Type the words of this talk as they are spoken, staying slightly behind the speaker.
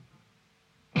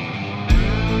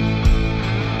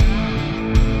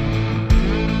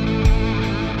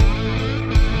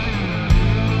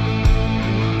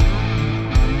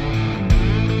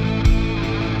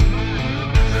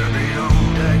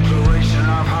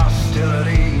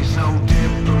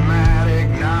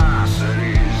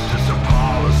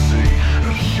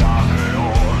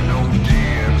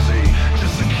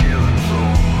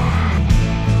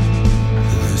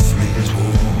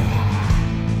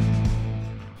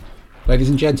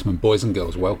Ladies and gentlemen, boys and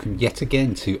girls, welcome yet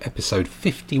again to episode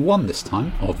 51 this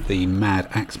time of the Mad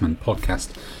Axeman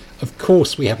podcast. Of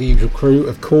course, we have the usual crew.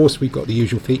 Of course, we've got the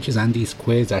usual features: Andy's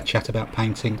quiz, our chat about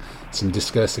painting, some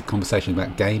discursive conversation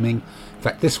about gaming. In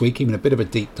fact, this week, even a bit of a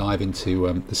deep dive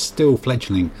into the still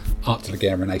fledgling Art de la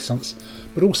Guerre Renaissance.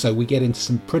 But also, we get into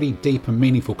some pretty deep and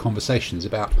meaningful conversations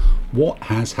about what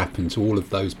has happened to all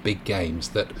of those big games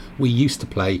that we used to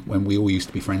play when we all used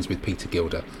to be friends with Peter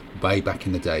Gilder, way back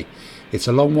in the day. It's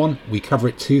a long one. We cover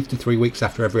it 2 to 3 weeks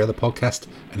after every other podcast,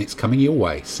 and it's coming your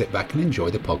way. Sit back and enjoy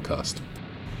the podcast.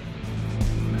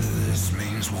 This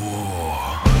means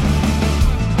war.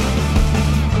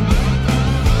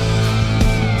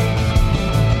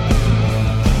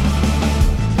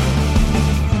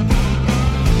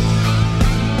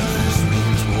 This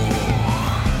means war.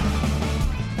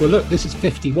 Well, look, this is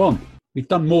 51. We've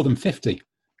done more than 50.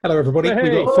 Hello, everybody. Hey.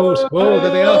 We've got four. Whoa,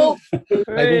 there they are. They've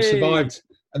all Hey. survived,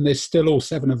 and there's still all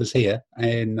 7 of us here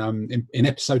in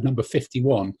episode number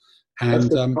 51.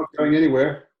 And Not going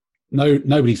anywhere.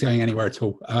 nobody's going anywhere at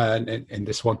all in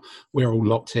this one. We're all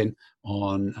locked in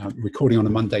on recording on a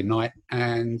Monday night.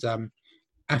 And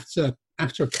after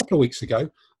a couple of weeks ago,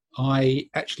 I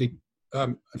actually,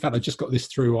 in fact, I just got this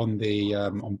through on the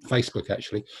on Facebook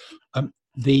actually.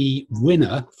 The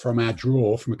winner from our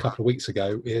draw from a couple of weeks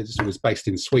ago was based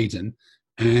in Sweden,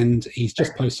 and he's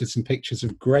just posted some pictures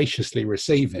of graciously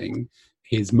receiving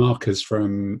his markers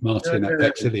from Martin at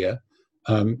Vexilia.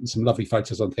 Some lovely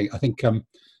photos on things. I think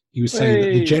he was saying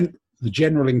that the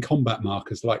general in combat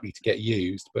marker is likely to get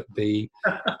used, but the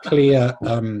clear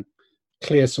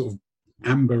sort of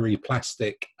ambery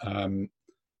plastic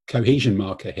cohesion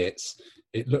marker hits.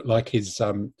 It looked like his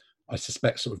I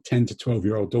suspect sort of 10 to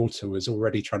 12-year-old daughter was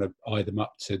already trying to eye them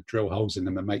up to drill holes in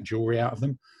them and make jewelry out of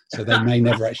them. So they may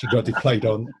never actually get deployed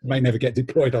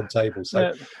on tables.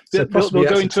 So They'll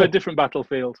go into a different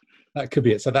battlefield. That could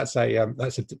be it. So that's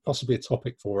possibly a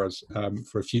topic for us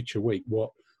for a future week.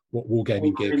 What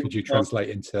wargaming gear could you translate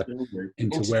into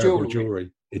wearable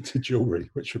jewelry, into jewelry,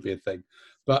 which would be a thing.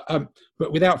 But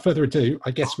without further ado,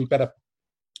 I guess we better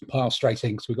pile straight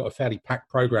in because we've got a fairly packed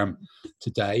program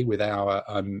today with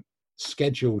our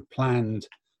scheduled, planned,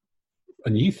 a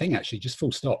new thing actually, just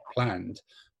full stop, planned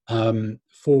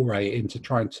foray into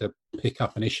trying to pick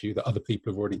up an issue that other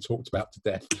people have already talked about to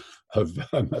death of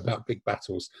about big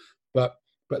battles. But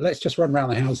let's just run around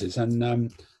the houses.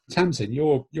 And Tamsin,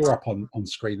 you're up on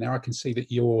screen now. I can see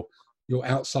that you're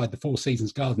outside the Four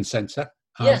Seasons Garden Centre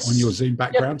on your Zoom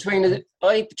background. Yeah,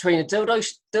 between a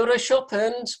dildo shop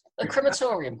and a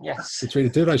crematorium. Yes, between a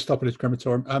dildo shop and a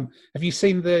crematorium. Have you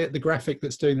seen the graphic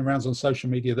that's doing the rounds on social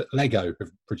media that Lego have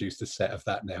produced a set of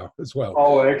that now as well?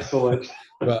 Oh, excellent!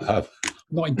 But I'm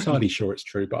not entirely sure it's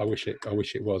true, but I wish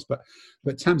it was. But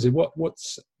Tamsin, what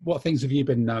things have you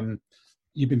been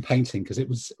painting? Because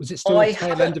was it still the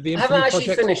tail end of the Infamy project? I haven't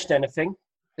actually finished anything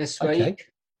this week.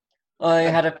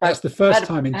 That's the first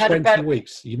time in 20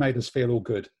 weeks you made us feel all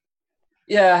good.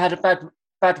 Yeah, I had a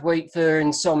bad week for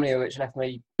insomnia, which left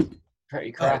me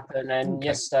pretty crap. And then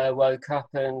yesterday I woke up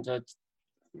and I'd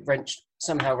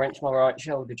somehow wrenched my right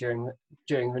shoulder during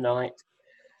the night.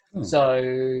 Oh.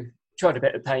 So tried a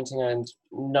bit of painting and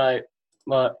no,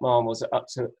 my arm was up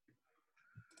to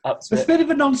It's a bit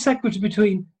of a non sequitur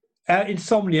between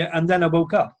insomnia and then I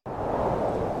woke up.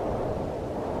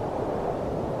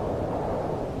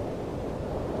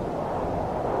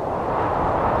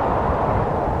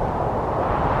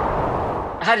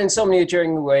 I had insomnia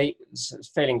during the week,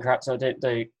 was feeling crap, so I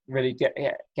didn't really get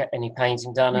any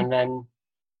painting done. And then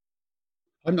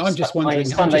I'm just wondering.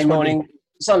 Sunday morning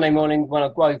when I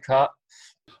woke up,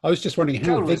 I was just wondering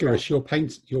how vigorous your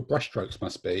brushstrokes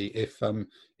must be if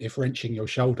wrenching your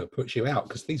shoulder puts you out,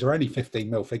 because these are only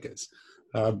 15mm figures.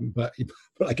 But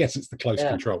I guess it's the close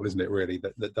control, isn't it? Really,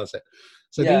 that does it.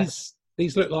 So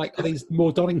these look like, are these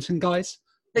more Donington guys?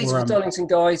 These are Donington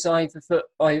guys. I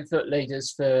have foot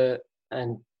leaders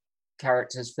and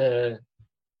characters for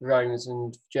Romans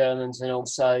and Germans, and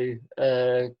also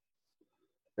a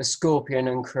Scorpion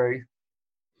and crew.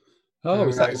 Oh,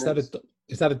 is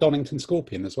that a Donington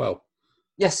Scorpion as well?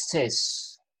 Yes, it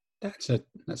is. That's a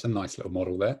nice little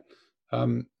model there.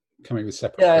 Coming with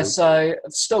separate. Yeah, so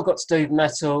I've still got to do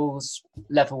metals,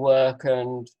 level work,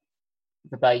 and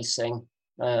the basing.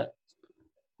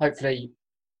 Hopefully,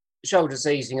 shoulder's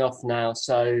easing off now,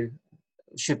 so it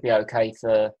should be okay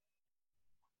for.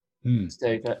 To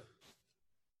do that.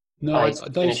 No,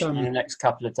 those in the next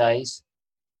couple of days.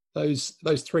 Those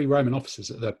 3 Roman officers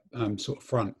at the sort of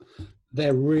front,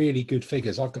 they're really good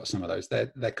figures. I've got some of those.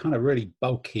 They're kind of really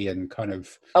bulky and kind of.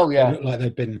 Oh yeah.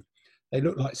 They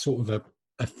look like sort of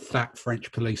a fat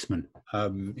French policeman,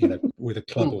 you know, with a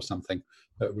club or something.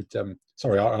 That would.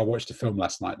 Sorry, I watched a film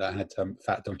last night that had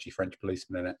fat, dodgy French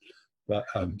policeman in it, but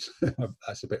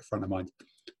that's a bit front of mind.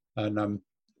 And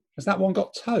has that one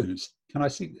got toes? Can I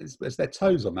see? Is there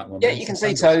toes on that one? Yeah, you can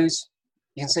see toes.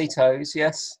 You can see toes.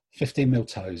 Yes. 15 mil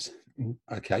toes.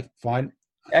 Okay, fine.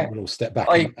 I Yeah. think we'll all step back.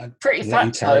 And Pretty let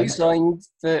you fat carry toes. on.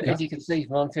 If you can see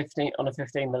them on a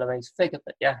 15 millimeter figure,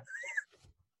 but yeah.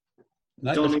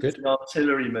 No, Donnie's that's good. an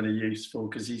artilleryman are useful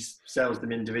because he sells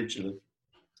them individually.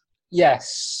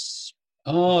 Yes.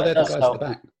 Oh, they're the That's guys not- at the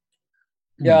back.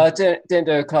 Yeah, I didn't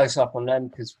do a close up on them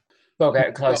because we'll get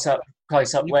a close up you've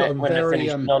got when a they're very,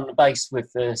 finishing on the base with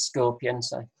the scorpion.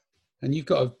 So And you've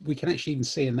got we can actually even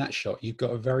see in that shot, you've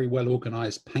got a very well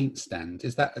organised paint stand.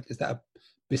 Is that a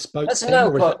bespoke that's a thing,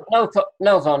 or is it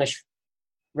nail varnish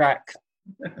rack.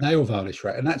 nail varnish,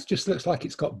 right? And that just looks like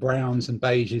it's got browns and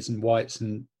beiges and whites,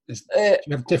 and do you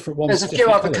have different ones? There's a few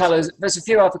other colours. There's a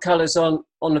few other colours on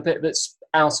the bit that's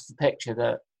out of the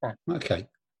picture. Okay.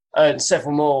 And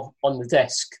several more on the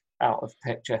desk out of the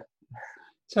picture.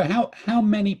 So how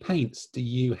many paints do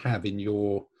you have in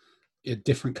your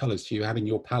different colours do you have in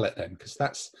your palette then? Because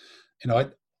that's, you know,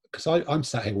 I'm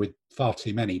sat here with far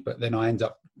too many, but then I end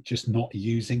up just not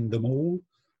using them all.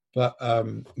 But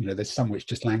you know, there's some which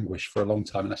just languish for a long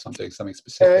time unless I'm doing something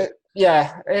specific.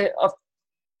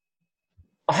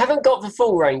 I haven't got the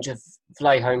full range of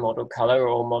Vallejo model colour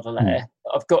or Model Air.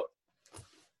 I've got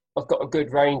a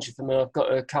good range of them. I've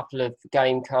got a couple of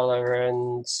game colour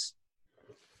and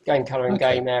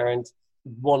Game Air, and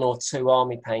one or two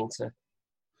Army Painter.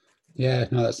 Yeah,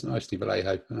 no, that's mostly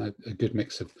Vallejo. A good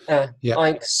mix of. Yeah,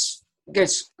 I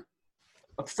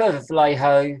prefer the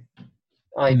Vallejo.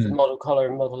 I have Model Colour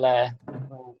and Model Air,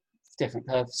 for different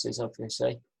purposes,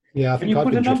 obviously. Yeah, I think I've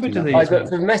put been a number drifting to up. these? But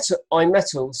the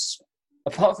metals,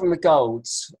 apart from the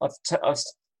golds, I've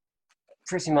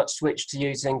pretty much switched to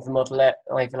using the Model Air,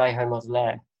 Vallejo Model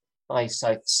Air. All right,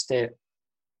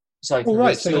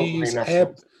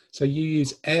 so you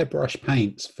use airbrush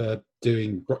paints for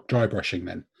doing dry brushing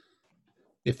then,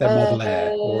 if they're Model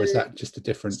Air, or is that just a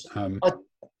different?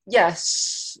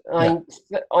 Yes,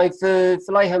 the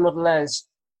Vallejo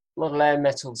Model Air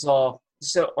metals are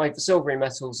the silvery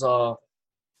metals are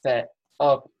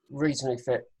reasonably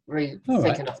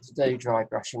thick enough to do dry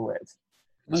brushing with.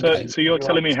 Okay. So you're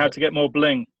telling me how to get more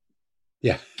bling?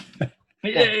 Yeah.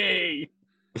 Yay!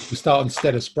 You start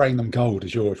instead of spraying them gold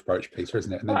as your approach, Peter,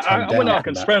 isn't it? And then tone down when I from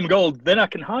can that. spray them gold, then I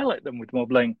can highlight them with more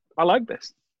bling. I like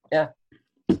this. Yeah.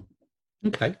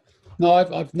 Okay. No,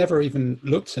 I've never even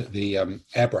looked at the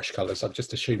airbrush colours. I've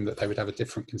just assumed that they would have a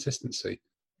different consistency.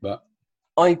 But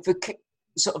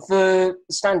the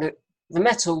standard, the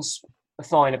metals are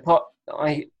fine.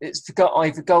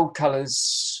 Either gold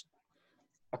colours.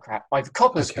 Oh crap! Either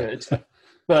copper's good,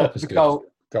 but Copper's the good.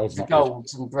 Gold's not good.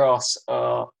 golds and brass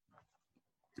are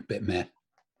A bit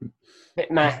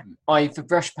meh. Either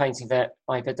brush painting it,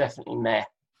 either definitely meh.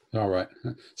 All right.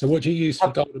 So what do you use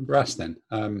for gold and brass then?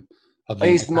 I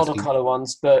use model colour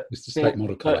ones, but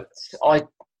model colour. I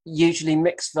usually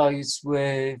mix those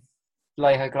with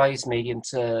Vallejo glaze medium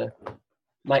to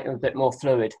make them a bit more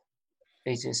fluid.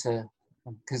 Easier to.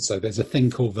 So there's a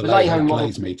thing called Vallejo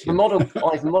glaze medium.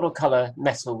 The model colour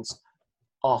metals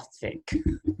are thick.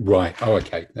 Right. Oh,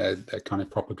 okay. They're kind of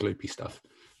proper gloopy stuff.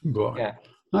 Right. Yeah.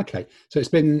 Okay. So it's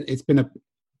been a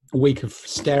week of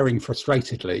staring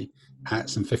frustratedly at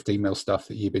some 15 mil stuff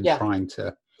that you've been trying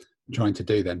to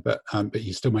do then, but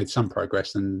you still made some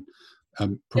progress and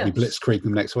probably blitzkrieg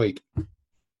them next week.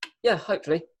 Yeah,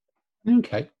 hopefully.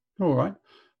 Okay. All right.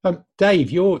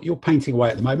 Dave, you're painting away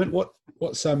at the moment.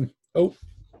 What's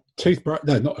toothbrush?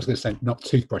 No, not. I was going to say not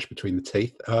toothbrush between the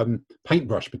teeth.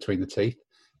 Paintbrush between the teeth,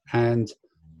 and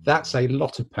that's a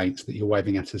lot of paints that you're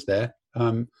waving at us there.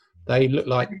 They look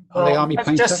like are they Army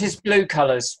Painter? Just his blue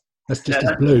colours. That's just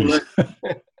his blues.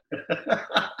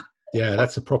 Yeah,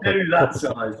 that's a proper.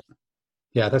 Size.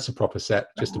 Yeah, that's a proper set,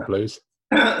 just of blues.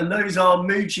 And those are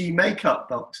Muji makeup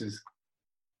boxes.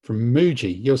 From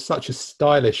Muji, you're such a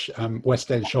stylish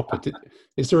West End shopper.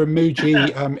 Is there a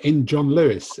Muji in John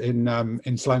Lewis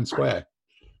in Sloane Square?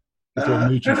 Is there a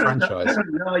Muji franchise?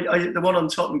 No, the one on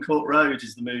Tottenham Court Road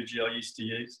is the Muji I used to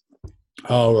use.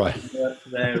 Oh, right.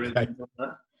 There Okay. and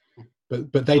that.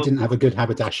 But they didn't have a good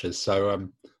haberdashers, so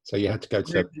you had to go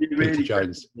to Peter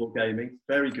Jones. Wargaming,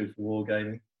 very good for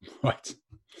wargaming. Right.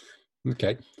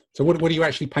 Okay. So what are you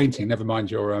actually painting? Never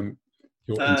mind your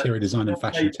interior design and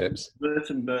fashion tips.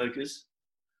 Württembergers,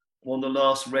 one of the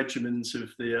last regiments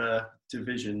of the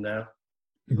division now.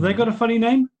 Have they got a funny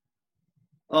name?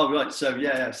 Oh right, so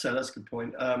yeah, so that's a good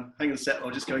point. Hang on a sec,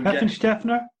 I'll just go and get.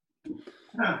 Steffner?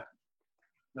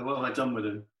 What have I done with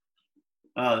them?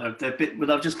 They're a bit.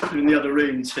 Well, I've just put them in the other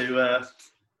room to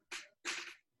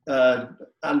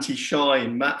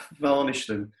anti-shine, matte varnish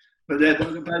them. But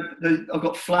I've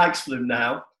got flags for them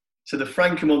now. So the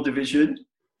Francomon division,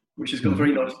 which has got a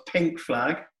very nice pink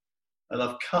flag, and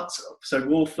I've cut. So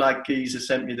War Flag Geezer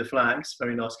sent me the flags.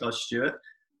 Very nice guy, Stuart.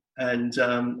 And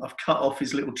I've cut off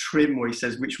his little trim where he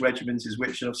says which regiment is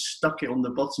which, and I've stuck it on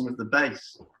the bottom of the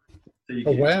base.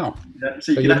 So wow!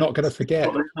 So you're not going to forget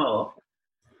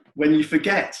when you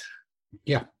forget.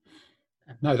 Yeah.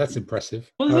 No, that's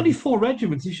impressive. Well, there's only 4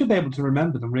 regiments. You should be able to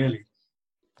remember them, really.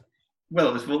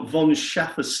 Well, there's von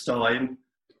Schafferstein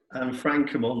and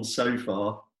Francomon so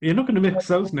far. You're not going to mix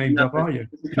those names up, are you?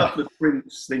 There's a couple of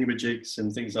Prince thingamajigs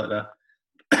and things like that.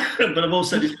 But I've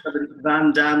also discovered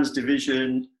Van Damme's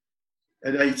division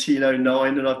in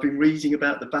 1809, and I've been reading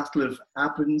about the Battle of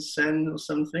Abensen or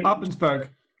something. Abensberg.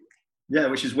 Yeah,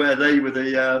 which is where they were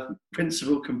the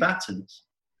principal combatants.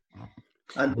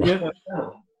 And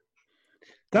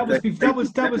that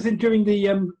was in during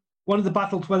the one of the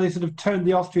battles where they sort of turned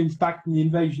the Austrians back from the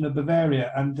invasion of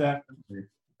Bavaria,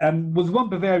 and was one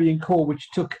Bavarian corps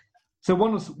which took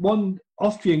one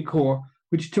Austrian corps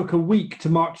which took a week to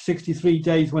march 63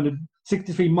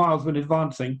 miles when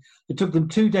advancing. It took them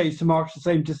 2 days to march the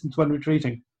same distance when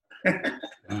retreating.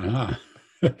 Uh-huh.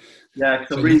 Yeah,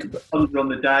 because I'm reading Thunder on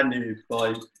the Danube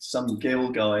by some Gill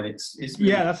guy, and it's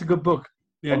really, that's a good book.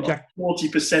 Yeah, I'm Jack.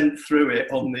 40% through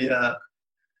it on the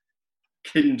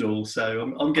Kindle,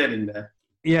 so I'm getting there.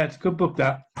 Yeah, it's a good book,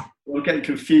 that. I'm getting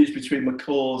confused between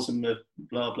McCaw's and the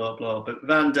blah, blah, blah. But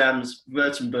Van Damme's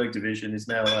Württemberg division is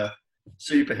now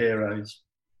superheroes.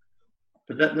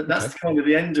 But that's kind of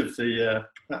the end of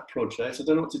that project. I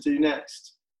don't know what to do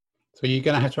next. So you're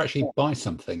going to have to actually buy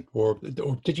something, or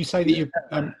did you say that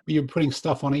you're putting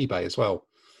stuff on eBay as well?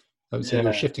 So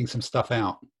you're shifting some stuff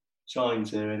out. Trying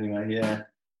to anyway. Yeah,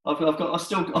 I've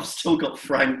still got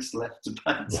francs left to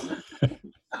pay.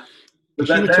 But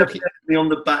they're definitely on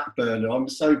the back burner. I'm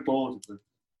so bored of them.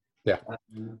 Yeah.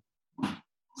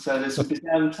 So there's some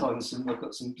Byzantines, and I've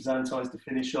got some Byzantines to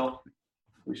finish off,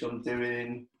 which I'm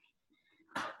doing.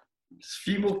 There's a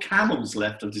few more camels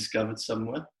left I've discovered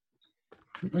somewhere.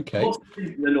 Okay. What's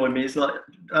annoying me is like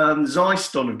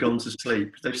Zyston have gone to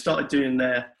sleep. They've started doing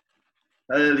their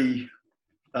early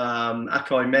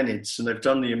Achaemenids, and they've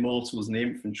done the Immortals and the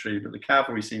infantry, but the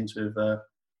cavalry seem to have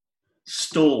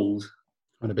stalled.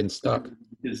 Kind of been stuck.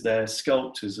 Because their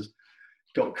sculptors have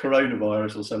got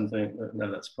coronavirus or something.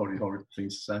 No, that's probably horrible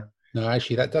things to say. No,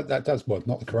 actually, that does, well,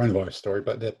 not the coronavirus story,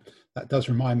 but that does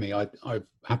remind me. I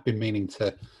have been meaning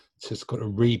to kind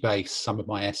of rebase some of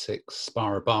my Essex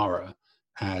Sparabara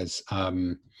as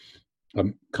kind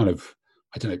of,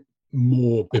 I don't know,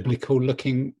 more biblical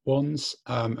looking ones,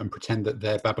 and pretend that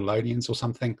they're Babylonians or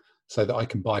something, so that I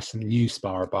can buy some new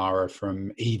Sparabara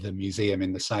from either museum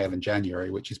in the sale in January,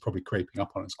 which is probably creeping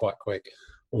up on us quite quick,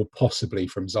 or possibly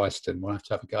from Zyston. We'll have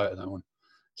to have a go at that one.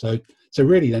 So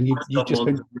really, then you've just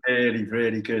been really,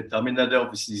 really good. I mean, they're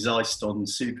obviously Zyston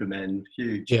Supermen,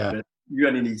 huge. Yeah. But you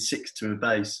only need 6 to a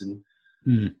base, and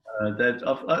I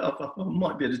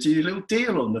might be able to do a little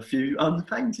deal on a few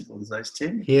unpainted ones, those,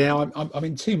 Tim. Yeah, I'm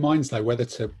in two minds though, whether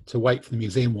to wait for the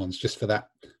museum ones just for that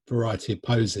variety of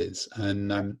poses,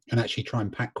 and actually try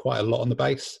and pack quite a lot on the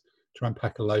base. Try and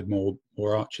pack a load more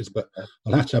archers, but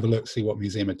I'll have to have a look, see what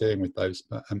museum are doing with those.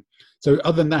 But so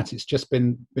other than that, it's just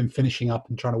been finishing up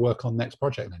and trying to work on the next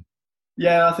project then.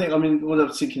 Yeah, I mean, what I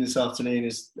was thinking this afternoon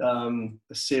is the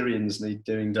Assyrians need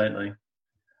doing, don't they?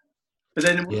 But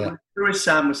then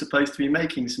Sam was supposed to be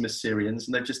making some Assyrians,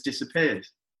 and they've just disappeared.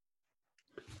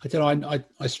 I don't know.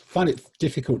 I find it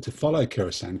difficult to follow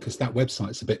Khorasan because that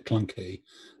website's a bit clunky.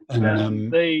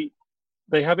 And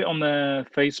they have it on their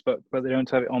Facebook, but they don't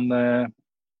have it on their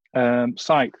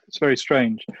site. It's very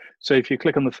strange. So if you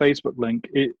click on the Facebook link,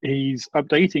 he's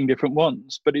updating different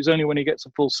ones, but it's only when he gets a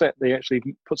full set they actually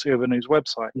puts it over on his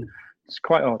website. It's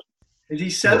quite odd. Is he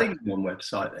selling them on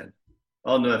website then?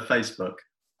 On Facebook?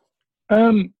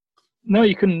 No,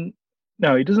 you can.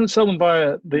 No, he doesn't sell them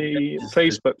via the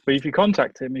Facebook, but if you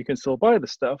contact him, you can still buy the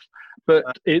stuff. But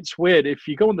it's weird. If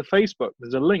you go on the Facebook,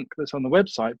 there's a link that's on the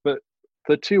website, but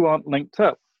the two aren't linked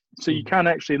up. So you can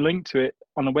actually link to it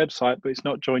on the website, but it's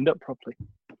not joined up properly.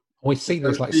 We see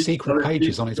there's like secret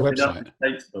pages on his website.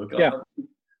 Facebook. Yeah.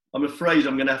 I'm afraid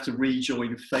I'm going to have to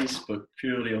rejoin Facebook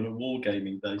purely on a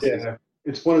wargaming basis. Yeah,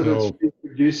 it's one of those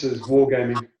producers,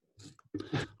 wargaming.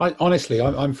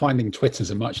 I'm finding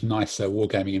Twitter's a much nicer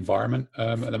wargaming environment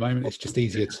at the moment. It's just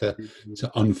easier to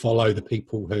unfollow the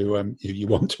people who you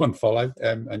want to unfollow,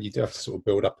 and you do have to sort of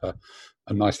build up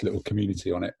a nice little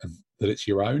community on it of that it's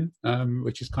your own,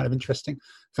 which is kind of interesting.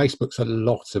 Facebook's a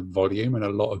lot of volume and a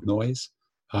lot of noise,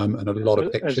 and a lot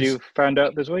of pictures. As you found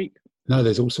out this week. No,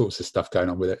 there's all sorts of stuff going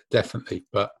on with it, definitely.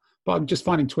 But I'm just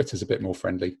finding Twitter's a bit more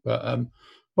friendly. But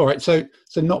all right, so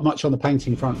not much on the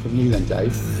painting front from you then,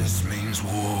 Dave. This means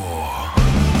war.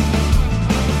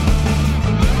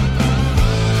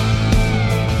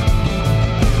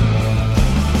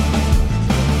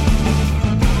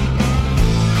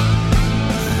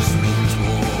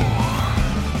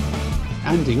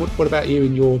 Andy, what about you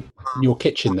in your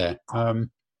kitchen there?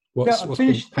 What's I been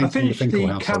finished painting the Finkel the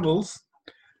household? camels.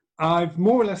 I've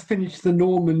more or less finished the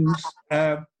Normans'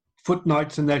 foot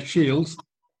knights and their shields.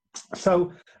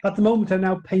 So at the moment, I'm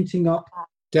now painting up.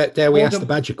 Dare we ask the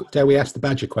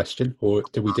badger question, or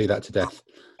did we do that to death?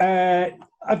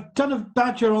 I've done a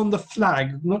badger on the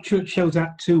flag. I'm not sure it shows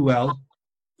that too well.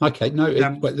 Okay,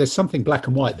 no, but there's something black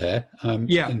and white there.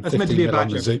 Yeah, in that's meant to be a 15 mil on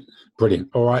the badger. zoom. Brilliant.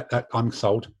 All right, I'm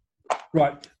sold.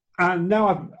 Right. And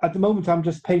now, at the moment, I'm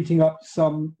just painting up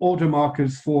some order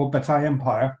markers for Bataille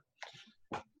Empire.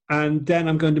 And then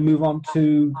I'm going to move on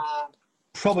to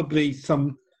probably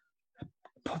the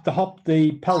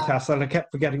Peltas that I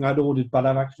kept forgetting I'd ordered, but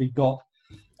I've actually got.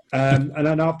 And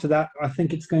then after that, I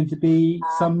think it's going to be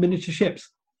some miniature ships.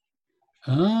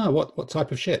 Ah, what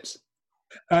type of ships?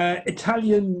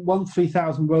 Italian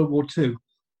 13000 World War II.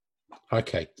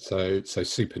 Okay, so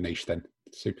super niche then.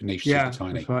 Super niche, Yeah, super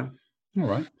tiny. that's right. All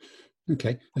right.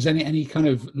 Okay. Has any kind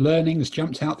of learnings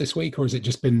jumped out this week, or has it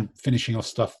just been finishing off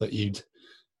stuff that you'd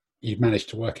managed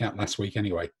to work out last week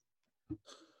anyway?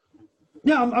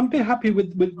 Yeah, I'm a bit happy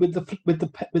with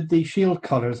the shield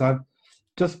colours. I've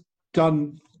just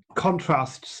done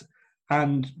contrasts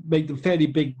and made them fairly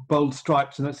big, bold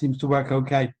stripes, and that seems to work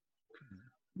okay.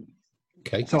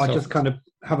 Okay. So I just kind of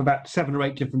have about 7 or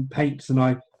 8 different paints, and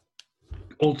I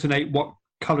alternate what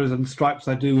colours and stripes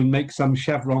I do, and make some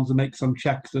chevrons and make some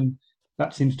checks, and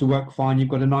that seems to work fine. You've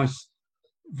got a nice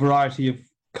variety of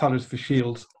colours for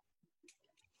shields.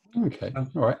 Okay. All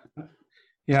right.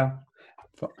 Yeah.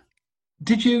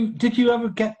 Did you ever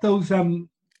get those those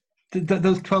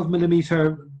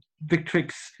 12mm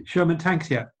Victrix Sherman tanks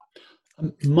yet?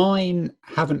 Mine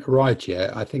haven't arrived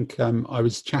yet. I think I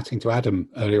was chatting to Adam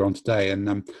earlier on today, and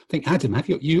I think Adam, have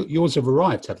yours have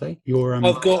arrived? Have they?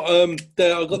 I've got I've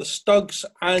got the Stugs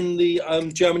and the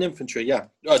German infantry. Yeah,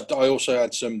 I also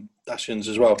had some Dacians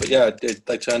as well, but yeah,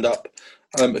 they turned up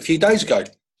a few days ago.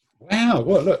 Wow.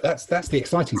 Well, look, that's the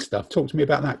exciting stuff. Talk to me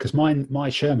about that, because my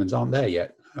Shermans aren't there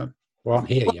yet, or aren't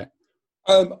here yet.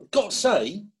 Got to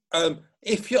say,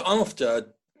 if you're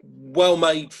after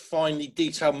well-made, finely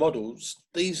detailed models,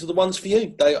 these are the ones for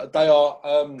you. They are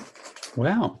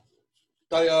Wow.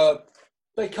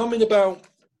 They come in about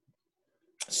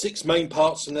 6 main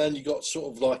parts, and then you got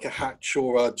sort of like a hatch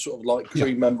or a sort of like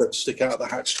crew member to stick out the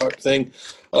hatch type thing,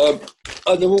 and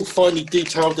they're all finely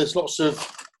detailed. There's lots of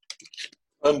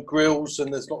grills,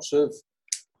 and there's lots of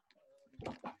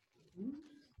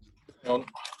Well,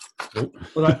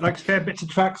 like spare bits of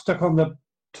track stuck on the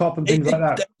top and things like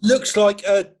that. It looks like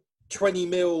a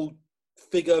 20mm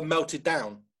figure melted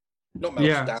down, not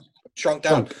melted down, shrunk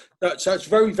down. So it's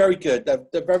very, very good.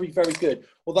 They're very, very good.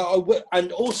 Although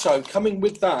and also coming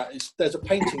with that is there's a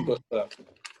painting booklet,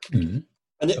 and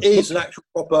it is an actual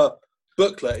proper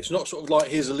booklet. It's not sort of like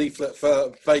here's a leaflet for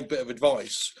a vague bit of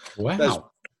advice. Wow. There's a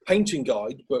painting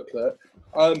guide booklet.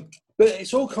 But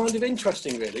it's all kind of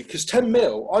interesting, really, because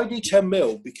 10mm, I do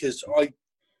 10mm because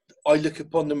I look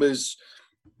upon them as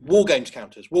wargames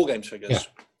counters, wargames figures.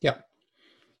 Yeah.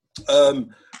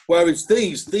 Whereas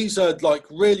these are like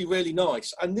really, really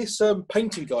nice. And this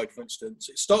painting guide, for instance,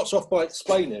 it starts off by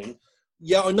explaining,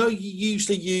 I know you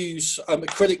usually use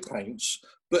acrylic paints,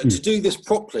 but to do this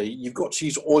properly, you've got to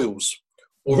use oils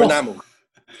or enamel.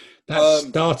 That's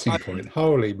starting point.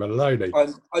 Holy Maloney.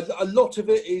 And a lot of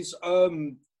it is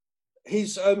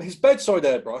his bedside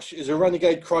airbrush is a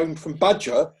Renegade Chrome from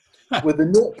Badger with a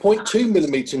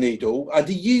 0.2mm needle, and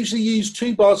he usually uses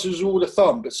 2 bars as a rule of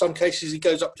thumb, but some cases he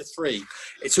goes up to 3.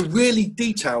 It's a really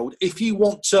detailed, if you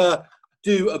want to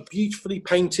do a beautifully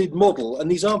painted model, and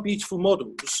these are beautiful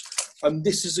models,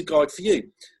 this is a guide for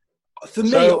you. For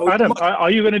me, Adam,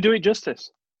 are you going to do it justice?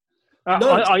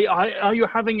 No. Are you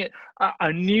having it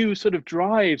a new sort of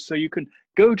drive so you can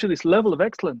go to this level of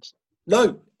excellence?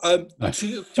 No.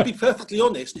 To be perfectly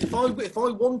honest, if I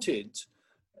wanted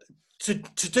to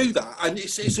do that, and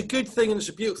it's a good thing and it's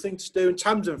a beautiful thing to do, and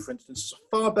Tamsin, for instance, is a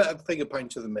far better figure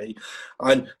painter than me,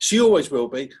 and she always will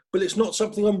be, but it's not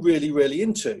something I'm really, really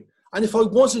into. And if I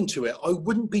was into it, I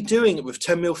wouldn't be doing it with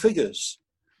 10mm figures.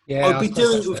 Yeah, I'd be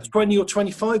doing it with 20 or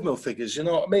 25 mil figures, you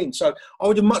know what I mean? So I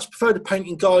would have much preferred a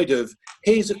painting guide of,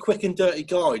 here's a quick and dirty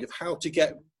guide of how to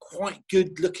get quite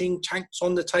good looking tanks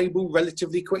on the table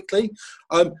relatively quickly.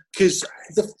 Because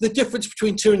the difference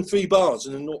between 2 and 3 bars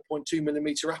and a 0.2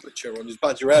 millimeter aperture on his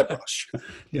Badger airbrush,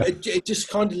 Yeah. it just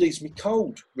kind of leaves me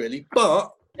cold, really.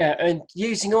 But Yeah, and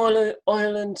using oil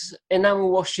and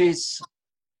enamel washes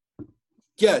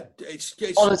yeah, it's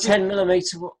on a 10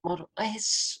 millimeter model,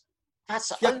 that's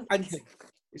yeah, and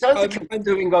it's overkill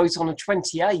doing those on a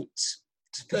 28.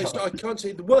 I can't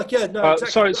see the work. Yeah, no.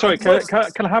 Exactly. Sorry.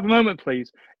 Can I have a moment,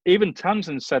 please? Even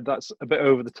Tamsin said that's a bit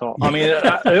over the top. I mean,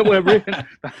 we're really,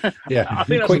 Yeah, I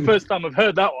think that's the first time I've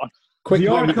heard that one. Quick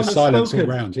moment of silence all spoken.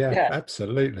 round. Yeah,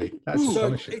 absolutely. That's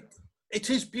astonishing. It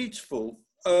is beautiful.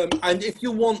 And if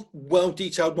you want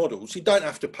well-detailed models, you don't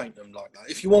have to paint them like that.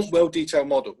 If you want well-detailed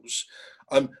models,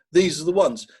 these are the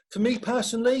ones. For me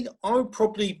personally, I'll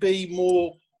probably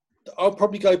go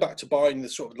back to buying the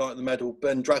sort of like the Medal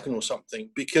Pendragon or something,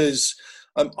 because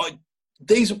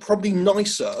these are probably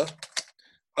nicer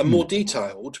and more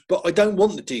detailed, but I don't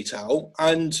want the detail.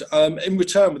 And in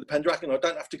return with the Pendragon, I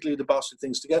don't have to glue the bastard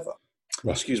things together.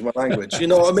 Right. Excuse my language. You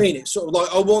know what I mean? It's sort of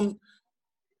like, I want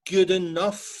good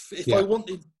enough. If I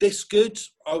wanted this good,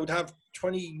 I would have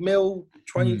 20 mil,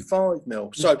 25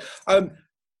 mil. So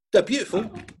they're beautiful.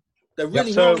 They're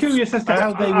really so curious as to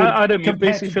how they would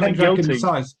compare to Pendragon in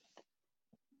size.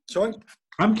 Sorry?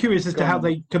 I'm curious as to how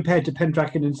they compare to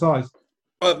Pendragon in size.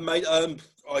 Mate, I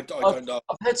don't know.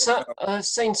 I've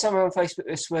seen somewhere on Facebook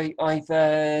this week.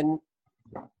 They're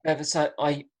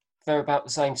about the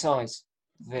same size.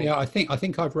 Yeah, I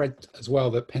think I've read as well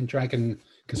that Pendragon,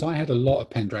 because I had a lot of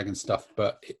Pendragon stuff,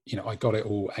 but I got it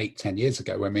all 8-10 years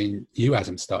ago. I mean, you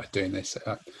hadn't started doing this.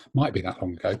 Might be that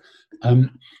long ago.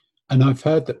 And I've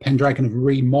heard that Pendragon have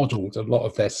remodeled a lot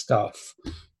of their stuff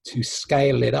to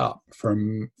scale it up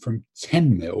from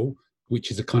 10 mil, which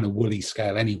is a kind of woolly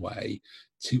scale anyway,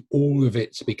 to all of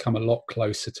it to become a lot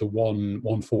closer to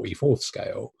 1/44th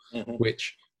scale,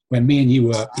 which when me and you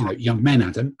were young men,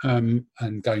 Adam,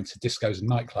 and going to discos and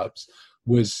nightclubs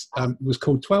was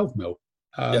called 12 mil,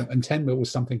 and 10 mil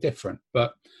was something different.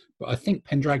 But I think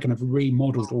Pendragon have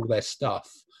remodeled all their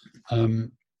stuff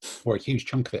for a huge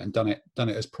chunk of it and done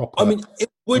it as proper. I mean,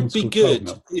 it would be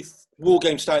good if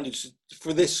Wargame standards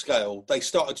for this scale, they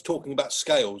started talking about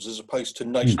scales as opposed to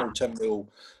national 10 mil,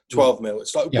 12 mil.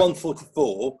 It's like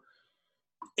 144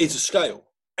 is a scale.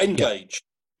 Engage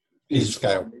is a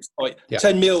scale. It's like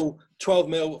 10 mil, 12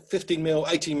 mil, 15 mil,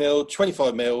 18 mil,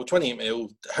 25 mil, 28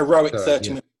 mil, heroic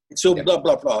 30 mil. It's all blah,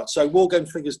 blah, blah. So Wargame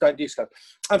figures don't do scale.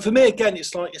 And for me, again,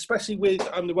 it's like, especially with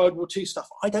the World War II stuff,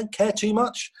 I don't care too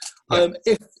much.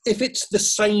 If it's the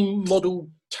same model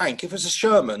tank, if it's a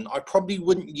Sherman, I probably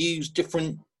wouldn't use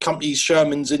different companies'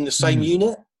 Shermans in the same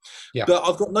unit. Yeah. But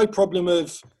I've got no problem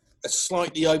of a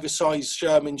slightly oversized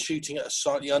Sherman shooting at a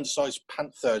slightly undersized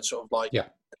Panther, sort of like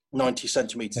 90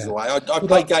 centimetres away. I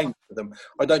play games with them.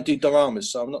 I don't do dioramas,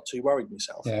 so I'm not too worried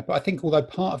myself. Yeah, but I think although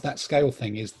part of that scale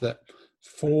thing is that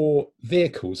for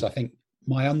vehicles, I think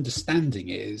my understanding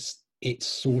is it's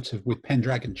sort of with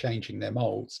Pendragon changing their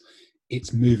molds,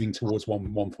 it's moving towards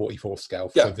 1/144 scale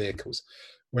for vehicles.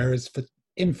 Whereas for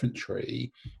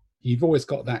infantry, you've always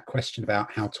got that question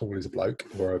about how tall is a bloke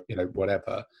or,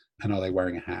 whatever, and are they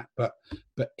wearing a hat? But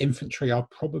infantry are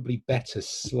probably better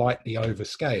slightly over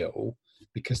scale,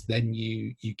 because then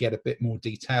you get a bit more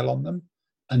detail on them,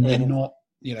 and they're not,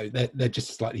 they're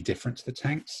just slightly different to the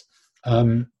tanks.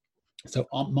 So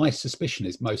my suspicion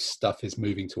is most stuff is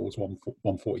moving towards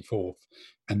 1/144th,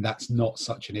 and that's not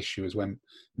such an issue as when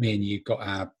me and you got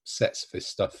our sets of this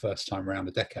stuff first time around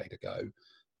a decade ago,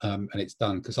 and it's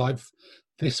done. Because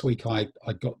this week I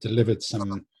got delivered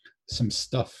some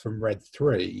stuff from Red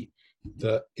 3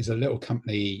 that is a little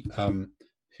company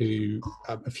who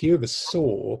a few of us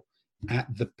saw at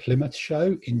the Plymouth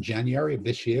show in January of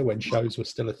this year when shows were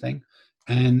still a thing,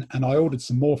 and I ordered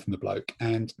some more from the bloke,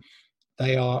 and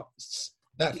they are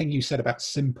that thing you said about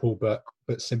simple but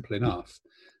simple enough.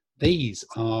 These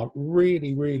are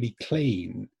really, really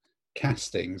clean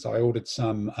castings. I ordered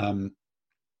some I'm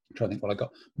trying to think what I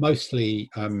got, mostly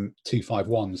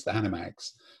 251s, the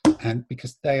Hanamags, and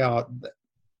because they are,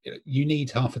 you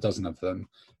need half a dozen of them,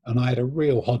 and I had a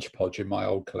real hodgepodge in my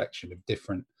old collection of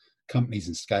different companies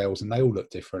and scales, and they all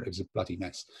look different. It was a bloody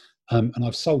mess, and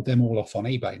I've sold them all off on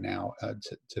eBay now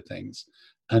to things,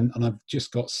 and I've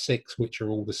just got 6 which are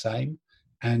all the same,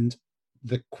 and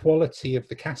the quality of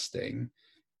the casting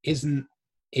isn't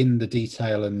in the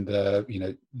detail and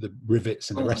the the rivets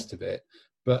and the rest of it,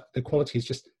 but the quality is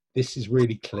just, this is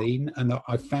really clean. And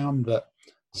I found that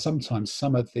sometimes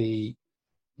some of the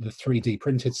the 3D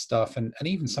printed stuff and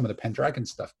even some of the Pendragon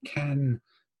stuff can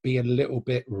be a little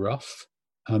bit rough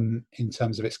in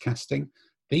terms of its casting.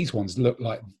 These ones look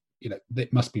like,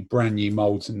 it must be brand new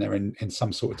molds and they're in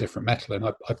some sort of different metal. And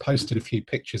I posted a few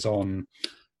pictures on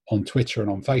Twitter and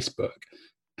on Facebook,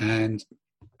 and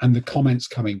the comments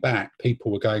coming back,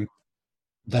 people were going,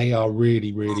 they are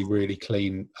really, really, really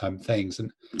clean things.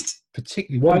 And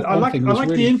particularly I like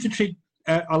the infantry.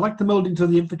 I like the molding to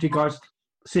the infantry guys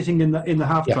sitting in the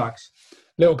half tracks.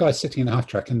 Little guys sitting in the half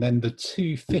track, and then the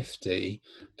 250,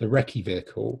 the recce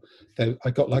vehicle. I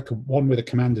got like one with a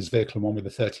commander's vehicle and one with a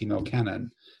 30mm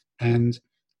cannon, and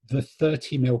the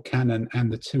 30mm cannon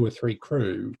and the 2 or 3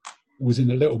 crew was in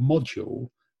a little module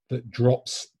that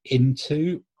drops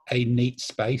into a neat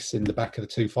space in the back of the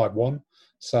 251.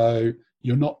 So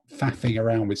you're not faffing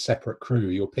around with separate crew.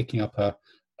 You're picking up a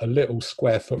little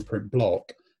square footprint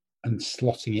block and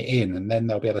slotting it in, and then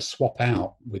they'll be able to swap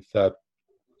out with the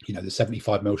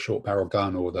 75mm short barrel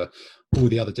gun or all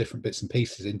the other different bits and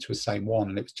pieces into a same one.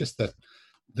 And it was just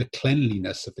the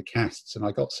cleanliness of the casts. And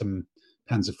I got some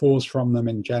Panzer IVs from them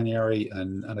in January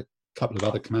and a couple of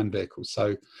other command vehicles.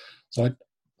 So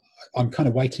I'm kind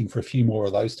of waiting for a few more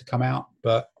of those to come out,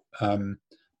 but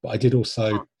I did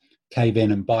also cave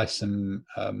in and buy some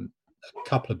a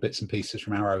couple of bits and pieces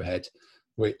from Arrowhead,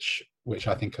 which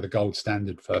I think are the gold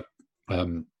standard for,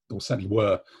 or certainly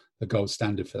were the gold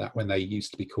standard for that when they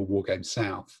used to be called Wargames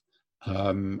South.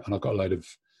 And I've got a load of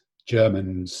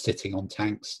Germans sitting on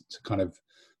tanks to kind of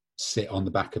sit on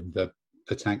the back of the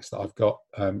tanks that I've got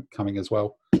coming as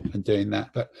well and doing that.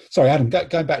 But sorry, Adam,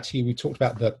 going back to you, we talked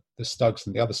about the Stugs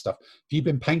and the other stuff. Have you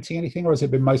been painting anything, or has it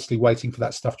been mostly waiting for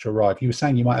that stuff to arrive? You were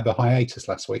saying you might have a hiatus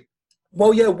last week.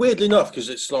 Well, yeah, weirdly enough, because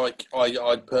it's like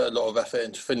I'd put a lot of effort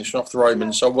into finishing off the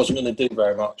Romans, so I wasn't going to do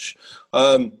very much.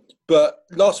 But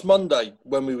last Monday,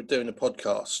 when we were doing the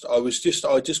podcast,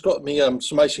 I just got me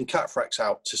some Asian cataphracts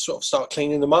out to sort of start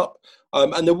cleaning them up.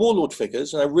 And they're warlord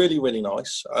figures, and they're really, really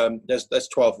nice. There's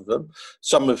 12 of them.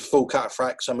 Some have full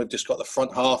cataphracts, some have just got the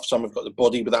front half, some have got the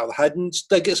body without the head, and it's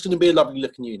going to be a lovely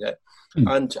looking unit.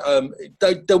 And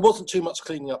there wasn't too much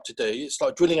cleaning up to do. It's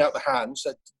like drilling out the hands.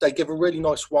 They give a really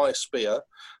nice wire spear.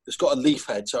 It's got a leaf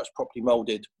head, so it's properly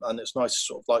moulded, and it's nice,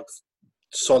 sort of like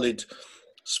solid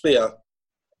spear.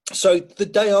 So the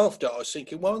day after, I was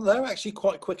thinking, well, they're actually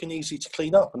quite quick and easy to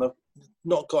clean up, and I've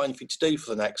not got anything to do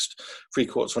for the next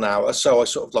 3/4 of an hour. So I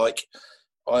sort of like,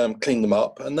 cleaned them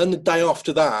up. And then the day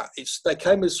after that, they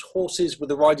came as horses with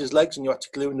the rider's legs, and you had to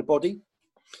glue in the body.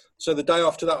 So the day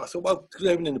after that, I thought, well,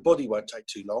 gluing in the body won't take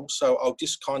too long, so I'll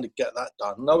just kind of get that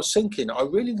done. And I was thinking, I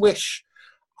really wish,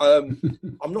 I'm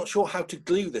not sure how to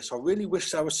glue this. I really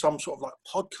wish there was some sort of like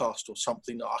podcast or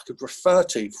something that I could refer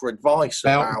to for advice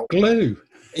about glue.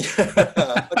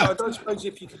 But I don't suppose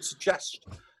if you could suggest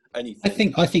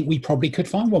anything. I think we probably could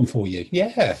find one for you.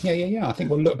 Yeah. I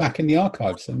think we'll look back in the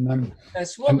archives and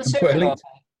what material are they?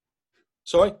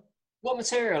 Sorry? What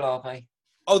material are they?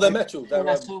 Oh, they're metal. They're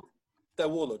metal. They're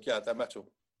warlord. Yeah, they're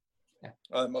metal. Yeah.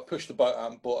 I pushed the boat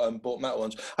out and bought metal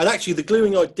ones. And actually, the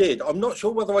gluing I did, I'm not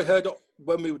sure whether I heard it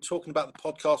when we were talking about the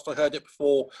podcast. I heard it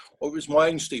before, or it was my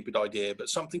own stupid idea. But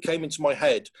something came into my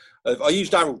head. I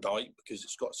used araldite because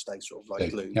it's got to stay sort of like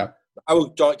glue. Yeah.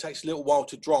 Araldite takes a little while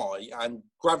to dry, and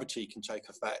gravity can take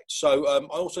effect. So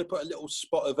I also put a little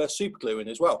spot of super glue in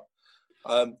as well.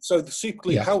 So the super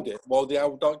glue held it while the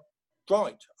araldite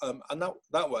dried, and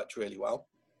that worked really well.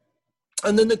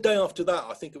 And then the day after that,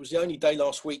 I think it was the only day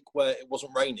last week where it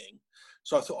wasn't raining.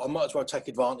 So I thought I might as well take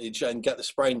advantage and get the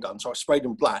spraying done. So I sprayed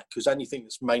them black, because anything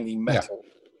that's mainly metal,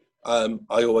 I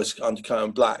always undercoat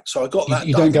them black. So I got that done.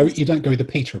 You don't go with the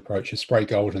Peter approach of spray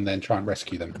gold and then try and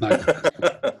rescue them. No.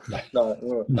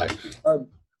 No.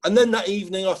 And then that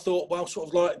evening, I thought, well, sort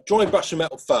of like dry brush the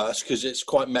metal first, because it's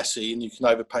quite messy and you can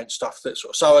overpaint stuff.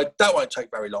 That won't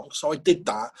take very long. So I did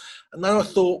that. And then I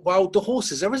thought, well, the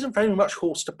horses, there isn't very much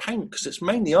horse to paint, because it's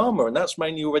mainly armour, and that's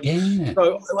mainly already. Yeah.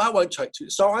 So that won't take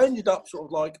too. So I ended up sort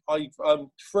of like,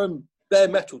 from bare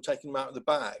metal, taking them out of the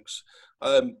bags.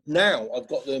 Now I've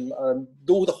got them,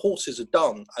 all the horses are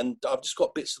done, and I've just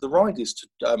got bits of the riders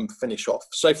to finish off.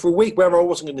 So for a week where I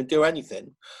wasn't going to do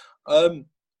anything,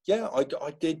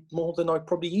 I did more than I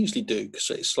probably usually do, because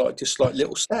it's like just like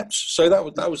little steps. So that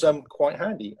was quite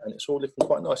handy, and it's all looking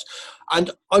quite nice.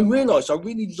 And I realised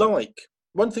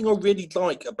one thing I really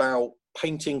like about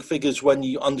painting figures when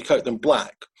you undercoat them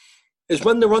black is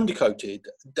when they're undercoated,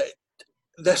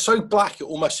 they're so black it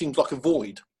almost seems like a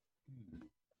void.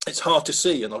 It's hard to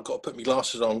see, and I've got to put my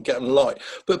glasses on and get them light.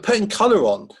 But putting colour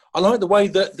on, I like the way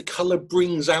that the colour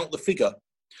brings out the figure.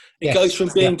 It goes from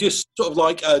being just sort of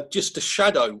like just a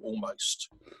shadow almost,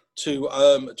 to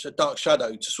Dark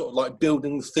Shadow, to sort of like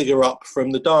building the figure up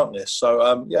from the darkness.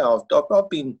 So yeah, I've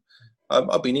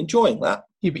been enjoying that.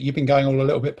 You've been going all a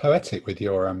little bit poetic with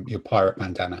your pirate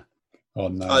bandana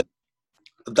on.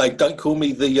 They don't call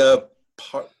me the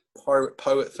pirate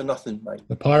poet for nothing, mate.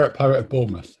 The pirate poet of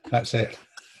Bournemouth. That's it.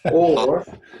 Or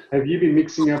have you been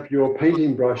mixing up your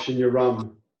painting brush and your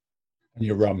rum? And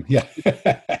your rum, yeah.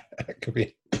 Could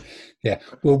be. Yeah,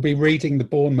 we'll be reading the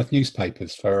Bournemouth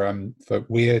newspapers for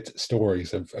weird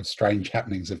stories of strange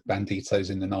happenings of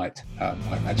banditos in the night. I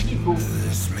imagine.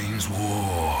 This means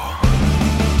war.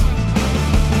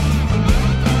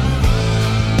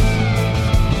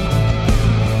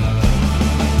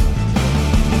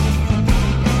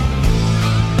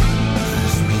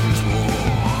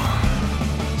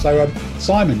 So,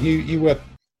 Simon,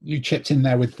 you chipped in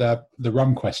there with the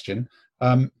rum question.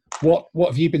 What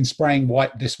have you been spraying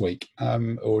white this week?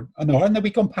 Or no, I know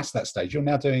we've gone past that stage. You're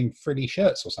now doing frilly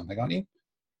shirts or something, aren't you?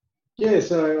 Yeah.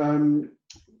 So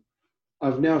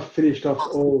I've now finished off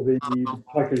all the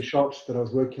pike and shots that I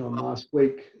was working on last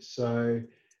week. So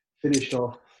finished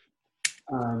off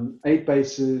 8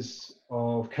 bases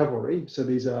of cavalry. So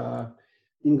these are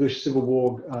English Civil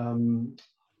War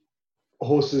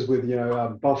horses with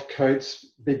buff coats,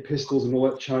 big pistols, and all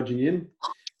that charging in.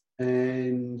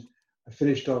 And I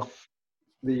finished off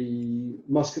the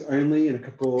musket only and a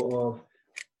couple of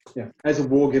as a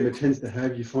wargamer tends to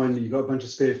have, you find that you've got a bunch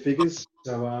of spare figures.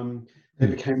 So they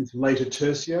became some later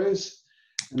tercios,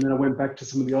 and then I went back to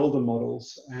some of the older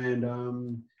models.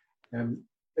 And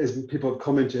as people have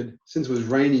commented, since it was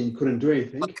raining, you couldn't do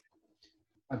anything.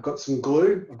 I've got some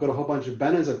glue. I've got a whole bunch of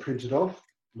banners I printed off.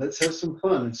 Let's have some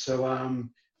fun. So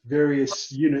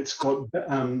various units got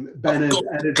banners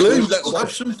added. Glue, let's have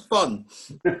some fun.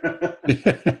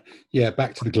 Yeah,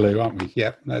 back to the glue, aren't we?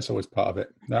 Yeah, that's always part of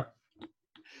it. Yep.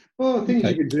 Well, things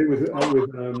you can do with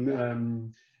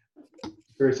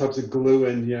various types of glue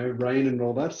and rain and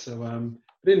all that. So,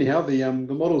 but anyhow, the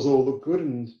models all look good,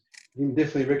 and you can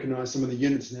definitely recognise some of the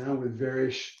units now with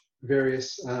various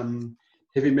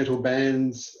heavy metal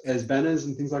bands as banners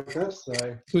and things like that. So,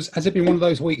 has it been one of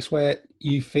those weeks where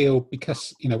you feel,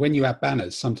 because when you add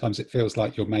banners, sometimes it feels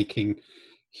like you're making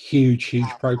huge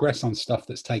progress on stuff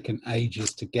that's taken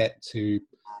ages to get to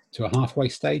a halfway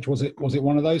stage? Was it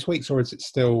one of those weeks, or is it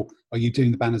still? Are you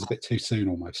doing the banners a bit too soon,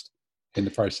 almost, in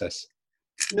the process?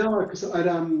 No, because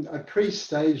I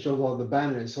pre-staged a lot of the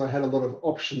banners, so I had a lot of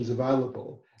options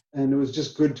available, and it was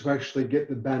just good to actually get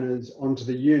the banners onto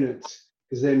the units,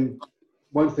 because then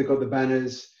once they got the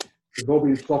banners, they've all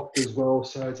been flocked as well.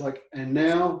 So it's like, and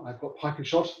now I've got pike and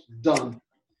shot done.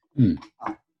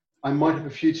 I might have a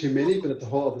few too many, but that's a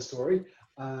whole other story.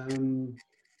 You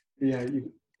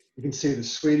can see the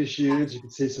Swedish units, you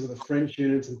can see some of the French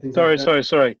units and things like that.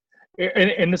 Sorry.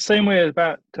 In the same way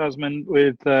about Tasman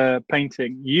with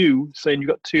painting, you saying you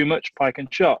got too much pike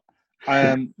and shot.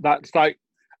 That's like,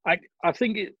 I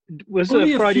think it was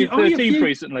a Friday the 13th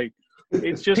recently.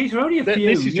 It's just, Peter, only a few,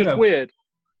 this is just weird.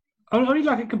 Only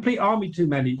like a complete army too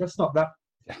many. That's not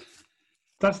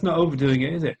overdoing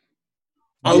it, is it?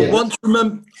 I once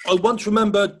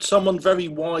remembered someone very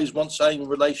wise once saying in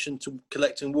relation to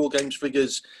collecting war games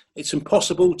figures, it's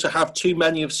impossible to have too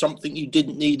many of something you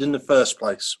didn't need in the first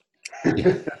place.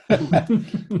 Yeah,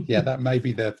 that may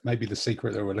be the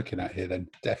secret that we're looking at here. Then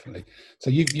definitely. So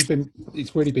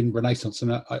it's really been Renaissance,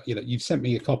 and you've sent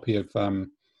me a copy of the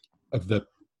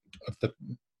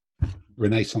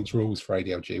Renaissance rules for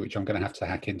ADLG, which I'm going to have to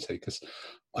hack into, because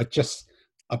I've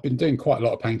been doing quite a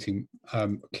lot of painting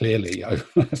clearly over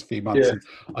the last few months. Yeah. And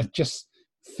I just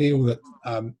feel that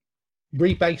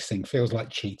rebasing feels like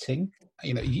cheating.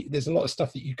 There's a lot of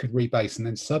stuff that you could rebase, and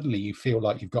then suddenly you feel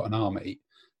like you've got an army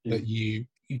that you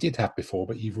did have before,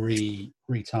 but you've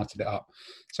retarted it up.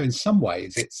 So in some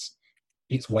ways,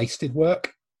 it's wasted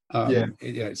work.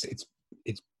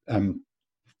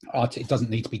 It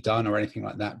doesn't need to be done or anything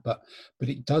like that, but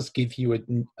it does give you a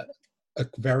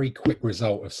very quick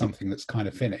result of something that's kind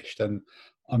of finished. And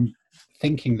I'm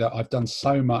thinking that I've done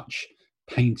so much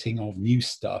painting of new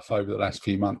stuff over the last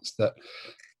few months that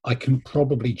I can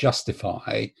probably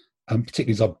justify,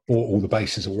 particularly as I've bought all the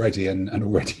bases already and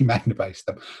already magna-based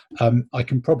them, I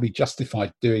can probably justify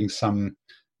doing some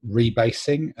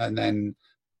rebasing and then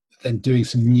doing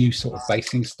some new sort of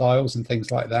basing styles and things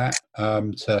like that,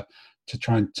 to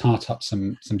try and tart up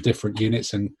some different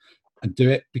units and do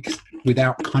it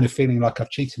without kind of feeling like I've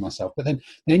cheated myself. But then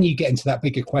you get into that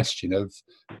bigger question of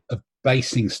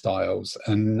basing styles,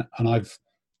 and I've,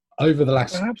 over the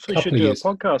last Perhaps we couple should of do years, a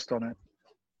podcast on it.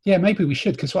 Yeah, maybe we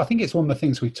should, because I think it's one of the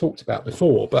things we've talked about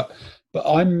before. But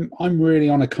I'm really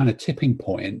on a kind of tipping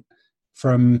point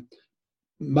from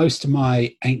most of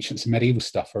my ancients and medieval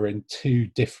stuff are in two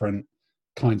different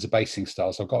kinds of basing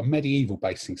styles. I've got a medieval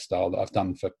basing style that I've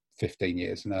done for 15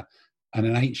 years and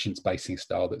an ancients basing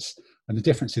style and the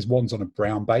difference is one's on a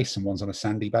brown base and one's on a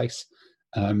sandy base.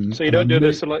 So you don't do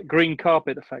this like green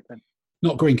carpet effect then?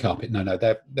 Not green carpet, no.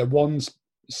 They're one's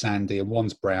sandy and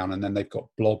one's brown, and then they've got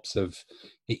blobs of.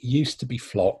 It used to be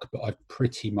flock, but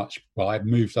I've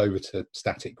moved over to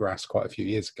static grass quite a few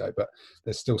years ago, but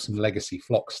there's still some legacy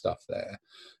flock stuff there.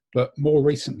 But more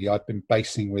recently, I've been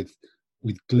basing with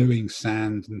gluing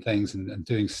sand and things and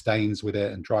doing stains with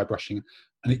it and dry brushing,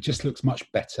 and it just looks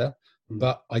much better.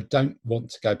 But I don't want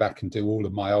to go back and do all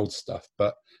of my old stuff.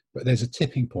 But there's a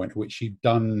tipping point at which you've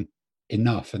done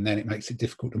enough, and then it makes it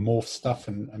difficult to morph stuff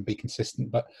and be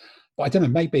consistent. But I don't know.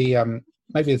 Maybe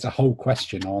there's a whole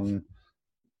question on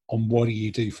what do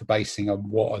you do for basing, and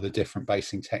what are the different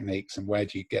basing techniques, and where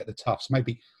do you get the tufts?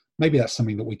 Maybe that's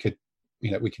something that we could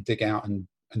dig out and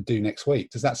do next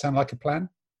week. Does that sound like a plan?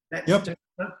 Yep.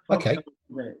 Okay.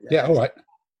 Yeah. All right.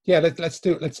 Yeah. Let's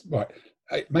do it. Right.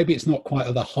 Maybe it's not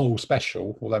quite the whole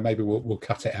special, although maybe we'll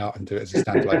cut it out and do it as a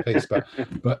standalone piece.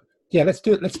 But yeah, let's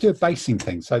do it. Let's do a basing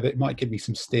thing so that it might give me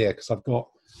some steer, because I've got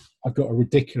a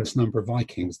ridiculous number of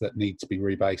Vikings that need to be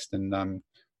rebased,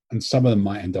 and some of them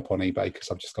might end up on eBay because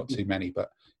I've just got too many. But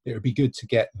it would be good to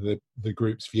get the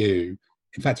group's view.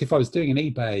 In fact, if I was doing an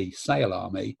eBay sale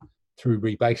army through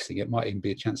rebasing, it might even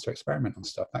be a chance to experiment on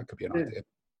stuff. That could be an idea.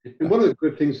 And one of the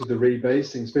good things with the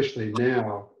rebasing, especially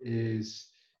now, is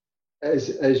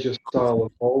as your style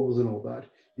evolves and all that,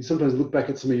 you sometimes look back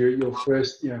at some of your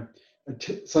first,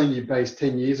 something you based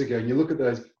 10 years ago, and you look at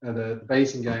those the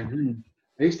basing going,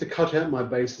 I used to cut out my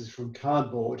bases from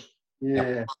cardboard.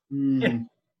 Yeah,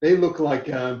 they look like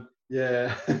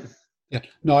yeah.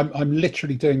 No, I'm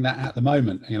literally doing that at the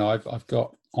moment. I've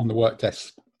got on the work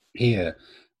desk here.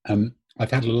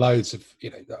 I've had loads of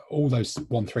all those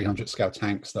 1/300 scale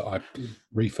tanks that I've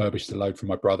refurbished to load from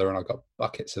my brother, and I've got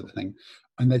buckets of the thing.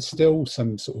 And there's still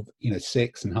some sort of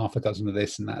 6 and half a dozen of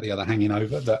this and that, the other hanging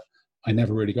over that I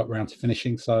never really got around to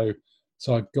finishing. So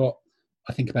I've got,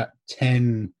 I think, about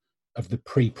 10 of the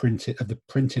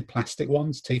printed plastic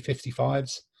ones,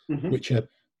 T55s, which are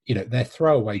they're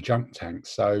throwaway junk tanks.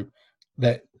 So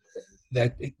they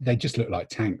just look like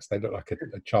tanks. They look like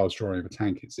a child's drawing of a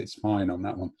tank. It's fine on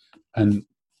that one. And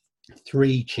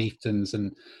 3 chieftains,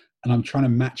 and I'm trying to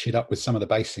match it up with some of the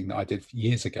basing that I did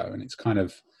years ago, and it's kind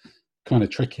of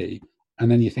tricky. And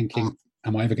then you're thinking,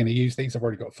 am I ever going to use these? I've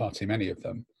already got far too many of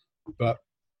them. But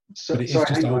it is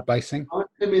just old basing. Not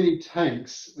too many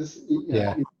tanks. In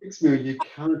 6 mil, you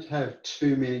can't have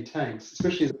too many tanks,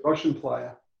 especially as a Russian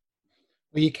player.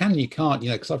 Well, you can, you can't,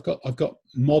 because I've got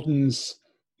moderns,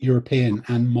 European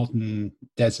and modern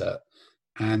desert,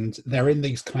 and they're in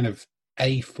these kind of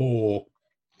A4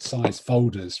 size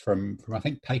folders from I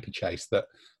think Paper Chase that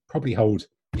probably hold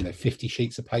 50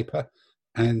 sheets of paper,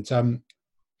 and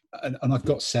I've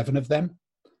got 7 of them,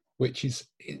 which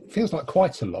it feels like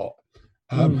quite a lot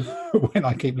when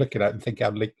I keep looking at it and think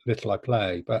how little I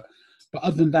play. But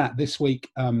other than that, this week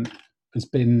has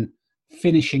been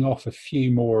finishing off a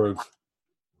few more of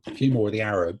the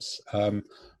Arabs. I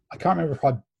can't remember if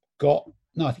I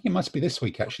think it must be this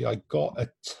week actually. I got a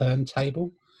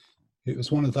turntable. It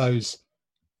was one of those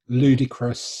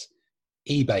ludicrous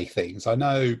eBay things. I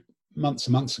know months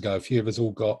and months ago, a few of us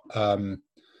all got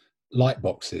light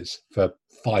boxes for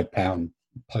 £5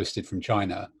 posted from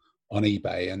China on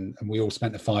eBay, and we all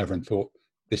spent a £5 and thought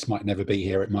this might never be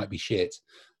here. It might be shit.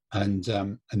 And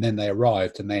then they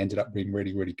arrived, and they ended up being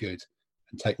really, really good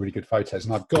and take really good photos.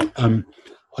 And I've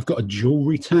got a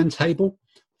jewelry turntable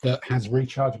that has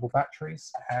rechargeable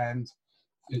batteries, and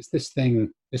it's this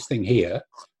thing here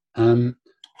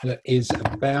that is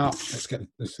about. Let's get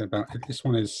this about. This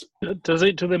one is. Does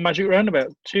it do the Magic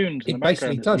Roundabout tunes? It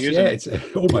basically does. Yeah, it's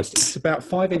almost. It's about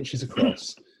 5 inches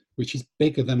across, which is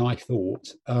bigger than I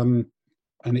thought. And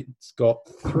it's got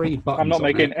 3 buttons. I'm not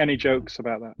making any jokes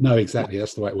about that. No, exactly.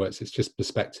 That's the way it works. It's just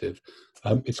perspective.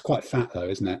 It's quite fat though,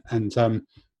 isn't it? And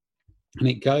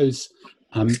it goes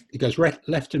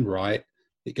left and right.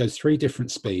 It goes 3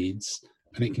 different speeds,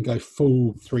 and it can go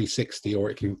full 360,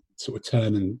 or it can sort of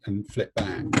turn and flip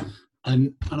back.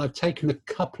 And I've taken a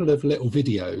couple of little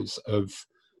videos of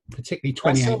particularly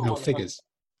 28mm figures.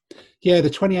 Yeah, the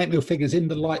 28mm figures in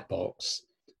the light box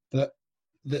that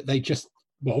they just,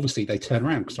 well, obviously they turn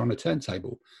around because they're on a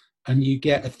turntable, and you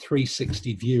get a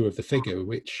 360 view of the figure,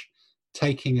 which,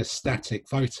 taking a static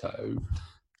photo,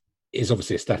 is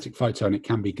obviously a static photo and it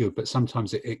can be good, but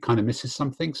sometimes it kind of misses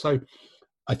something. So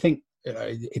I think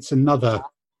it's another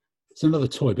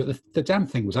toy, but the damn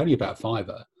thing was only about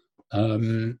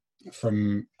 £5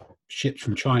 from shipped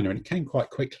from China, and it came quite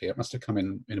quickly. It must have come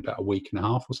in about a week and a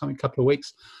half or something, a couple of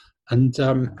weeks. And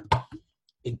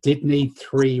it did need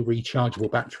 3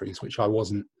 rechargeable batteries, which I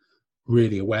wasn't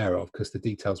really aware of because the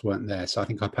details weren't there. So I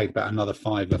think I paid about another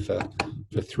 £5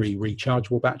 for 3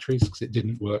 rechargeable batteries because it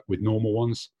didn't work with normal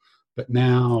ones. But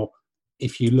now,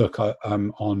 if you look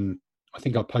on, I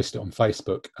think I posted it on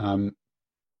Facebook,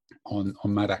 on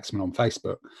Mad Axeman on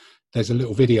Facebook, there's a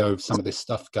little video of some of this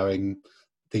stuff going,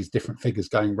 these different figures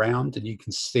going round, and you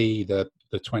can see the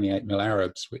 28mm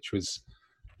Arabs, which was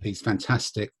these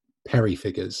fantastic Perry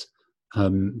figures.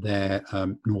 They're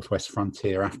Northwest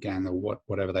Frontier Afghan or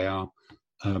whatever they are,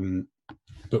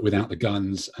 but without the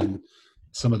guns, and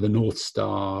some of the North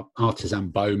Star artisan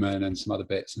bowmen and some other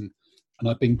bits. And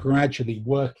I've been gradually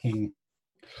working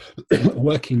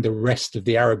the rest of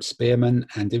the Arab spearmen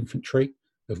and infantry,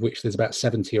 of which there's about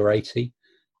 70 or 80,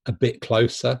 a bit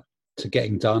closer to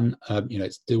getting done.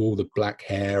 It's do all the black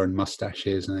hair and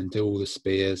mustaches, and then do all the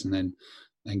spears, and then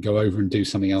go over and do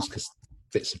something else because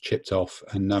bits have chipped off.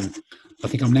 And I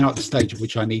think I'm now at the stage at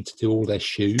which I need to do all their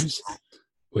shoes,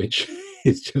 which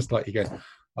is just like, you go,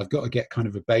 I've got to get kind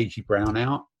of a beigey brown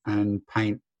out and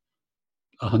paint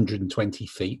 120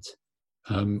 feet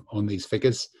on these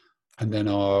figures, and then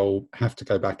I'll have to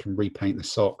go back and repaint the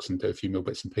socks and do a few more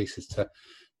bits and pieces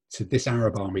to this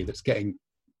Arab army that's getting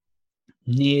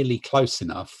nearly close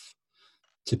enough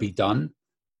to be done,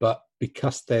 but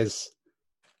because there's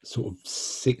sort of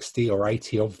 60 or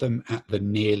 80 of them at the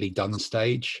nearly done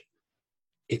stage,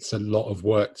 it's a lot of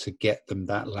work to get them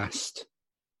that last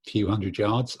few hundred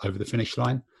yards over the finish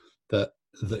line that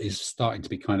is starting to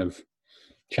be kind of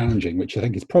challenging, which I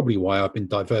think is probably why I've been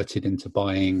diverted into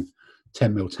buying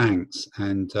 10mm tanks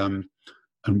and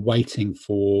waiting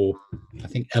for, I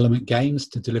think, Element Games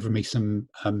to deliver me some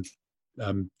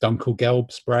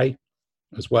Dunkelgelb spray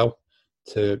as well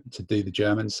to do the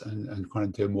Germans and kind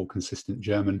of do a more consistent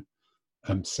German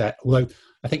set. Although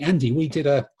I think, Andy, we did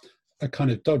a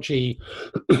kind of dodgy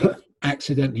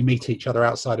accidentally meet each other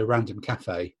outside a random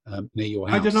cafe near your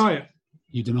house. I deny it.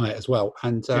 You deny it as well,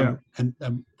 and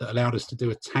that allowed us to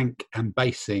do a tank and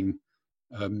basing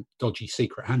dodgy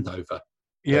secret handover.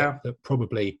 Yeah, that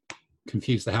probably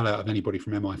confused the hell out of anybody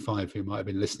from MI5 who might have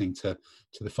been listening to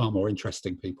the far more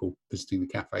interesting people visiting the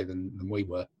cafe than we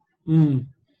were.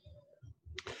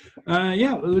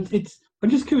 It's. I'm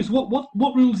just curious. What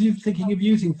rules are you thinking of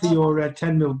using for your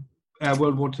 10mm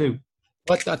World War II?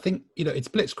 But I think it's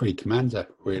Blitzkrieg Commander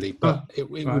really, but it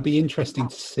would be interesting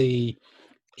to see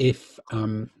if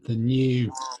the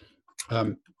new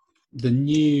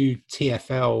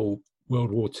TFL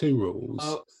World War II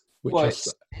rules.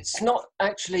 It's not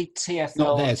actually TFL.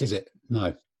 Not theirs, is it?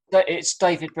 No. It's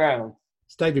David Brown.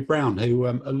 It's David Brown, who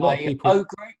a lot of people. O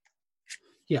Group.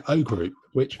 Yeah, O Group,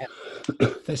 which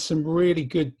there's some really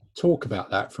good talk about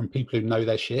that from people who know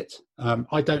their shit. I'm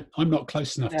not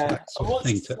close enough to that sort of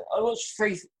thing. I watched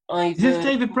three. Is this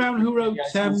David Brown who wrote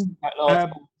Silver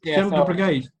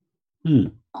Brigade?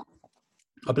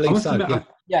 I believe so. Admit,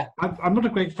 yeah. I'm not a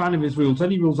great fan of his rules.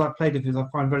 Any rules I've played of his I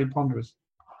find very ponderous.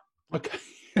 Okay.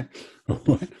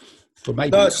 Well,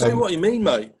 maybe. No, say what you mean,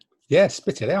 mate. Yeah,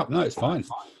 spit it out. No, it's fine.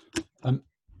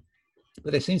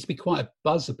 But there seems to be quite a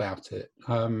buzz about it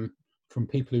from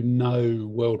people who know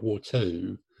World War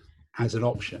II as an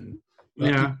option.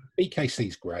 But BKC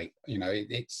is great.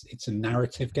 It's a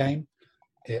narrative game.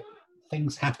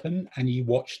 Things happen and you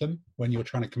watch them when you're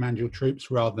trying to command your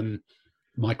troops rather than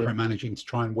micromanaging to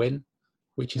try and win,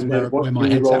 which is where my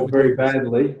head's at. Very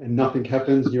badly and nothing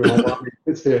happens. And you're like,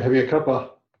 it's there having a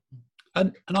cuppa.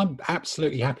 And I'm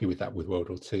absolutely happy with that with World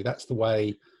War II. That's the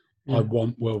way I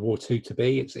want World War II to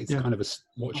be. It's kind of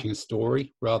watching a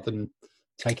story rather than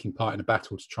taking part in a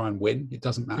battle to try and win. It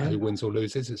doesn't matter who wins or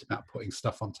loses. It's about putting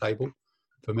stuff on table.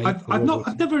 For me, I've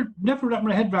never wrapped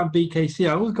my head around BKC.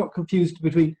 I always got confused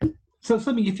between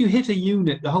something. If you hit a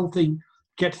unit, the whole thing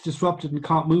gets disrupted and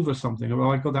can't move or something.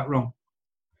 Or I got that wrong.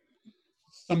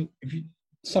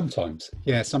 Sometimes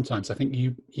I think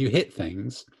you hit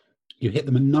things. You hit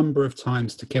them a number of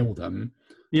times to kill them.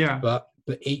 Yeah. But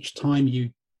each time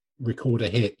you record a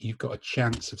hit, you've got a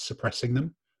chance of suppressing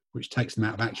them, which takes them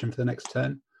out of action for the next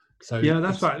turn. So yeah,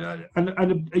 that's right. And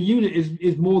a unit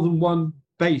is more than one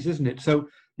base, isn't it? So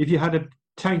if you had a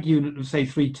tank unit of say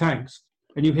 3 tanks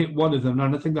and you hit one of them,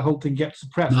 and I think the whole thing gets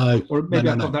suppressed. Or maybe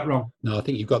I got that wrong. No, I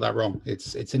think you've got that wrong.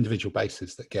 It's individual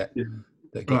bases that get hit.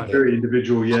 Very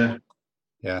individual. Yeah.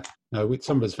 No,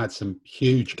 some of us have had some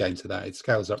huge games of that. It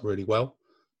scales up really well.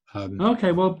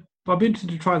 Okay, well, I'll be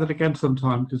interested to try that again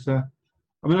sometime because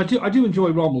I mean, I do enjoy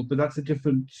Rommel, but that's a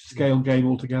different scale game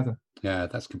altogether. Yeah,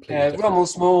 that's completely different.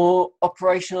 Rommel's more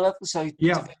operational level, so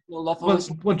Yeah. divisional level.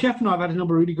 Well, Jeff and I have had a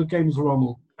number of really good games of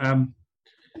Rommel, and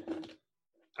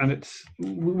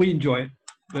we enjoy it.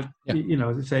 But you know,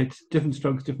 as I say, it's different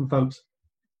strokes, different folks.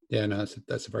 Yeah, no,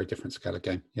 that's a very different scale of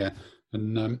game. Yeah,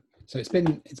 and so it's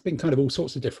been kind of all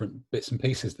sorts of different bits and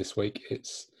pieces this week.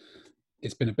 It's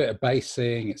been a bit of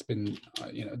basing. It's been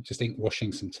just ink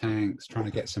washing some tanks, trying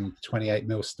to get some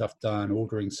 28mm stuff done,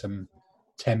 ordering some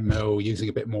 10mm, using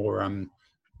a bit more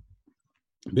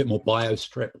bio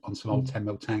strip on some old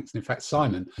 10mm tanks. And in fact,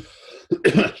 Simon,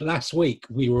 last week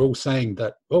we were all saying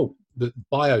that the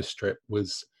bio strip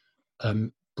was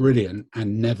brilliant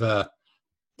and never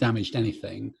damaged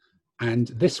anything. And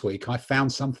this week I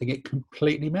found something it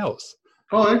completely melts.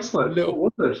 Oh, excellent! What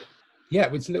was it? Yeah,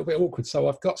 it was a little bit awkward. So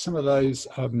I've got some of those.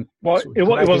 It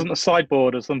wasn't a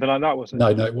sideboard or something like that, was it? No,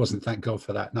 it wasn't. Thank God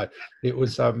for that. No, it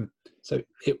was. I've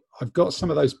got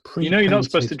some of those pre. You're not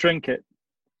supposed to drink it.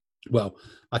 Well,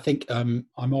 I think I'm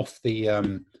off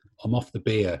the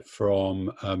beer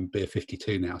from Beer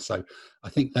 52 now. So I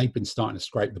think they've been starting to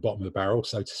scrape the bottom of the barrel,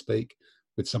 so to speak,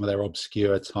 with some of their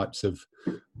obscure types of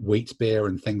wheat beer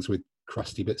and things with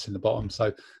crusty bits in the bottom.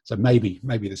 So maybe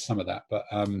there's some of that, but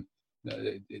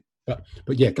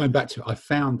yeah, going back to it, I've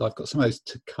got some of those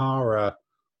Takara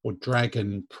or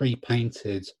Dragon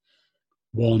pre-painted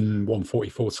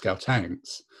 1/144 scale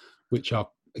tanks, which are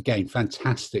again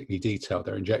fantastically detailed.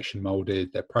 They're injection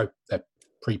molded. They're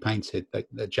pre-painted.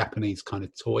 They're Japanese kind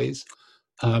of toys.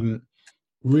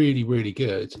 Really, really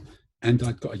good. And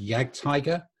I've got a Yag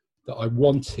Tiger that I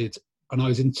wanted, and I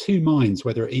was in two minds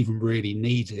whether it even really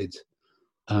needed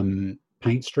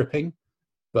paint stripping,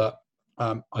 but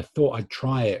I thought I'd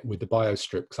try it with the bio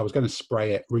strip because I was going to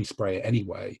respray it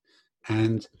anyway.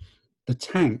 And the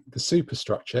tank, the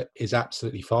superstructure is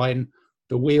absolutely fine.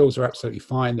 The wheels are absolutely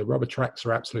fine. The rubber tracks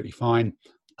are absolutely fine.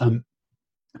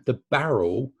 The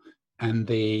barrel and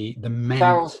the mount.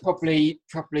 Barrel's probably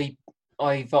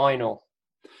vinyl.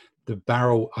 The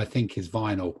barrel, I think, is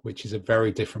vinyl, which is a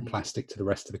very different plastic to the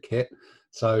rest of the kit.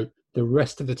 So the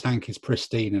rest of the tank is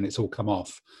pristine and it's all come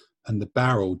off. And the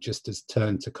barrel just has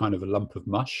turned to kind of a lump of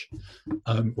mush,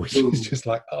 which is just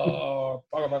like, oh.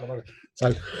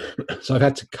 So I've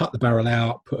had to cut the barrel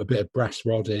out, put a bit of brass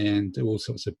rod in, do all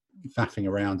sorts of faffing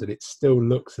around, and it still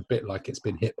looks a bit like it's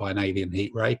been hit by an alien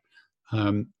heat ray,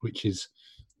 which is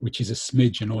a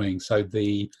smidge annoying. So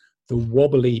the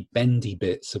wobbly, bendy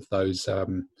bits of those,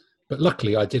 but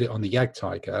luckily I did it on the Yag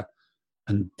Tiger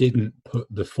and didn't put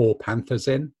the 4 Panthers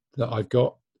in that I've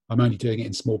got. I'm only doing it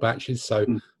in small batches, so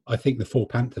I think the 4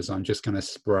 Panthers I'm just going to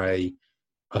spray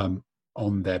on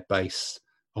their base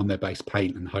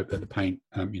paint and hope that the paint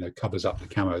covers up the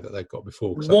camo that they've got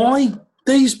before. Why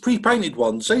these pre-painted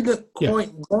ones? They look quite.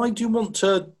 Yeah. Why do you want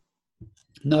to?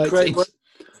 No,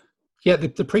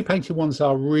 the pre-painted ones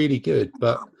are really good,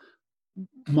 but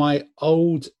my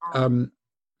old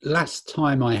last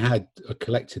time I had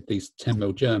collected these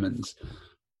 10mm Germans,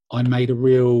 I made a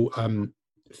real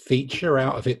feature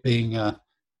out of it being a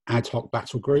ad hoc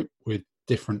battle group with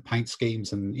different paint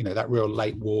schemes and that real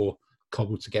late war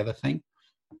cobbled together thing.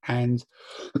 And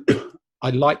I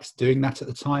liked doing that at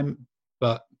the time,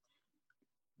 but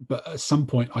at some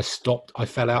point I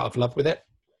fell out of love with it,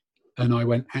 and I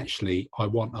went, actually I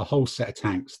want a whole set of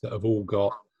tanks that have all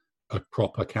got a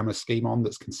proper camo scheme on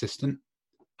that's consistent.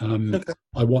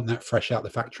 I want that fresh out the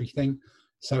factory thing.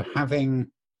 So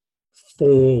having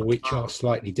 4 which are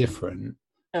slightly different.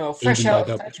 No, fresh out of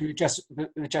the factory would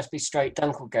just be straight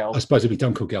Dunkelgelb. I suppose it'd be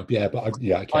Dunkelgelb, yeah, but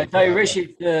okay. They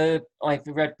issued the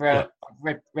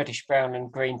reddish brown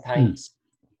and green paints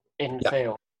in the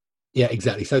field. Yeah,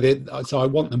 exactly. So I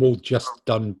want them all just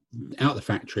done out of the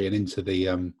factory and into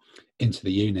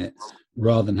the unit,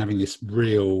 rather than having this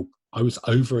real. I was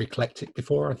over eclectic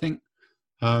before, I think.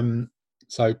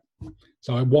 So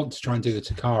I want to try and do the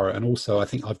Takara, and also I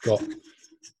think I've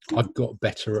got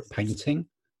better at painting.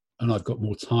 And I've got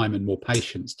more time and more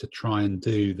patience to try and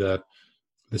do the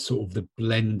sort of the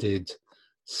blended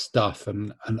stuff.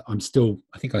 And I'm still,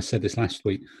 I think I said this last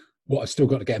week, what I've still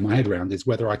got to get in my head around is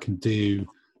whether I can do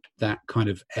that kind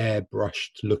of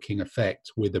airbrushed looking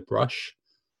effect with a brush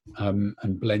and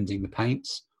blending the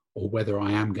paints, or whether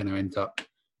I am going to end up,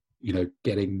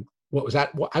 getting, what was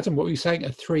that? Adam, what were you saying? A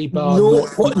 3-bar?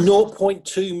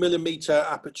 0.2mm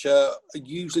aperture,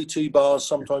 usually 2 bars,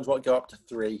 sometimes might go up to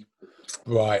 3.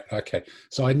 Right, okay.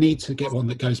 So I need to get one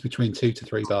that goes between 2 to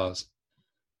 3 bars,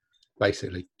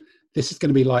 basically. This is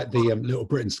going to be like the Little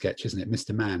Britain sketch, isn't it,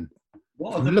 Mr. Man?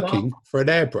 I'm looking for an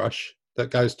airbrush that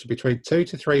goes to between 2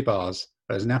 to 3 bars.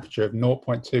 There's an aperture of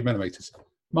 0.2mm.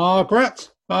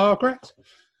 Margaret.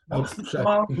 What's the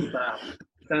sparkle about?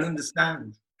 Don't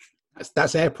understand.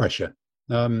 That's air pressure.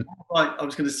 Right, I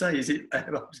was going to say, is it?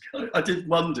 I did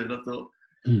wonder, and I thought,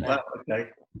 wow, okay.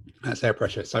 That's air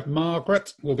pressure. So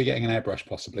Margaret will be getting an airbrush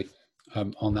possibly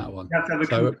on that one. You have to have a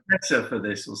compressor for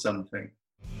this or something.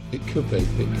 It could be.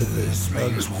 This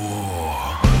means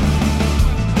war.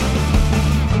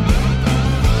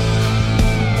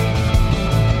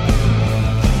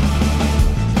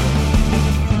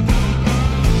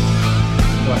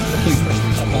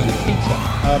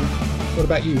 What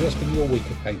about you? What's been your week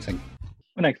of painting?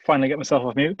 When I finally get myself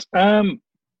off mute,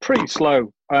 pretty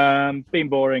slow. Been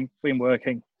boring. Been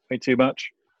working way too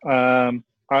much.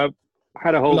 I've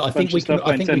had a whole Look, bunch of stuff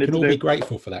I think we intended can to all do. be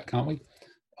grateful for that, can't we?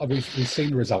 We've seen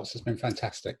the results. It's been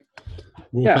fantastic.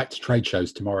 We're all back to trade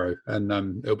shows tomorrow, and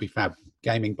it'll be fab.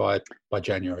 Gaming by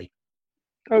January.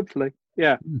 Hopefully,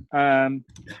 yeah.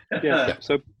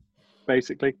 So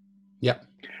basically,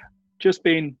 just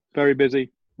been very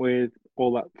busy with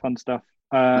all that fun stuff.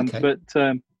 But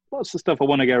lots of stuff I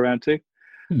want to get around to.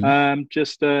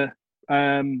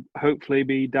 Hopefully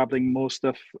be dabbling more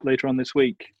stuff later on this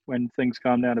week when things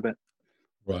calm down a bit.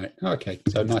 Right. Okay.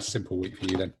 So a nice simple week for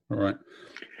you then. All right.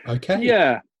 Okay.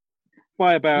 Yeah.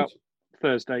 By about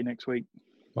Thursday next week.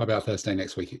 By about Thursday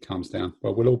next week, it calms down.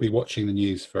 Well, we'll all be watching the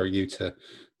news for you to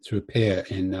appear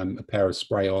in a pair of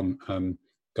spray-on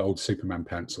gold Superman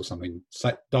pants or something,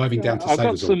 diving down to I've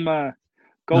got Sailor's some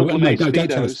gold no, don't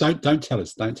tell us. Don't tell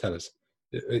us. Don't tell us.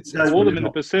 It's I wore them in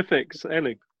the Pacific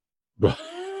sailing.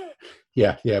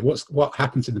 Yeah. What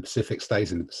happens in the Pacific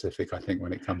stays in the Pacific, I think,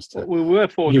 when it comes to we were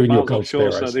 400 miles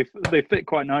offshore, so they fit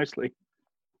quite nicely.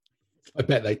 I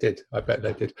bet they did.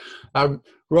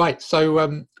 Right.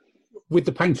 So with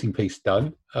the painting piece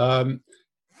done,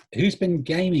 who's been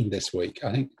gaming this week?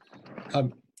 I think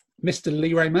Mr.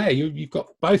 Leroy Mayer, you've got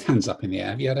both hands up in the air.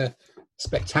 Have you had a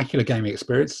spectacular gaming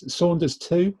experience? Saunders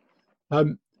too.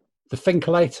 The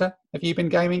Finkulator, have you been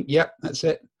gaming? Yep, that's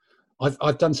it.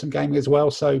 I've done some gaming as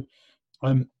well. So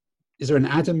is there an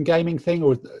Adam gaming thing,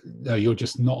 or no, you're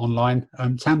just not online?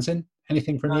 Tamsin,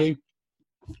 anything from you?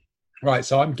 Right,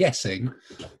 so I'm guessing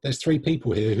there's three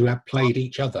people here who have played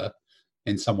each other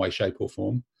in some way, shape or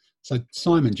form. So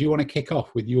Simon, do you want to kick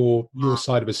off with your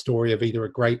side of a story of either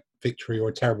a great victory or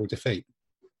a terrible defeat?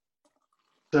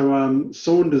 So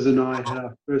Saunders and I had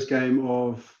our first game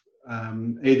of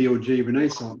ADLG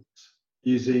Renaissance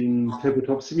using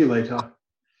Tabletop Simulator.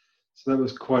 So that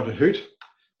was quite a hoot.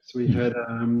 So we had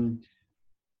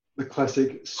the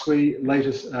classic 30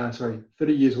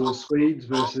 years war Swedes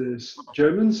versus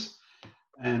Germans.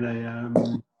 And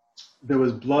there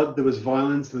was blood, there was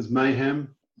violence, there was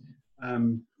mayhem.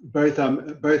 Both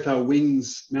our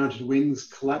wings, mounted wings,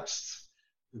 collapsed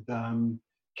with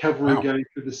cavalry going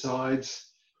through the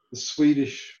sides. The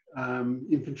Swedish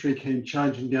infantry came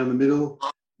charging down the middle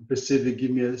and proceeded to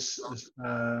give me a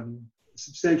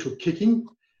substantial kicking.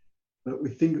 But we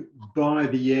think by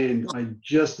the end, I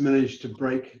just managed to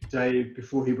break Dave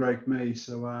before he broke me.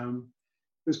 So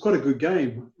it was quite a good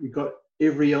game. We got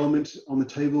every element on the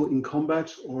table in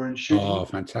combat or in shooting. Oh,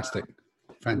 fantastic.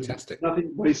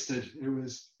 Nothing wasted.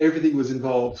 Everything was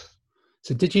involved.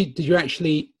 So did you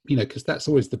actually, because that's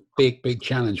always the big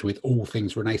challenge with all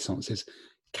things Renaissance is,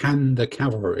 can the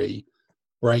cavalry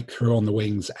break through on the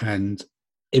wings and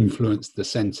influence the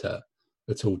center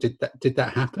at all? Did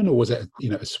that happen, or was it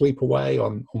a sweep away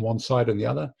on one side and the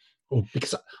other? Or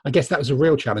because I guess that was a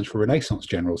real challenge for Renaissance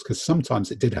generals, because sometimes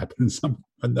it did happen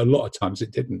and a lot of times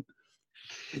it didn't.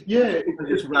 Yeah, it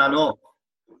just ran off.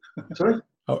 Sorry?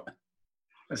 Oh.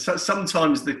 So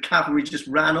sometimes the cavalry just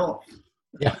ran off.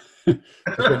 Yeah,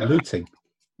 looting.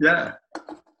 Yeah.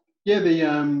 Yeah,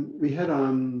 we had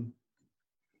on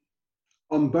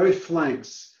both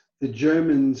flanks, the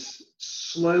Germans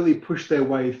slowly pushed their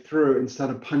way through and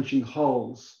started punching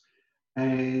holes,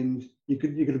 and you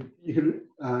could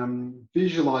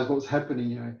visualize what was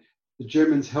happening. The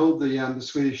Germans held the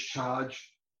Swedish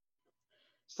charge,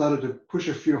 started to push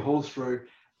a few holes through,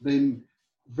 then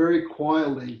very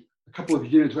quietly a couple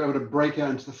of units were able to break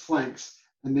out into the flanks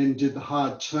and then did the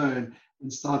hard turn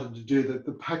and started to do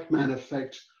the Pac-Man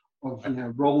effect of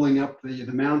rolling up the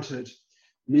mounted.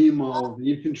 Meanwhile,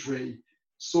 the infantry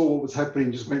saw what was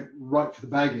happening, just went right for the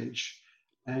baggage.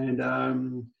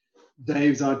 And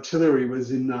Dave's artillery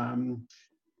was in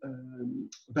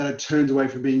about a turn away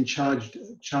from being charged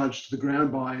to the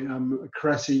ground by a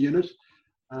Crassi unit.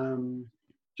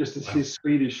 Just as his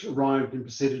Swedish arrived and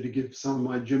proceeded to give some of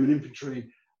my German infantry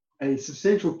a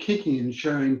substantial kicking and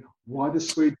showing why the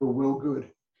Swedes were well good.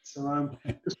 So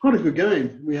it was quite a good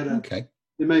game. We had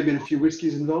there may have been a few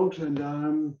whiskies involved,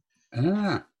 and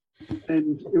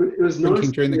And it was nice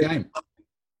drinking during the game.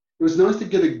 It was nice to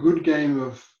get a good game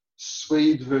of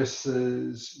Swedes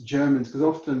versus Germans, because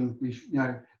often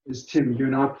as Tim, you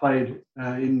and I played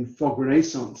in Fog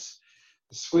Renaissance,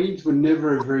 the Swedes were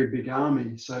never a very big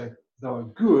army, so they were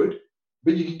good,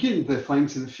 but you could get into their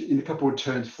flanks in a couple of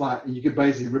turns flat, and you could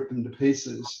basically rip them to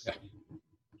pieces. Yeah.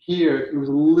 Here, it was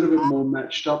a little bit more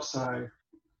matched up, so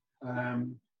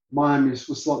my army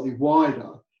was slightly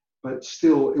wider, but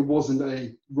still, it wasn't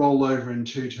a rollover in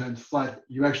 2 turns flat.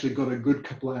 You actually got a good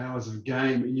couple of hours of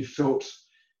game, and you felt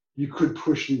you could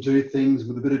push and do things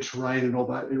with a bit of terrain and all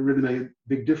that. It really made a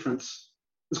big difference.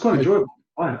 It was quite enjoyable.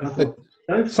 I thought.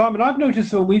 Simon, I've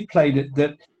noticed when we've played it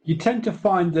that you tend to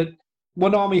find that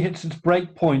one army hits its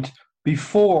break point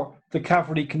before the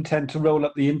cavalry can tend to roll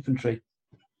up the infantry.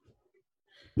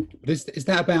 But is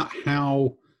that about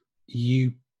how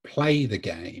you play the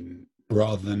game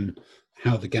rather than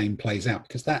how the game plays out?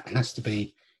 Because that has to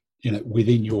be,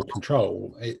 within your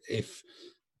control.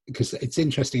 Because it's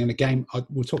interesting in a game,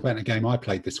 we'll talk about in a game I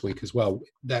played this week as well,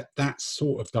 that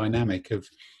sort of dynamic of,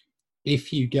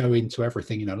 if you go into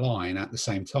everything in a line at the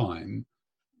same time,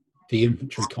 the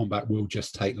infantry combat will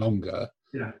just take longer.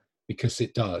 Yeah. Because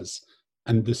it does.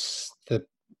 And the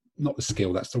not the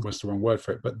skill, that's almost the wrong word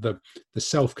for it, but the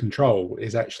self-control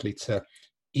is actually to,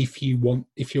 if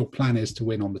your plan is to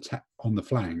win on the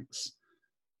flanks,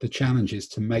 the challenge is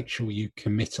to make sure you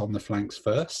commit on the flanks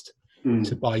first,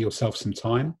 to buy yourself some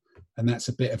time. And that's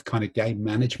a bit of kind of game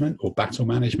management or battle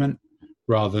management,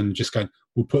 rather than just going,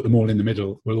 we'll put them all in the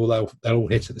middle, they'll all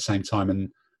hit at the same time,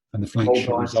 and the flanks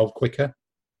should resolve quicker.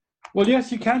 Well,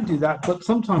 yes, you can do that, but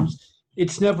sometimes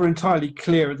it's never entirely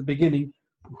clear at the beginning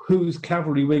whose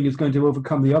cavalry wing is going to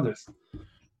overcome the others.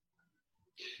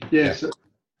 Yes,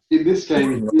 in this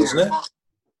game, isn't it?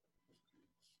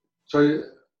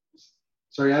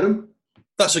 Sorry, Adam?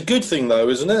 That's a good thing, though,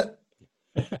 isn't it?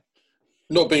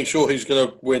 Not being sure who's going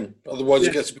to win. Otherwise,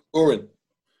 it gets a bit boring.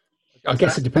 I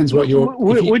guess it depends what you're...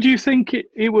 Would you think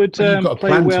it would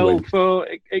play well for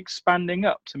expanding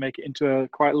up to make it into a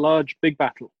quite large, big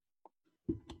battle?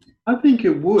 I think it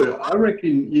would. I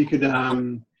reckon you could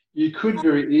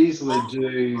very easily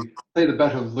do, say, the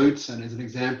Battle of Lutzen as an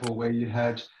example, where you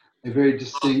had a very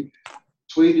distinct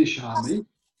Swedish army,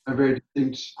 a very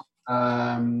distinct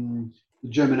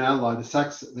German ally, the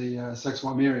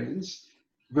Saxe-Weimarians,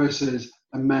 versus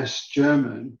a mass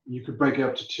German. You could break it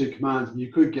up to 2 commands, and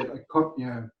you could get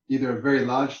either a very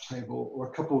large table or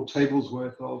a couple of tables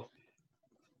worth of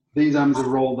these armies are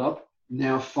rolled up,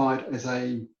 now fight as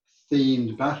a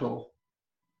themed battle.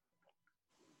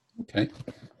 Okay,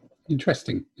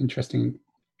 interesting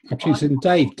opportunities. And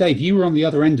Dave, you were on the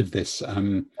other end of this.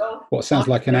 What sounds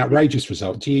like an outrageous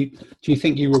result. Do you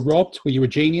think you were robbed? Were you a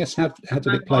genius? How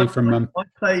did it play from? I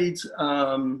played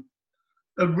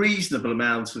a reasonable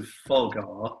amount of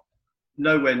Fogar,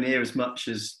 nowhere near as much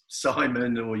as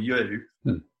Simon or you.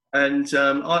 And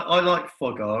I liked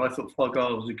Fogar. I thought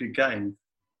Fogar was a good game.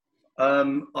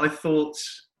 I've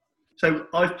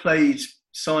played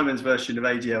Simon's version of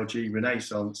ADLG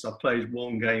Renaissance. I played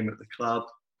one game at the club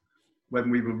when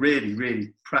we were really,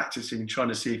 really practicing, trying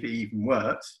to see if it even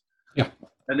worked. Yeah.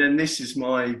 And then this is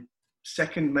my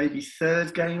second, maybe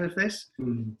third game of this.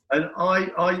 And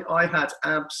I had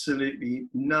absolutely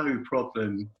no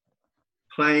problem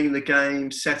playing the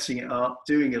game, setting it up,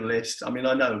 doing a list. I mean,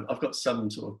 I know I've got some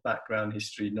sort of background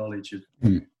history knowledge of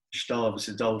Gustavus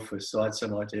Adolphus, so I had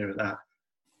some idea of that.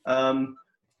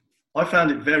 I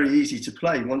found it very easy to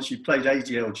play. Once you played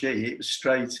ADLG, it was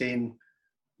straight in,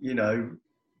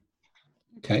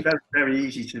 okay. Very, very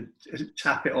easy to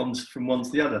tap it on from one to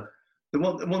the other. The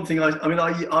one thing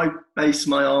I base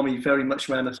my army very much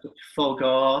around a sort of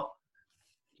Fogar,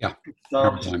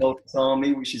 Gustavus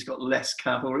army, which has got less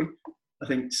cavalry. I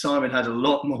think Simon had a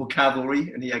lot more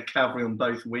cavalry, and he had cavalry on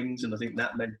both wings, and I think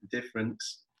that made the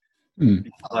difference.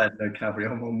 I had no cavalry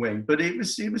on one wing, but it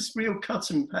was real cut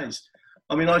and paste.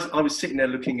 I mean, I was sitting there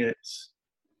looking at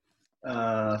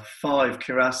 5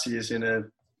 cuirassiers in a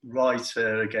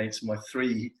Reiter against my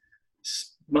 3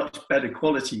 much better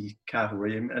quality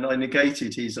cavalry, and I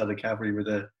negated his other cavalry with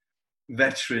a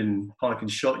veteran pike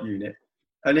and shot unit.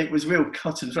 And it was real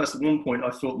cut and thrust. At one point, I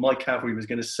thought my cavalry was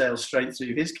going to sail straight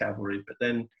through his cavalry, but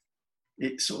then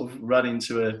it sort of ran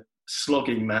into a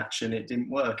slogging match, and it didn't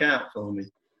work out for me.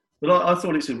 But I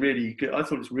thought it's really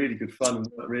good fun and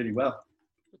worked really well.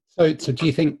 So do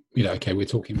you think, okay, we're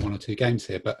talking 1 or 2 games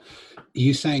here, but are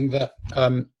you saying that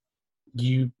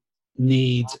you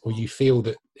need, or you feel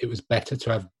that it was better to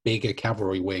have bigger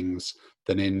cavalry wings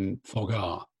than in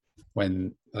Fogar,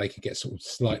 when they could get sort of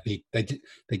slightly, they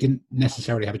didn't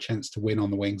necessarily have a chance to win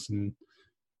on the wings, and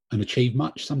achieve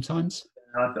much sometimes.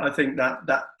 I think that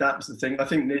was the thing. I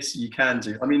think this you can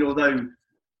do. I mean, although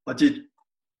I did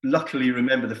luckily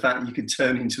remember the fact you could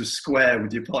turn into a square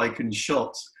with your pike and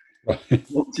shot.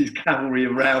 What's his cavalry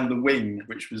around the wing,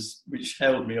 which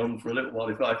held me on for a little while.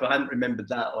 If I hadn't remembered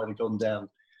that, I'd have gone down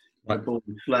by ball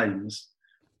with flames.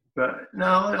 But no,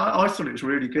 I thought it was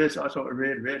really good. I thought it was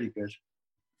really, really good.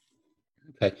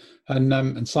 Okay,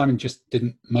 and Simon just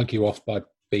didn't mug you off by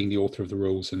being the author of the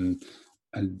rules and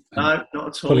no, not at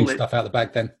all. Pulling stuff out of the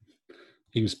bag. Then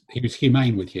he was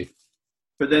humane with you.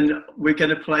 But then we're going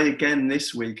to play again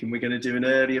this week, and we're going to do an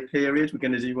earlier period. We're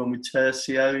going to do one with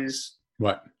tercios.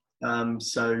 Right.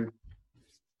 So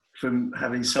from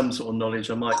having some sort of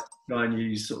knowledge, I might try and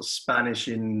use sort of Spanish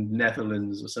in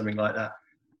Netherlands or something like that.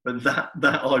 But that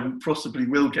I possibly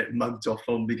will get mugged off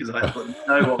on because I've got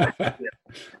no idea.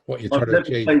 What you're trying to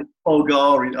achieve. Played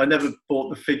Folgar. I never bought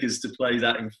the figures to play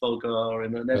that in Folgar,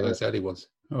 and I never. Those early ones.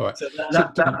 All right. So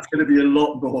that's going to be a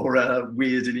lot more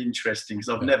weird and interesting because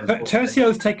I've never. But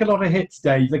tercios take a lot of hits,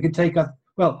 Dave. They can take up.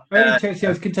 Well, early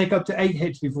tercios can take up to 8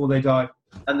 hits before they die.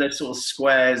 And they're sort of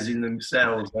squares in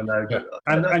themselves, I know. Yeah.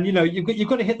 And you know, you've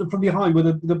got to hit them from behind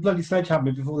with the bloody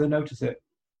sledgehammer before they notice it.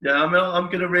 Yeah, I mean, I'm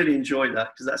going to really enjoy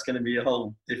that because that's going to be a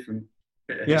whole different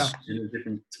bit of history, a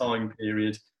different time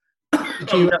period.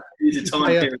 It's a time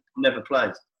period I've never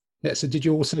played. Yeah, so did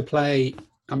you also play,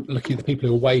 I'm looking at the people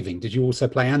who are waving, did you also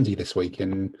play Andy this week?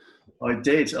 I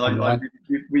did. So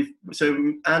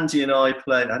Andy and I,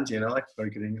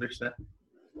 very good English there.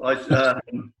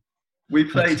 We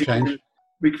played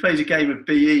a game of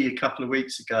BE a couple of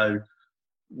weeks ago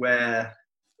where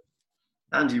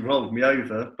Andy rolled me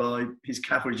over by his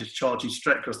cavalry just charging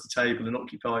straight across the table and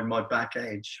occupying my back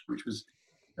edge,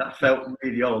 that felt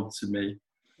really odd to me.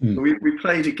 Mm. But we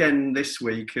played again this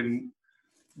week and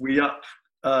we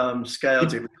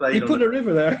scaled it. We played you put a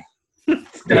river there.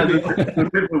 Yeah, the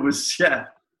river was,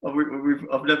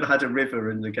 I've never had a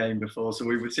river in the game before, so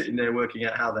we were sitting there working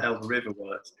out how the hell the river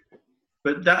worked.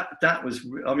 But that was,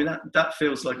 I mean, that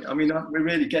feels like, I mean, we're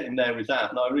really getting there with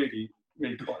that, and I really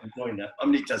quite enjoying that. I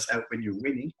mean, it does help when you're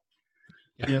winning.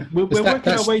 Yeah, we're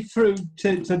working our way through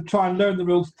to try and learn the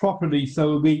rules properly.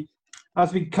 So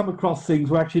as we come across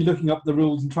things, we're actually looking up the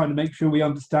rules and trying to make sure we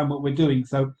understand what we're doing.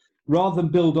 So rather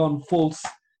than build on false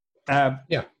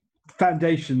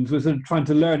foundations, we're sort of trying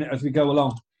to learn it as we go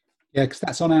along. Yeah, because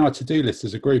that's on our to-do list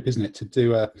as a group, isn't it? To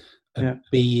do a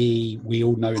BE, we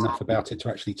all know enough about it to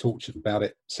actually talk about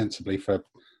it sensibly for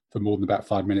more than about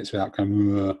 5 minutes without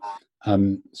going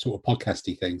sort of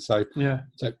podcasty thing. So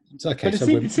so it's okay. So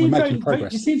we're making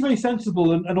progress. It seems very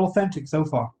sensible and authentic so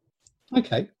far.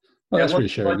 Okay, well that's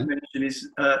reassuring. What I'd mention is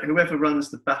whoever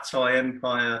runs the Bataille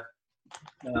Empire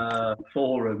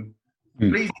forum,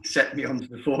 please accept me onto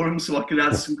the forum so I can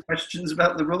ask some questions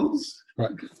about the rules.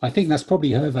 Right, I think that's probably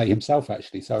Hervé himself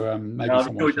actually. So maybe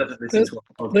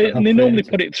they normally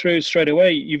put it through straight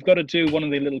away. You've got to do one of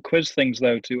the little quiz things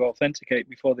though to authenticate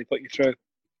before they put you through.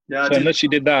 Yeah, so unless you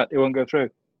did that, it won't go through.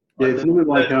 Yeah, it's a little bit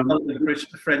like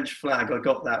the French flag. I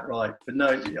got that right, but no,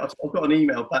 I've got an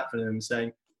email back from them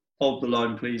saying, "Hold the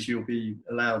line, please. You'll be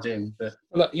allowed in." But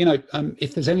well, look, you know,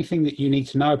 if there's anything that you need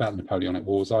to know about the Napoleonic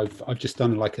Wars, I've just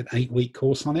done like an 8-week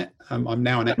course on it. I'm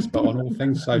now an expert on all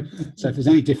things. So if there's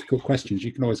any difficult questions,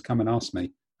 you can always come and ask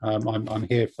me. I'm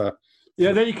here for.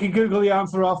 Yeah, then you can Google the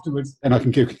answer afterwards. And I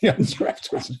can Google the answer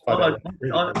afterwards.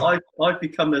 I've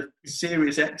become a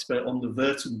serious expert on the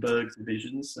Württemberg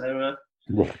division. So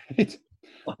right.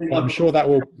 I'm sure that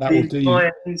will do. My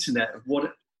internet of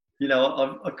what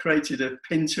I created a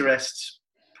Pinterest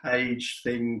page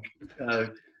thing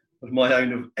of my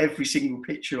own of every single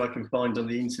picture I can find on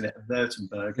the internet of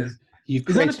Württemberg. Is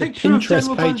that a picture of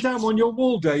General Van Damme on your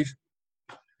wall, Dave?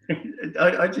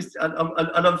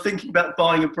 I'm thinking about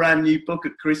buying a brand new book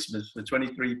at Christmas for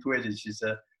 23 quid, which is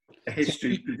a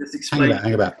history to just explain.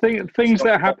 Hang about. Things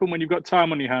that happen when you've got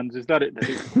time on your hands. Is that it,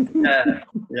 Dave?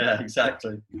 Yeah,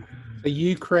 exactly. So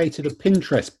you created a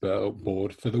Pinterest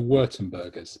board for the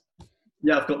Württembergers.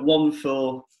 Yeah, I've got one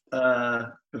for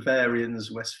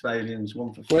Bavarians, Westphalians,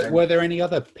 one for French. Were there any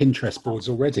other Pinterest boards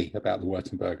already about the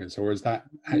Württembergers, or is that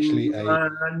actually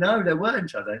no, there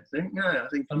weren't, I don't think. No, I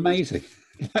think... Amazing.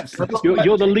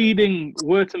 You're the leading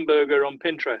Württemberger on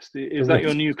Pinterest. Is that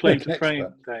your new claim to fame,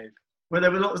 Dave? Well,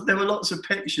 there were lots of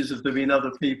pictures of them in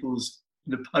other people's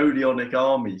Napoleonic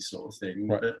army sort of thing,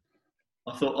 right. But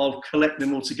I thought I'll collect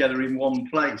them all together in one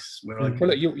place. Well,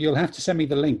 look, you'll have to send me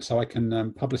the link so I can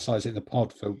publicise it in the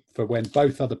pod for when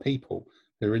both other people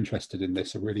who are interested in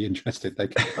this are really interested. They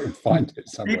can go and find it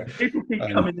somewhere. People keep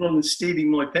coming along and stealing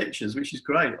my pictures, which is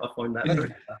great. I find that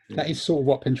very that is sort of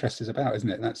what Pinterest is about, isn't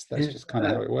it? That's just kind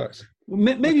of how it works.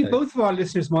 Maybe Okay. both of our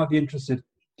listeners might be interested.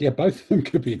 Yeah, both of them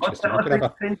could be I interesting. We could think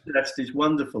have Pinterest is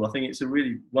wonderful. I think it's a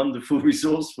really wonderful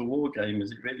resource for war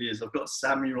gamers. It really is. I've got a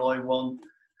samurai one,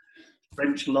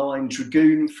 French line,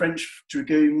 French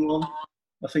dragoon one.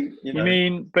 I think, You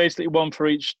mean basically one for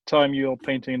each time you're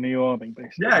painting a new army,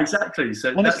 basically? Yeah, exactly.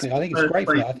 So honestly, I think it's great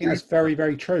for that. I place. think that's very,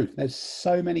 very true. There's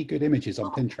so many good images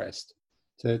on Pinterest.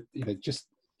 To just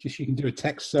you can do a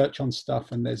text search on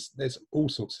stuff, and there's all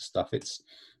sorts of stuff. It's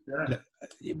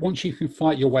once you can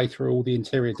fight your way through all the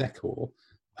interior decor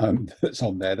that's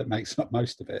on there that makes up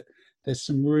most of it. There's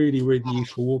some really, really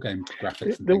useful wargame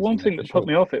graphics. The one thing that put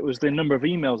me off it was the number of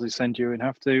emails they send you and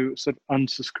have to sort of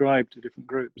unsubscribe to different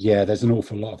groups. Yeah, there's an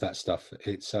awful lot of that stuff.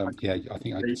 It's I think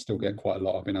I can still get quite a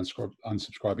lot. I've been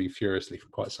unsubscribing furiously for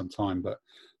quite some time, but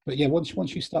yeah, once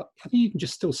you start, I think you can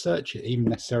just still search it, even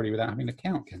necessarily without having an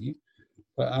account, can you?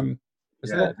 But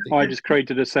there's a lot. I just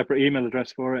created a separate email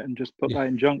address for it and just put that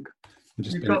in junk.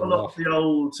 You've got a lot of the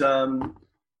old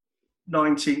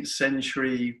 19th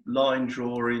century line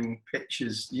drawing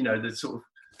pictures, the sort of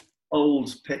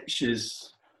old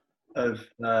pictures of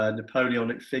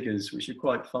Napoleonic figures, which are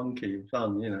quite funky and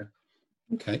fun,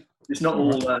 Okay. It's not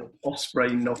all Osprey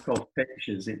knockoff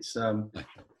pictures. It's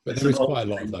but there is quite a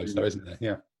lot of those, though, isn't there?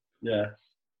 Yeah. Yeah.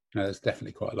 No, there's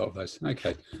definitely quite a lot of those.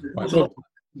 Okay. There's a lot of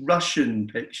Russian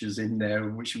pictures in there,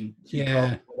 which you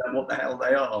can't work out what the hell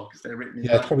they are because they're written.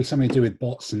 Yeah, it's probably something to do with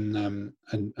bots and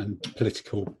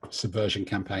political subversion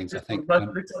campaigns. I think.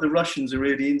 Looks like the Russians are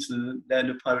really into their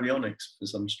Napoleonics for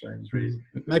some strange reason.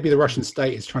 Maybe the Russian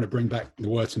state is trying to bring back the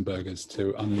Württembergers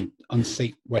to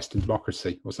unseat Western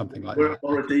democracy or something like that.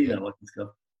 Or Borodino, I think.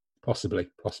 Possibly.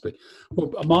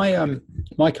 Well,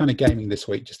 my kind of gaming this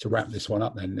week, just to wrap this one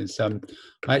up, then is I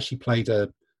actually played a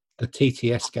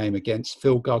TTS game against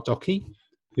Phil Gardocki,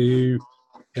 who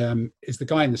is the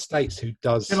guy in the States who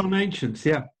does Phil on Ancients.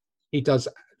 Yeah, he does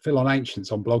Phil on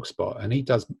Ancients on Blogspot, and he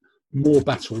does more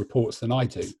battle reports than I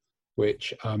do,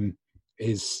 which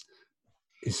is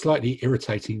slightly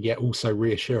irritating yet also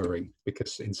reassuring,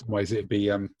 because in some ways it'd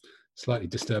be slightly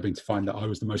disturbing to find that I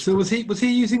was the most. So was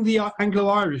he using the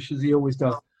Anglo-Irish as he always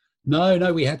does?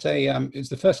 No, we had it was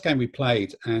the first game we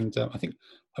played, and I think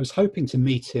I was hoping to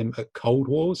meet him at Cold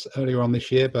Wars earlier on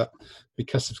this year, but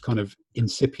because of kind of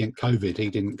incipient COVID, he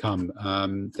didn't come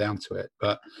down to it.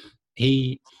 But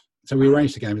so we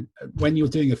arranged the game. When you're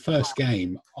doing a first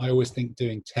game, I always think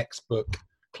doing textbook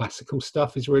classical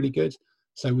stuff is really good.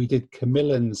 So we did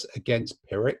Camillans against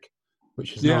Pyrrhic,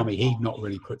 which is an army he'd not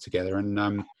really put together,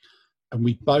 and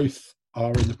we both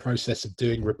are in the process of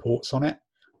doing reports on it.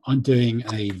 I'm doing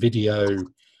a video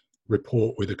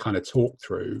report with a kind of talk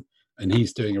through, and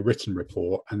he's doing a written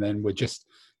report, and then we're just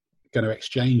going to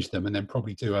exchange them and then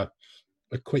probably do a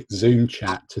quick Zoom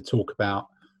chat to talk about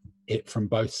it from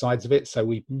both sides of it. So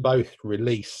we both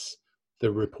release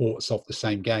the reports of the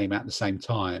same game at the same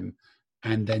time,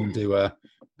 and then do a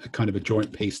kind of a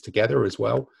joint piece together as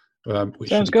well. Which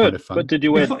sounds good. Kind of fun. But did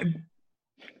you win?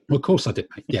 Well, of course I did,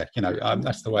 mate. Yeah,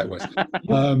 that's the way it was.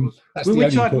 That's the which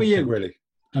only side were you? Thing, really.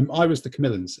 I was the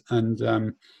Camillans,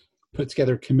 and put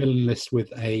together a Camillan list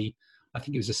with I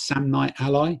think it was a Samnite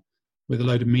ally with a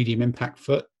load of medium impact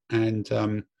foot, and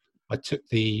I took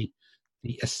the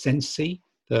Ascensi,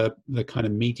 the kind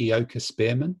of mediocre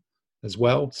spearmen as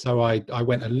well. So I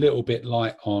went a little bit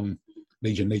light on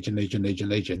Legion,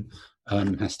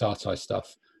 Hastati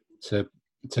stuff to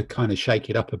kind of shake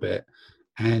it up a bit.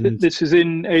 And this is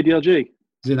in ADLG.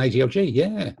 It's in ADLG,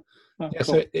 yeah. Oh, yeah,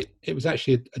 cool. so it was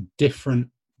actually a different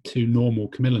to normal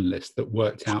Camillan list that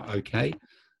worked out okay.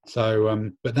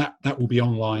 So, but that will be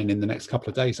online in the next couple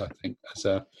of days, I think, as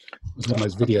one of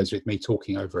those videos with me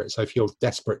talking over it. So if you're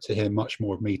desperate to hear much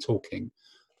more of me talking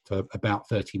for about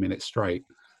 30 minutes straight,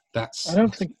 that's a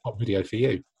top video for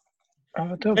you.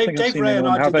 I don't think I've seen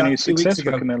anyone have any success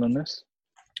with Camillan list.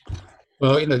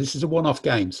 Well, this is a one-off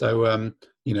game, so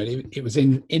it was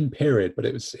in period, but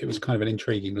it was kind of an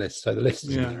intriguing list. So the list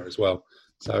is in there as well.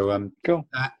 So cool.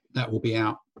 That will be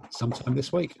out sometime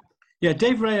this week. Yeah,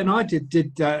 Dave Ray and I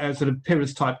did a sort of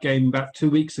Pyrrhus type game about 2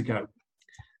 weeks ago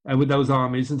with those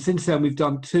armies, and since then we've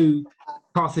done 2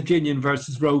 Carthaginian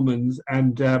versus Romans,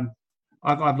 and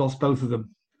I've lost both of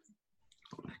them.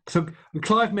 So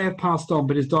Clive may have passed on,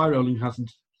 but his die rolling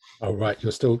hasn't. Oh right,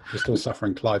 you're still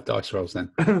suffering Clive dice rolls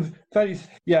then.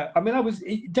 Yeah, I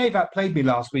mean, Dave outplayed me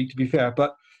last week, to be fair,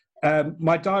 but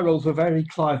my die rolls were very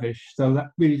Clive-ish, so that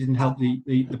really didn't help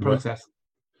the process.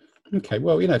 Okay,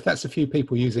 well, if that's a few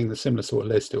people using the similar sort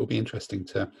of list, it will be interesting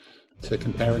to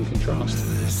compare and contrast.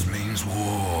 This means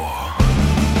war.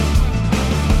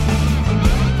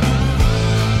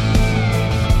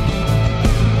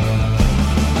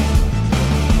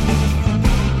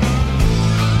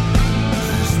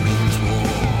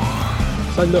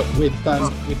 So look, with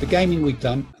the gaming we've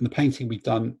done and the painting we've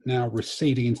done now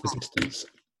receding into the distance,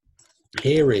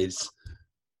 here is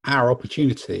our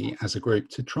opportunity as a group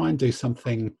to try and do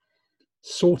something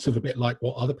sort of a bit like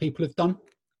what other people have done,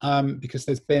 because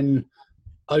there's been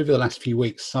over the last few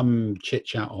weeks some chit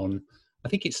chat on, I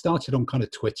think it started on kind of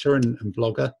Twitter and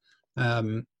Blogger,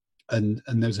 and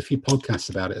there was a few podcasts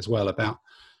about it as well, about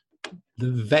the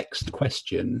vexed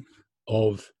question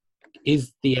of,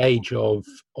 is the age of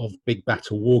big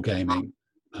battle wargaming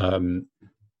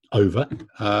over,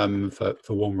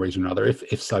 for one reason or another?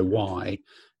 If so, why?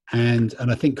 And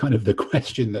I think kind of the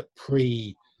question that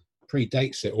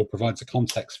predates it or provides a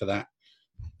context for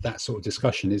that sort of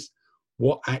discussion is,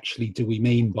 what actually do we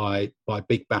mean by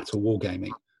big battle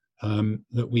wargaming?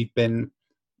 That we've been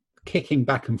kicking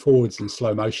back and forwards in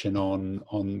slow motion on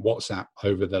WhatsApp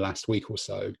over the last week or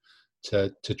so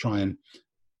to try and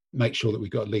make sure that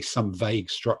we've got at least some vague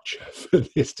structure for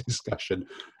this discussion.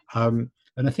 And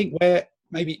I think where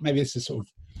maybe this is sort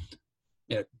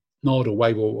of nod or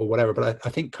wave or whatever, but I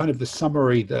think kind of the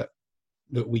summary that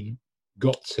we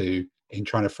got to in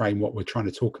trying to frame what we're trying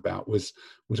to talk about was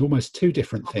almost two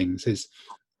different things.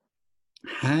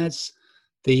 Has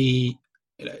the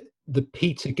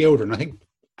Peter Gilder, and I think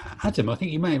Adam, I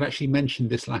think you may have actually mentioned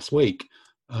this last week,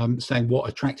 saying what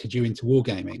attracted you into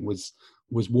wargaming was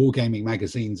wargaming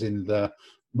magazines in the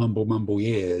mumble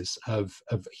years of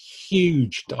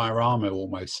huge diorama,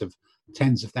 almost, of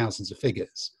tens of thousands of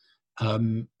figures,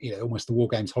 almost the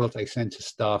Wargames Holiday Centre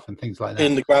stuff and things like that.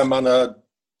 In the Grand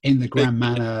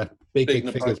Manor. Big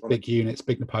figures, big units,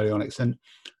 big Napoleonics,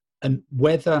 and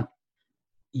whether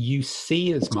you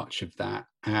see as much of that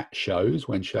at shows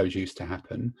when shows used to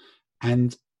happen,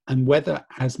 and whether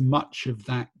as much of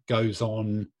that goes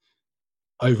on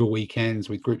over weekends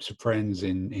with groups of friends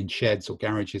in sheds or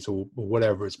garages or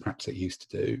whatever as perhaps it used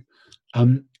to do.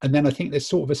 And then I think there's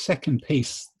sort of a second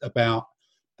piece that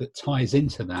ties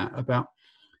into that, about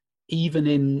even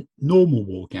in normal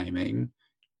wargaming,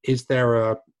 is there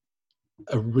a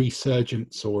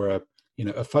resurgence or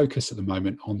a focus at the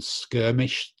moment on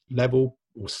skirmish level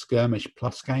or skirmish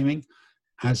plus gaming,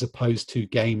 as opposed to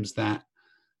games that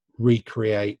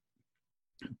recreate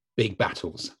big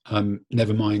battles,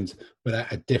 never mind, but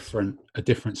at a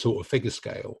different sort of figure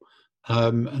scale.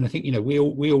 And I think we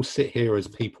all sit here as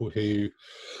people who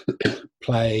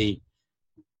play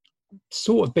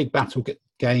sort of big battle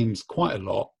games quite a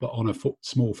lot, but on a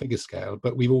small figure scale.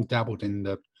 But we've all dabbled in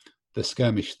the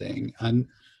skirmish thing, and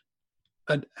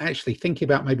actually thinking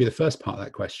about maybe the first part of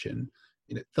that question,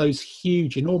 those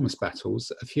huge, enormous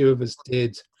battles. A few of us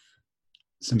did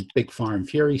some big Fire and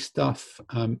Fury stuff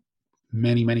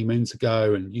many moons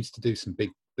ago, and used to do some big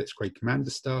Blitzkrieg Commander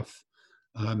stuff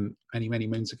many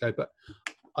moons ago. But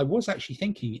I was actually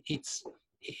thinking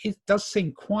it does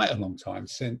seem quite a long time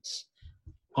since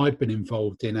I've been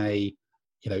involved in a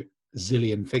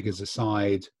zillion figures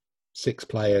aside, 6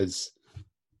 players,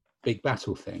 big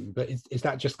battle thing. But is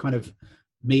that just kind of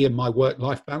me and my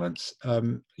work-life balance?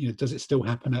 Does it still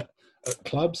happen at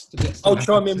clubs? I'll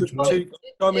chime in with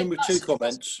two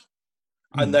comments,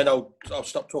 and then I'll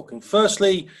stop talking.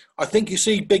 Firstly, I think you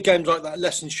see big games like that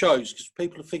less in shows, because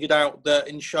people have figured out that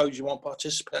in shows you want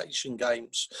participation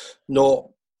games, not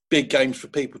big games for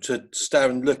people to stare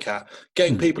and look at.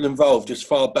 Getting people involved is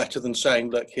far better than saying,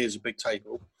 look, here's a big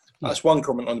table. That's one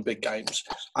comment on the big games.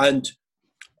 And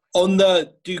on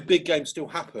do big games still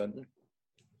happen?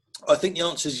 I think the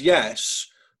answer is yes,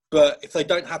 but if they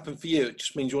don't happen for you, it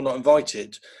just means you're not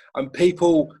invited. And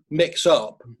people mix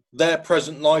up their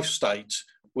present life state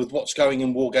with what's going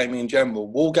in wargaming in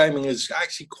general. Wargaming is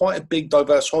actually quite a big,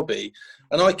 diverse hobby.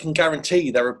 And I can guarantee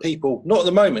there are people, not at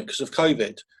the moment because of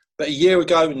COVID, but a year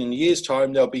ago and in a year's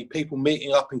time, there'll be people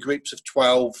meeting up in groups of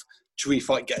 12 to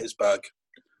refight Gettysburg,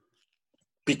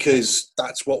 because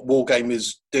that's what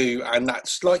wargamers do, and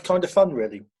that's like kind of fun,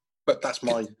 really. But that's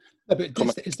my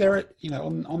comment. Is there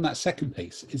on that second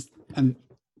piece and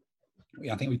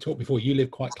I think we talked before, you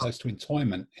live quite close to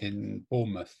Entoyment in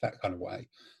Bournemouth, that kind of way.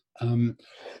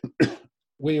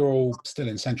 We're all still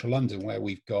in central London, where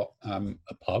we've got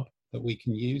a pub that we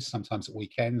can use sometimes at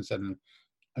weekends, and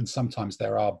sometimes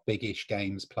there are big-ish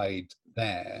games played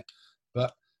there.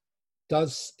 But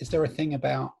is there a thing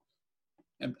about,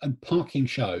 and parking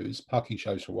shows for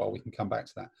a while, we can come back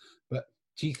to that, but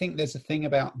do you think there's a thing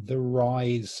about the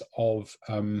rise of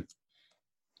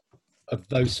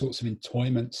those sorts of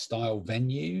Entoyment style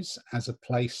venues as a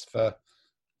place for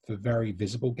very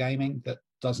visible gaming that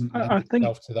doesn't lend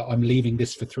itself to that? I'm leaving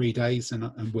this for 3 days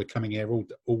and we're coming here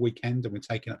all weekend and we're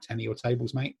taking up 10 of your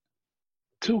tables, mate.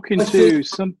 Talking to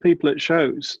some people at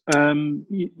shows,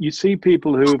 you see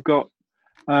people who have got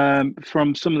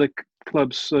from some of the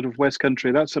clubs, sort of West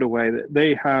Country, that sort of way, that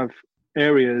they have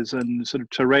areas and sort of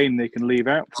terrain they can leave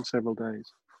out for several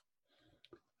days.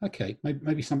 Okay,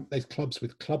 maybe some there's clubs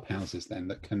with clubhouses then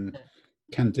that can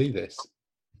do this.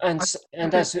 And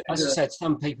as I said,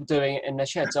 some people doing it in their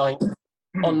sheds.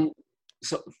 On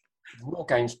sort of war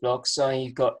games blogs, so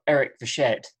you've got Eric the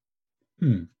Shed,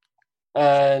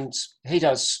 and he's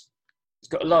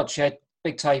got a large shed,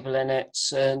 big table in it,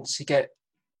 and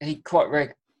he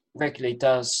quite regularly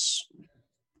does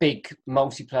big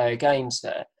multiplayer games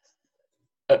there.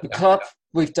 At the club,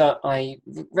 we've done a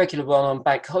regular one on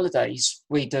bank holidays.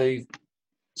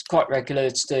 It's quite regular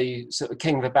to do sort of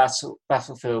King of the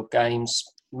Battlefield games,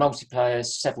 multiplayer,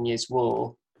 7 Years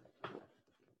War.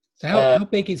 So how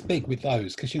big is big with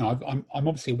those? Because I'm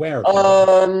obviously aware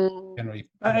of them. Generally,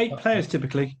 8 players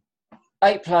typically.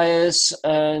 8 players,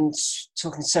 and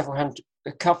talking several hundred,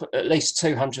 at least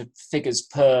 200 figures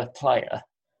per player.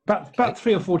 About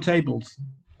 3 or 4 tables.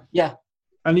 Yeah,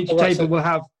 and each table will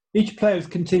have each player's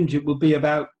contingent will be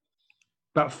about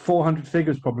 400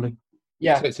 figures probably.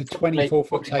 Yeah, so it's a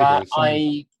 24-foot table.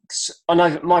 I know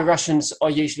that my Russians, I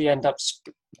usually end up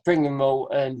bringing them all,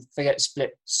 and they get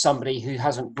split somebody who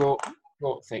hasn't brought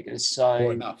figures. So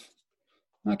Fair enough.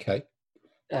 Okay.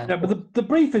 Yeah, but the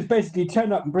brief is basically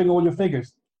turn up and bring all your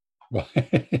figures.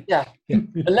 Right. Yeah.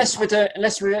 Unless we're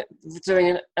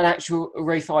doing an actual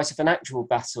refight of an actual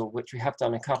battle, which we have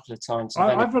done a couple of times.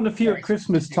 I've run a few at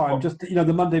Christmas time. Just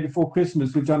the Monday before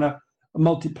Christmas, we've done a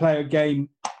multiplayer game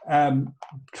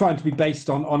trying to be based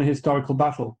on a historical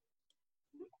battle.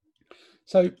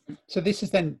 So this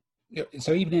is then.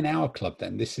 So even in our club,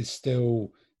 then this is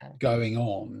still going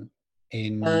on.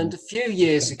 And a few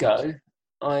years ago,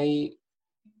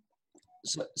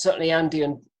 certainly Andy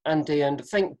and I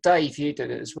think Dave, you did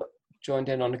it as well, joined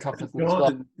in on a couple of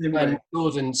them. When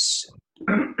Gordon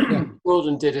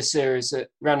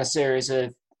ran a series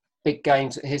of big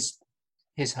games at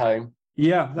his home.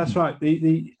 Yeah, that's right.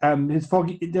 His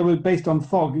Foggy, they were based on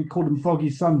fog. We called them Foggy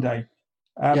Sunday.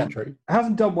 True.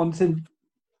 Hasn't done one since.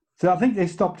 So I think they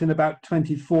stopped in about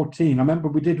 2014. I remember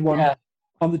we did one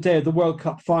on the day of the World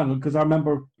Cup final, because I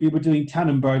remember we were doing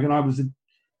Tannenberg and I was the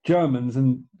Germans,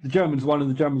 and the Germans won, and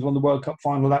the Germans won the World Cup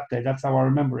final that day. That's how I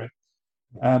remember it.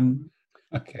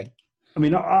 Okay. I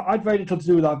mean, I'd very little to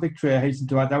do with our victory, I hasten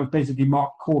to add. That was basically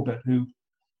Mark Corbett who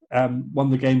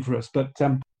won the game for us. But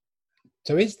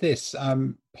so is this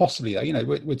possibly,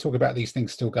 we're talking about these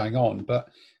things still going on, but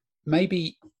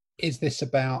maybe is this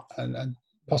about, and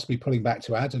possibly pulling back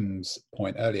to Adam's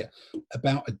point earlier,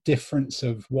 about a difference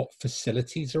of what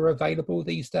facilities are available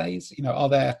these days? Are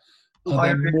there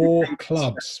more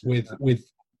clubs with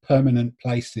permanent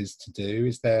places to do?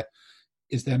 Is there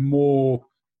more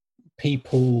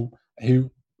people who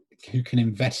can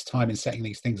invest time in setting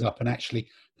these things up? And actually,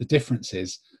 the difference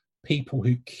is people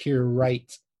who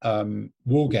curate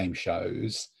war game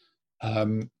shows.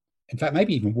 In fact,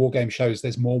 maybe even war game shows.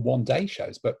 There's more one-day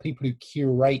shows, but people who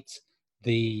curate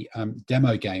the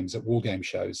demo games at war game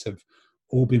shows have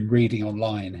all been reading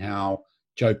online how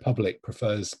Joe Public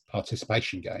prefers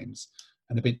participation games,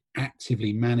 and have been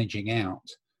actively managing out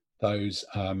those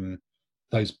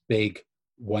big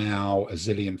wow a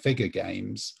zillion figure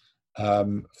games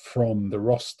from the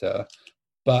roster.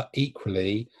 But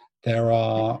equally, there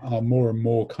are more and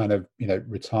more kind of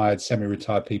retired,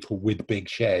 semi-retired people with big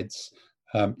sheds.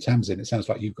 Tamsin, it sounds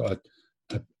like you've got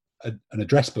an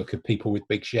address book of people with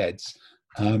big sheds,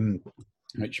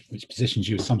 which positions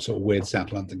you as some sort of weird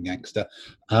South London gangster.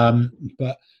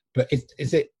 But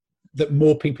is it that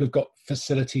more people have got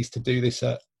facilities to do this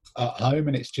at home,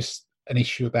 and it's just an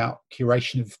issue about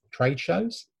curation of trade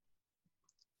shows?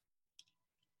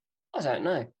 I don't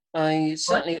know. I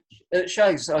certainly at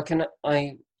shows there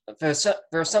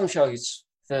are some shows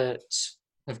that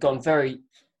have gone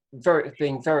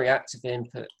been very active in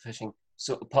pushing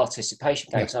sort of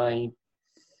participation games. Yeah. I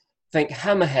think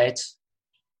Hammerhead,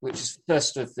 which is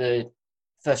the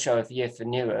first show of the year for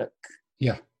Newark.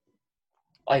 Yeah.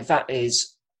 That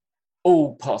is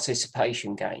all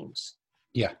participation games.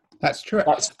 Yeah, that's true.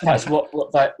 That's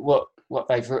what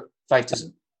they've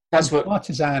just. That's what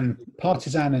Partisan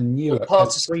and Newark.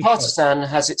 Partisan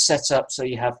has it set up so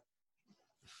you have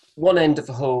one end of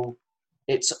the hall.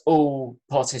 It's all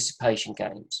participation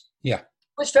games. Yeah.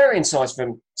 Which vary in size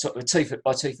from sort of a 2 foot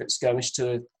by 2 foot skirmish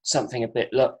to something a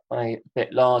bit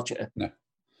larger. No.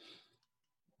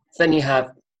 Then you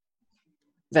have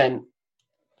the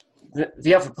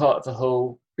other part of the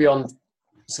hall beyond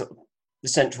sort of the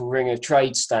central ring of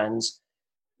trade stands.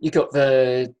 You've got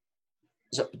the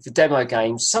demo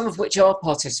games, some of which are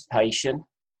participation.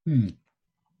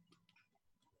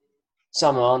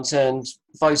 some aren't, and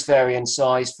those vary in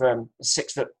size from a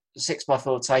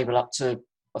 6x4 table up to,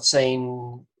 I've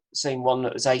seen one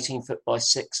that was 18 foot by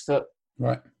 6 foot.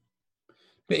 Right.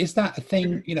 But is that a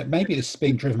thing, maybe it's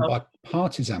being driven by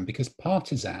Partisan, because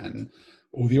Partisan,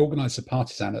 or the organizer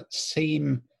Partisan,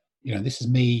 seem, this is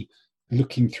me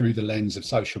looking through the lens of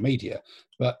social media,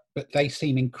 but they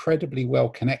seem incredibly well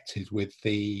connected with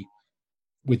the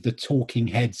talking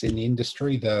heads in the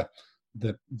industry, the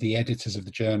editors of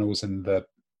the journals, and the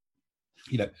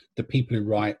people who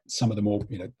write some of the more,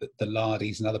 the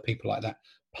Lardies and other people like that.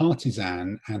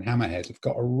 Partisan and Hammerhead have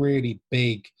got a really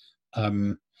big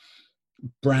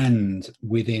brand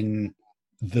within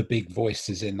the big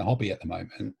voices in the hobby at the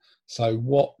moment. So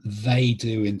what they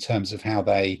do in terms of how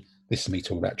they, this is me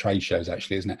talking about trade shows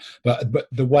actually, isn't it? But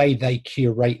the way they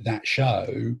curate that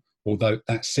show, although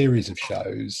that series of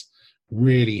shows,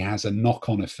 really has a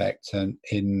knock-on effect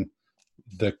in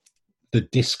the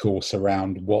discourse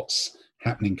around what's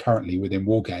happening currently within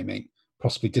wargaming,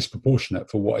 possibly disproportionate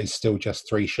for what is still just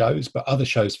 3 shows, but other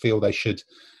shows feel they should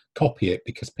copy it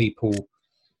because people,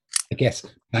 I guess,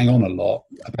 hang on a lot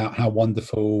about how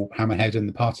wonderful Hammerhead and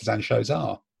the Partisan shows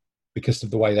are because of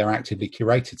the way they're actively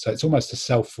curated. So it's almost a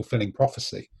self-fulfilling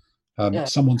prophecy.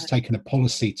 Someone's taken a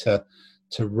policy to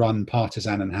run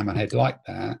Partisan and Hammerhead like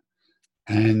that,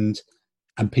 and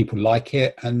people like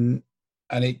it, and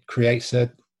it creates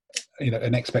an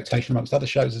expectation amongst other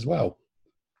shows as well.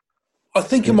 I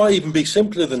think it might even be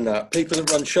simpler than that. People that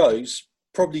run shows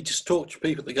probably just talk to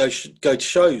people that go to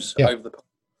shows over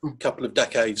the couple of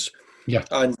decades. Yeah.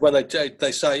 And when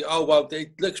they say, oh, well,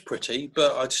 it looks pretty,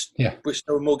 but I just wish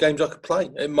there were more games I could play.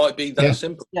 It might be that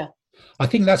simple. Yeah. I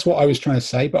think that's what I was trying to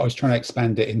say, but I was trying to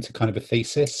expand it into kind of a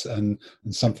thesis and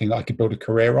something that I could build a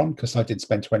career on, because I did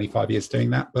spend 25 years doing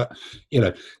that. But,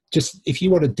 just if you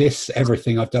want to diss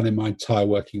everything I've done in my entire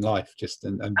working life, just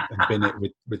and bin it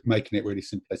with making it really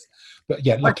simplistic. But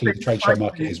yeah, luckily the trade show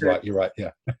market is right. You're right.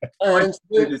 Yeah. And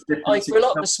for a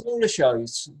lot of the smaller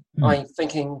shows, I'm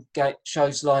thinking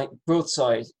shows like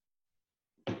Broadside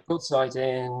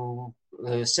in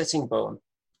the Sittingbourne.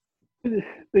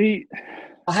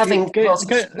 Having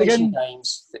participation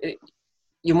games,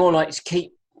 you're more likely to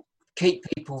keep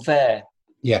people there.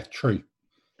 Yeah, true.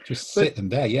 Just sit them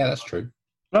there. Yeah, that's true.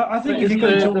 Well, I think if you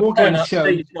go to a wargame show,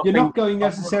 you're not going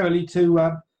necessarily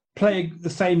to play the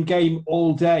same game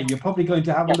all day. You're probably going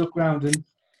to have a look around and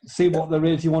see what there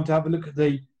is. You want to have a look at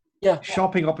the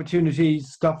shopping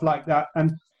opportunities, stuff like that.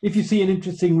 And if you see an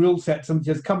interesting rule set,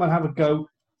 somebody says, come and have a go.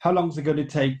 How long is it going to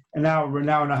take? An hour and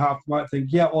a half. You might think,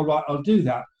 yeah, all right, I'll do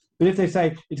that. But if they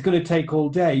say it's going to take all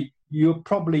day, you're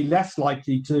probably less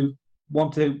likely to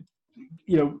want to,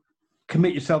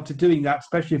 commit yourself to doing that,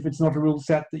 especially if it's not a rule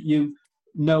set that you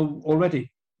know already.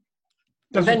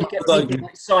 Then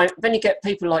you get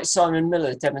people like Simon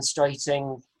Miller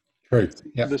demonstrating. True.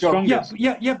 Yeah. The strongest.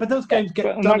 Yeah. But those games get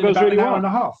done in about an hour and a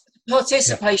half.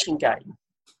 Participation game.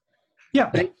 Yeah.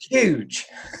 But it's huge.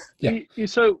 Yeah.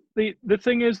 So the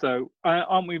thing is, though,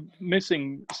 aren't we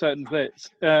missing certain bits?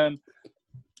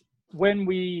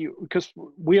 Because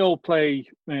we all play,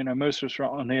 most of us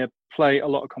on here play a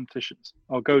lot of competitions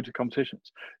or go to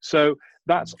competitions. So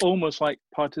that's almost like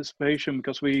participation,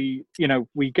 because we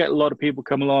get a lot of people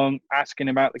come along asking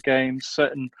about the games,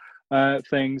 certain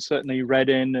things, certainly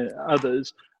Reading,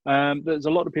 others. There's a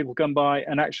lot of people come by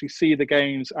and actually see the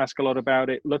games, ask a lot about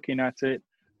it, looking at it,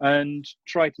 and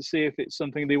try to see if it's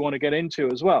something they want to get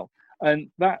into as well. And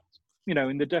that,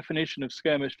 in the definition of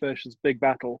skirmish versus big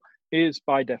battle, is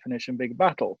by definition big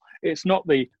battle. It's not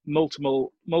the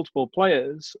multiple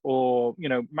players or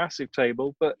massive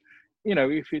table, but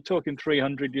if you're talking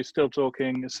 300, you're still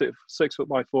talking a 6 foot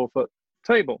by 4 foot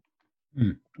table.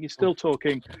 You're still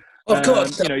talking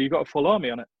you've got a full army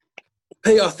on it.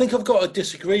 Pete, I think I've got to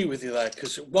disagree with you there,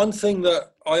 because one thing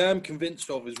that I am convinced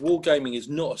of is wargaming is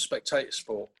not a spectator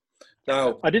sport.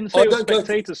 Now, I didn't say it was a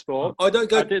spectator sport. I don't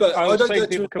go to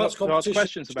people come up to ask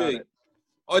questions about it.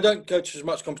 I don't go to as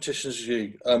much competitions as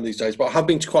you these days, but I have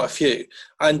been to quite a few.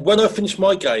 And when I finish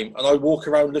my game and I walk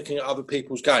around looking at other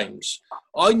people's games,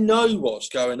 I know what's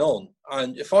going on.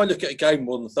 And if I look at a game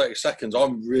more than 30 seconds,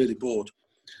 I'm really bored.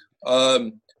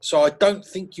 So I don't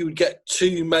think you would get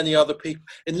too many other people,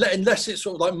 unless it's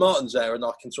sort of like Martin's there and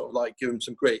I can sort of like give him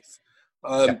some grief.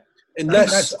 I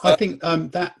think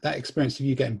that experience of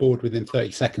you getting bored within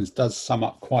 30 seconds does sum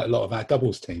up quite a lot of our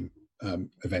doubles team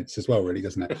events as well, really,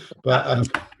 doesn't it? But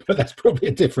that's probably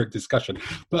a different discussion.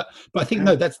 But I think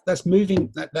that's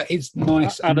moving. That is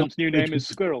nice. Adam's new name is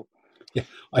Squirrel. Yeah,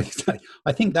 I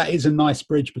think that is a nice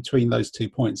bridge between those 2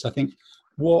 points. I think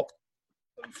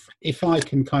if I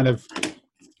can kind of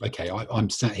okay, I'm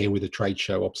sat here with a trade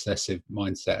show obsessive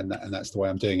mindset, and that's the way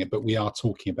I'm doing it. But we are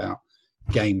talking about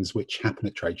games which happen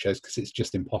at trade shows, because it's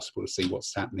just impossible to see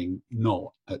what's happening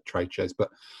not at trade shows. But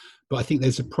I think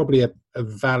there's probably a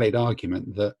valid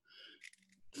argument that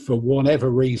for whatever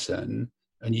reason,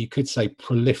 and you could say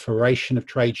proliferation of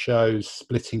trade shows,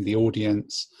 splitting the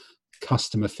audience,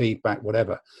 customer feedback,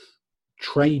 whatever,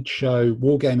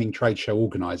 wargaming trade show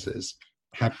organizers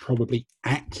have probably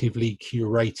actively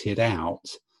curated out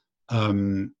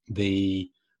the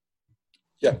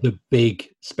big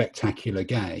spectacular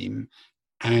game.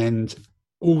 And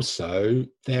also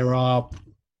there are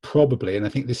probably, and I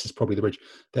think this is probably the bridge,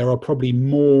 there are probably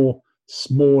more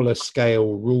smaller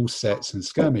scale rule sets and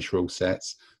skirmish rule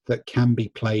sets that can be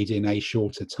played in a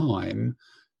shorter time,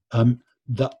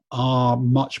 that are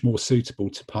much more suitable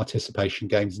to participation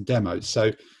games and demos.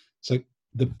 So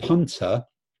the punter,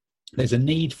 there's a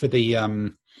need for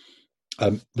the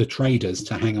traders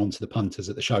to hang on to the punters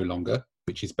at the show longer,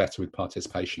 which is better with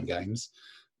participation games.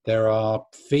 There are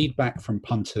feedback from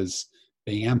punters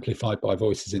being amplified by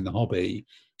voices in the hobby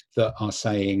that are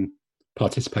saying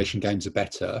participation games are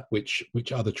better, which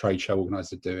other trade show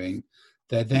organisers are doing.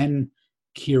 They're then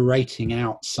curating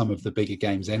out some of the bigger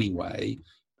games anyway,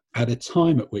 at a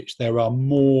time at which there are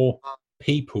more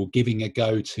people giving a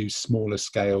go to smaller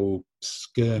scale,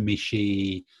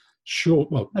 skirmishy,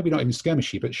 short, well, maybe not even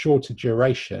skirmishy, but shorter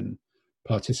duration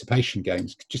participation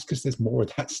games, just because there's more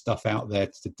of that stuff out there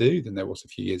to do than there was a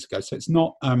few years ago. So it's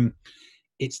not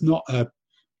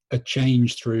a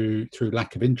change through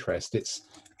lack of interest. It's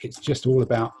just all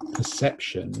about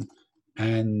perception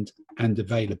and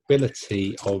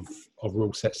availability of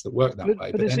rule sets that work that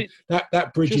way. But then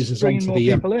that bridges us onto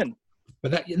the people in.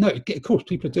 But that, no, of course,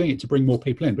 people are doing it to bring more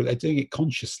people in, but they're doing it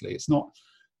consciously. It's not.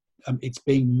 It's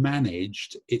being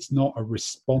managed. It's not a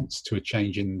response to a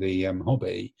change in the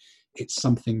hobby. It's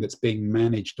something that's being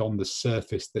managed on the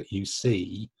surface that you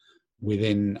see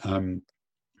within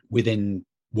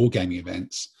wargaming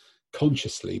events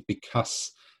consciously,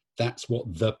 because that's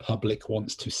what the public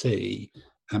wants to see,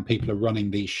 and people are running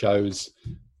these shows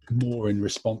more in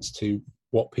response to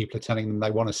what people are telling them they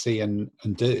want to see and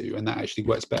do, and that actually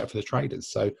works better for the traders.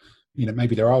 So,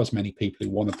 maybe there are as many people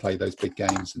who want to play those big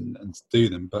games and do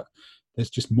them, but there's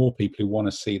just more people who want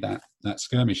to see that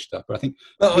skirmish stuff. But I think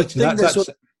I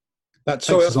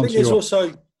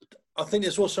think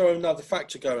there's also another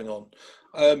factor going on.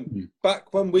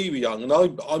 Back when we were young, and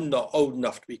I'm not old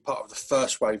enough to be part of the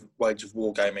first wave of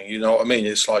wargaming, you know what I mean?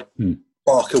 It's like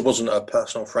Barker wasn't a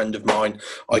personal friend of mine.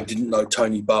 I didn't know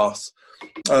Tony Bath.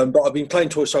 But I've been playing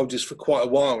Toy Soldiers for quite a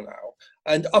while now.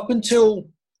 And up until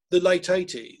the late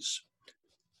 80s,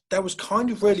 there was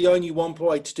kind of really only one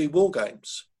way to do war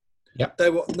games. Yeah. They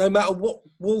were, no matter what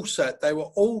wall set, they were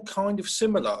all kind of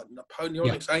similar.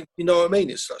 Napoleonic, you know what I mean?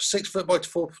 It's a 6 foot by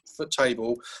 4 foot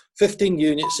table, 15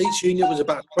 units. Each unit was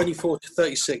about 24 to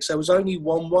 36. There was only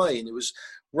one way, and it was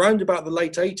round about the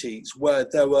late 80s where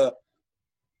there were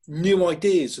new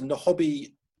ideas, and the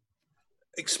hobby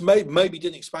maybe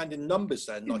didn't expand in numbers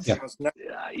then, like it has now,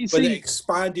 but it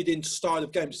expanded in style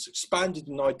of games. It's expanded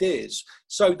in ideas.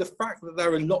 So the fact that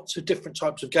there are lots of different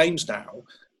types of games now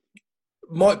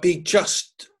might be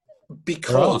just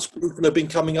because people have been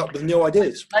coming up with new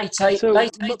ideas. Late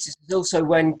 80s is also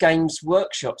when Games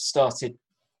Workshop started.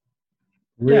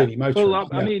 Really,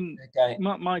 I mean,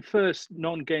 my first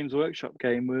non-Games Workshop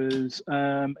game was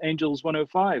Angels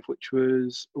 105, which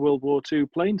was a World War II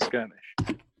plane skirmish.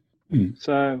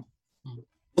 So,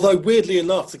 although weirdly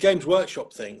enough, the Games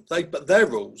Workshop thing, but their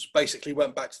rules basically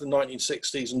went back to the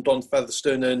 1960s and Don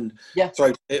Featherston and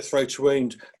Throw to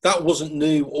Wound. That wasn't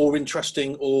new or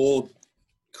interesting or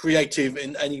creative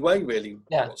in any way, really.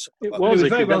 Yeah, it was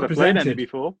if you've never played any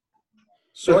before.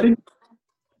 Sorry?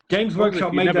 Games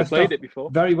Workshop made that stuff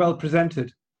very well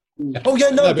presented. Oh yeah,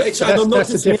 no, but that's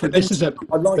a different. This is a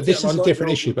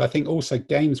different issue. But I think also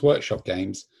Games Workshop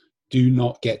games do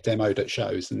not get demoed at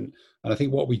shows, and I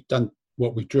think what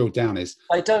we've drilled down is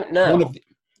I don't know.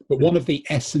 One of the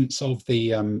essence of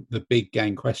the big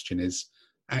game question is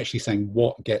actually saying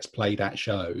what gets played at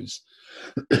shows,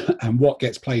 and what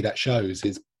gets played at shows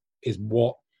is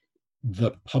what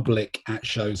the public at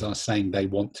shows are saying they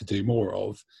want to do more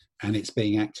of, and it's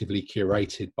being actively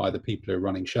curated by the people who are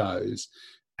running shows.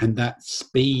 And that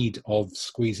speed of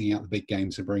squeezing out the big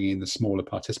games and bringing in the smaller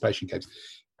participation games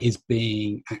is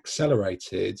being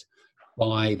accelerated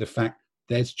by the fact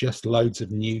there's just loads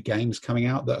of new games coming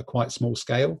out that are quite small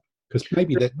scale. Because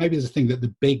maybe there's a thing that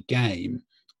the big game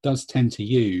does tend to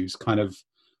use kind of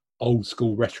old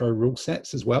school retro rule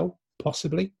sets as well,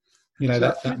 possibly. Do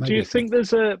you think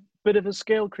there's a bit of a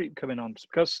scale creep coming on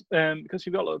because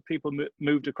you've got a lot of people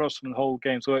moved across from the whole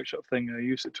Games Workshop thing and are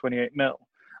used to 28mm,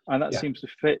 and that seems to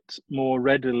fit more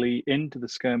readily into the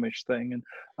skirmish thing.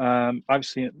 And I've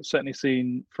certainly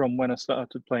seen from when I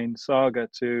started playing Saga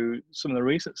to some of the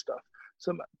recent stuff,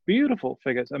 some beautiful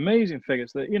figures, amazing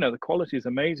figures. That the quality is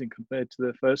amazing compared to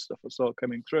the first stuff I saw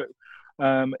coming through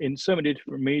in so many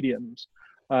different mediums.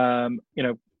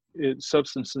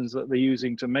 Substances that they're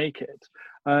using to make it,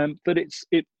 but it's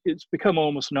become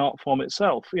almost an art form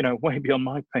itself. Way beyond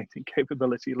my painting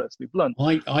capability. Let's be blunt.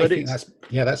 I think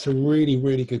that's a really,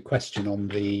 really good question on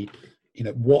the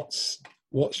what's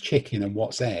chicken and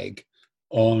what's egg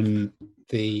on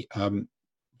the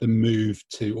move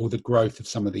to, or the growth of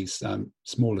some of these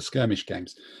smaller skirmish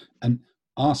games, and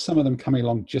are some of them coming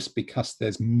along just because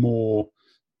there's more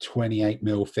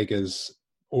 28mm figures,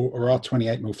 or are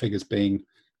 28mm figures being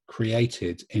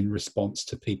created in response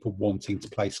to people wanting to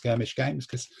play skirmish games?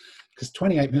 Because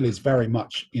 28mm is very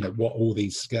much what all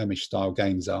these skirmish style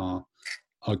games are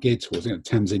geared towards.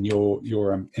 Tamsin, your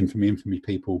infamy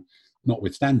people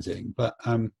notwithstanding, but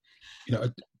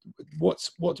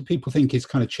what do people think is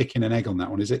kind of chicken and egg on that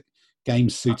one? Is it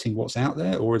games suiting what's out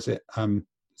there, or is it the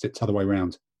other way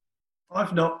around?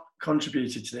 I've not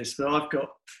contributed to this, but I've got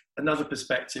another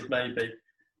perspective maybe.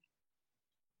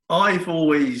 I've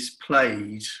always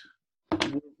played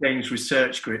Wargames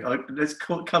Research Group. Let's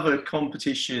cover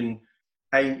competition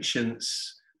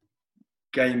ancients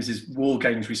games as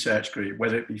Wargames Research Group,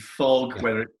 whether it be FOG,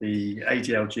 whether it be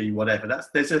ADLG, whatever.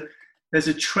 There's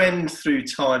a trend through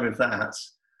time of that,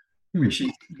 which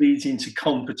leads into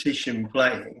competition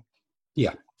playing.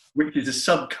 Yeah. Which is a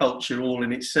subculture all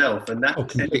in itself, and that's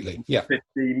completely. Yeah.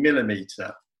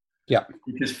 15mm. Yeah,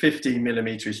 because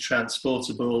 15mm is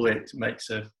transportable, it makes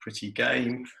a pretty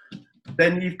game.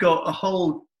 Then you've got a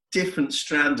whole different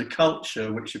strand of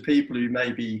culture, which are people who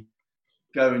maybe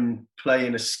go and play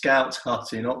in a scout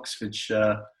hut in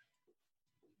Oxfordshire,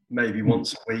 maybe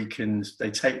once a week, and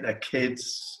they take their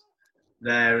kids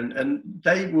there, and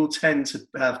they will tend to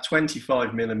have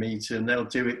 25mm, and they'll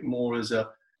do it more as a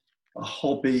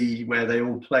hobby where they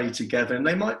all play together, and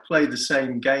they might play the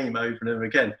same game over and over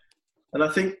again. And I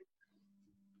think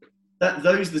that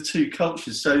those are the two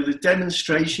cultures. So the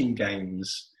demonstration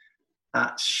games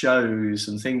at shows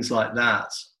and things like that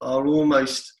are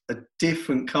almost a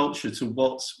different culture to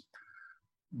what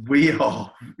we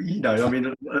are.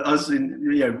 Us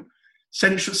in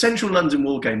Central London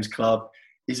Wargames Club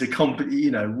is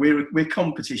we're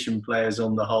competition players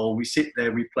on the whole. We sit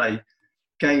there, we play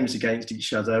games against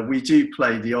each other. We do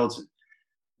play the odd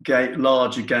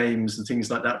larger games and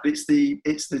things like that. But it's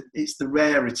the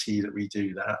rarity that we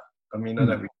do that. I mean, I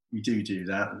know we do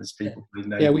that, and there's people who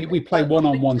know. Yeah, we play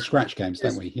one-on-one scratch games,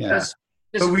 don't we? Yeah.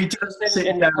 But we just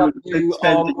sit down and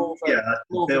spend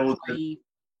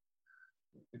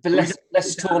the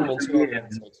less tournaments.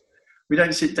 We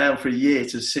don't sit down for a year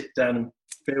to sit down and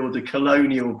build a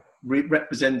colonial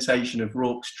representation of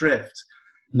Rorke's Drift.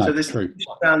 No, so there's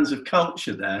strands of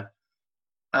culture there.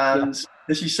 And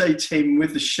as you say, Tim,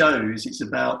 with the shows, it's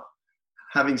about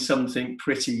having something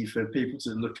pretty for people to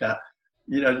look at.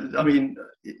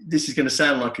 This is going to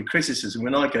sound like a criticism.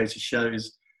 When I go to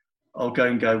shows, I'll go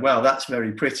and go, wow, that's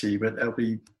very pretty, but there'll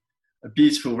be a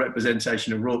beautiful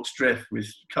representation of Rorke's Drift with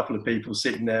a couple of people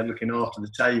sitting there looking after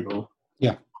the table.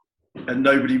 Yeah. And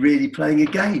nobody really playing a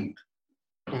game.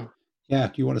 Yeah,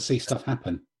 you want to see stuff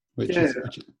happen. I think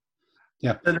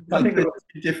there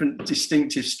are different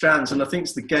distinctive strands, and I think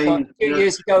it's the game. Like 2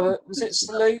 years ago, was it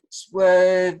Salutes,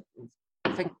 where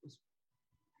I think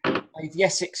the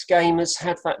Essex Gamers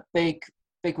had that big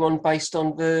one based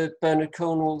on the Bernard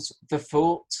Cornwell's The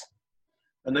Fort.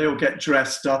 And they all get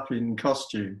dressed up in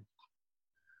costume.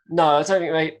 No, I don't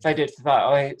think they did for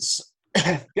that.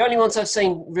 The only ones I've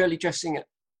seen really dressing it,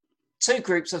 two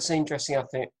groups I've seen dressing up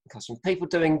in costume. People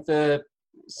doing I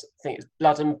think it's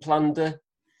Blood and Plunder,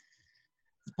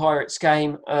 the Pirates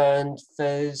game, and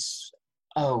there's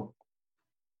the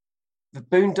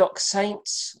Boondock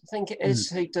Saints, I think it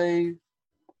is, who do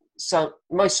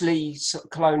mostly sort of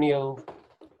colonial.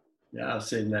 Yeah, I've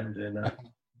seen them doing that.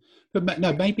 But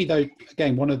no, maybe though,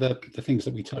 again, one of the things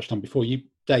that we touched on before,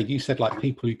 Dave, you said like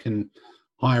people who can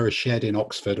hire a shed in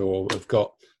Oxford or have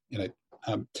got,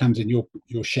 Tamsin,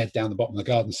 your shed down the bottom of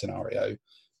the garden scenario.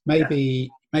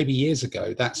 Maybe years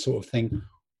ago, that sort of thing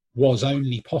was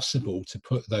only possible to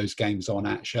put those games on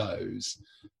at shows.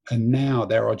 And now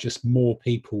there are just more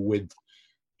people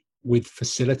with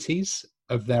facilities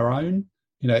of their own.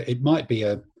 It might be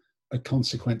a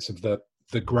consequence of the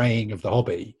greying of the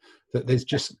hobby, that there's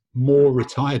just more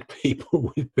retired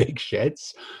people with big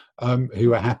sheds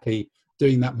who are happy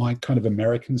doing that my kind of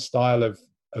American style of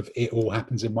it all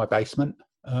happens in my basement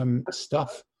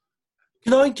stuff.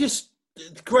 Can I just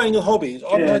graying of hobbies?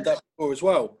 I've heard that before as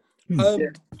well.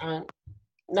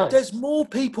 No, There's more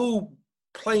people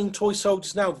playing toy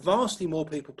soldiers now, vastly more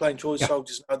people playing toy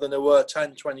soldiers now than there were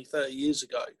 10, 20, 30 years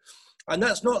ago. And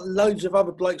that's not loads of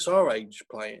other blokes our age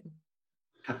playing.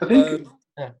 I think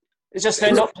it's just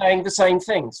they're not playing the same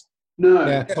things. no.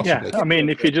 Yeah, possibly. I mean,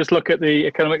 if you just look at the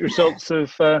economic results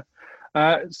of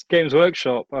Games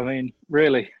Workshop, I mean,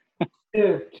 really.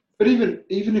 Yeah, but even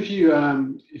if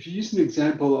you use an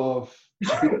example of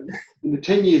in the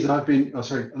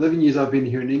 11 years I've been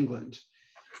here in England.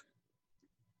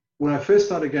 When I first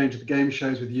started going to the game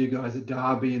shows with you guys at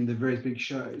Derby and the very big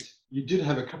shows, you did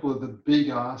have a couple of the big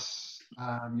ass,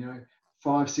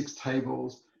 5-6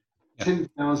 tables,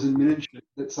 10,000 miniatures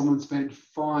that someone spent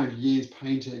 5 years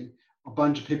painting. A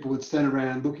bunch of people would stand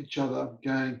around, look at each other,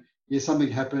 going, "Yeah, something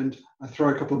happened. I throw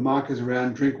a couple of markers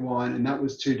around, drink wine, and that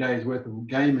was 2 days worth of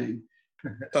gaming."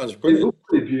 That was It brilliant. looks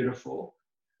pretty beautiful.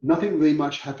 Nothing really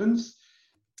much happens.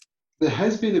 There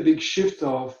has been a big shift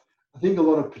of, I think a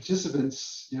lot of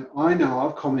participants,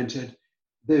 I've commented,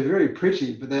 they're very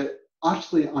pretty, but they're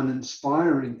utterly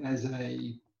uninspiring as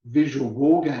a visual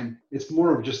war game. It's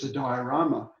more of just a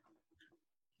diorama.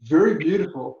 Very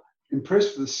beautiful,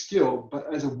 impressed with the skill,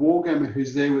 but as a war gamer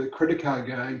who's there with a credit card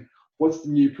going, "What's the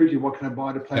new pretty? What can I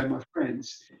buy to play with my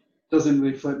friends?" Doesn't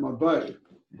really float my boat.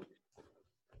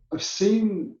 I've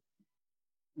seen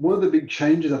one of the big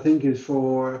changes, I think, is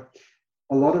for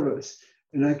a lot of us,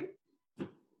 and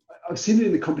I've seen it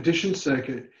in the competition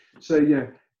circuit. So,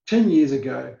 10 years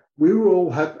ago, we were all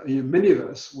happy, many of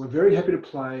us were very happy to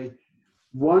play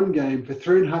one game for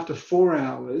 3.5 to 4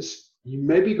 hours. You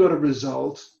maybe got a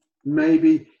result.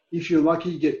 Maybe, if you're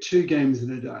lucky, you get 2 games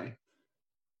in a day.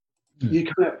 You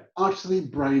come out utterly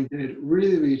brain dead,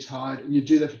 really, really tired, and you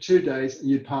do that for 2 days, and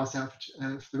you'd pass out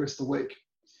for the rest of the week.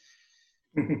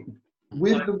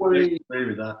 With the way, agree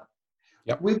with that.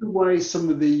 with the way some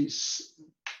of these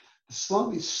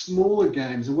slightly smaller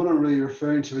games, and what I'm really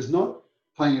referring to is not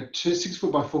playing a 6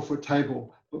 foot by 4 foot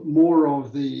table, but more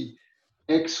of the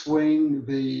X-Wing,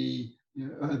 the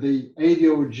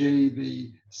ADLG,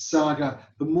 the Saga,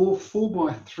 the more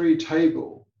 4x3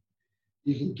 table.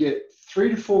 You can get 3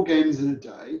 to 4 games in a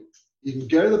day. You can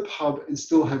go to the pub and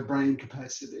still have brain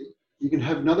capacity. You can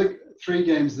have another 3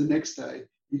 games the next day.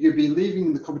 You could be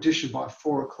leaving the competition by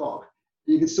 4 o'clock.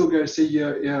 You can still go see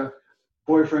your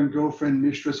boyfriend, girlfriend,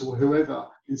 mistress, or whoever,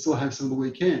 and still have some of the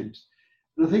weekend.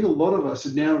 And I think a lot of us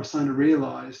are now starting to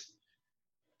realize,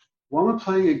 why am I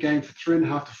playing a game for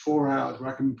 3.5 to 4 hours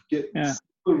where I can get a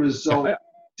result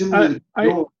similar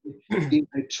to in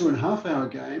a 2.5 hour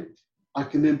game? I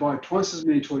can then buy twice as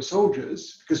many toy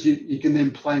soldiers because you can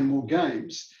then play more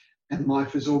games, and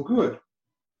life is all good.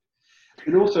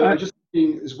 And also, I just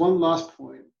think there's one last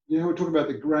point. We're talking about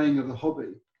the graying of the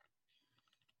hobby.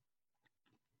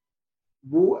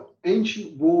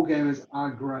 Ancient war gamers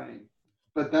are graying,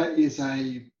 but that is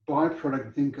a byproduct,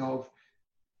 I think, of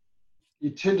you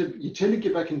tend to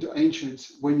get back into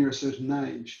ancients when you're a certain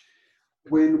age.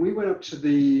 When we went up to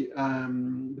the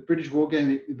British Board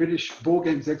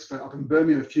Games Expo up in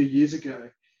Birmingham a few years ago,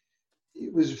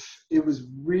 it was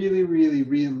really, really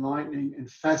re-enlightening and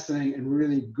fascinating and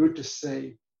really good to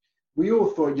see. We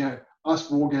all thought, us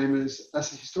wargamers,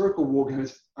 us historical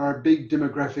wargamers, are a big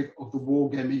demographic of the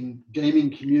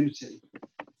wargaming community.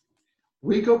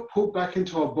 We got pulled back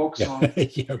into our box on.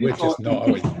 We're just not,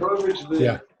 are we? Over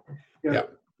to the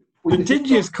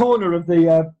litigious corner of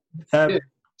the.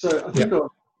 So I think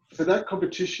for that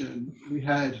competition, we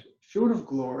had Field of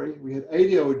Glory, we had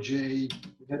ADLG,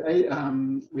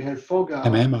 we had Fogger.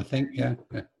 I think,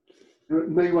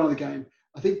 Maybe one other game.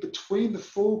 I think between the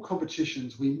 4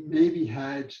 competitions, we maybe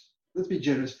had, let's be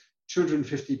generous,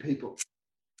 250 people.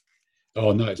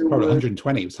 Oh no, it's probably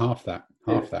 120. It was half that.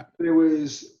 There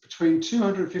was between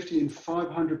 250 and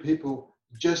 500 people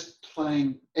just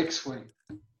playing X-Wing.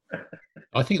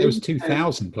 I think there was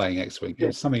 2,000 playing X-Wing. It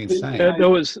was something insane. There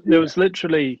was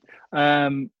literally.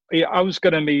 I was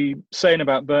going to be saying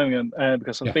about Birmingham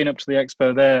because I've been up to the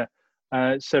expo there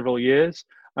several years,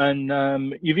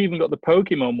 and you've even got the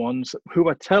Pokemon ones who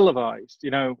are televised.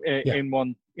 In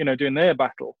one, doing their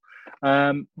battle.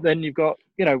 Then you've got,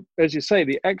 as you say,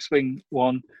 the X-Wing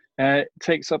one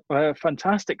takes up a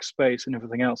fantastic space and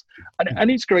everything else,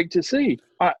 and it's great to see.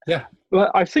 Well,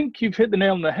 I think you've hit the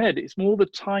nail on the head. It's more the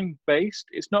time-based.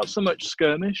 It's not so much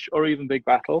skirmish or even big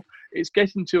battle. It's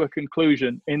getting to a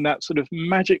conclusion in that sort of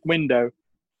magic window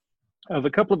of a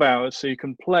couple of hours, so you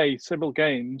can play several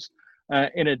games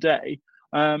in a day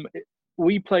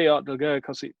we play ADLG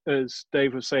because, as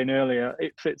Dave was saying earlier,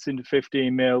 it fits into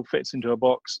 15 mil, fits into a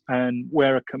box, and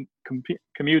we're a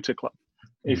commuter club.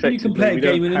 You can play a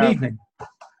game in an evening.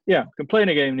 Yeah, can play in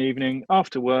a game in the evening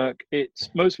after work.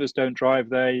 Most of us don't drive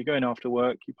there. You go in after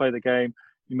work, you play the game,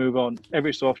 you move on.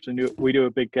 Every so often we do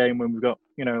a big game when we've got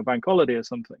a bank holiday or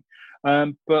something.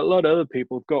 But a lot of other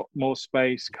people have got more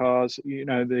space, cars,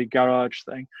 the garage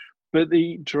thing. But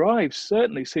the drive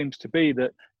certainly seems to be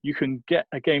that you can get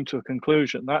a game to a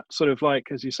conclusion. That sort of,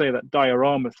 like, as you say, that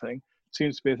diorama thing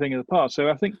seems to be a thing of the past. So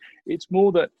I think it's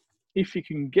more that if you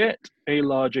can get a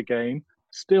larger game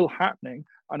still happening,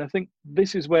 and I think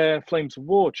this is where Flames of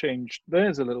War changed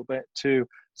theirs a little bit to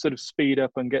sort of speed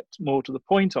up and get more to the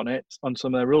point on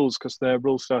some of their rules, because their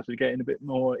rules started getting a bit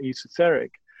more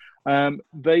esoteric.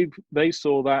 They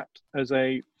saw that as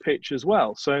a pitch as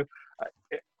well. So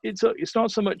it's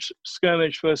not so much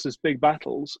skirmish versus big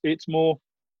battles. It's more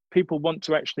people want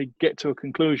to actually get to a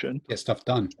conclusion, get stuff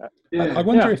done. Yeah. I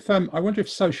wonder if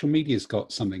social media's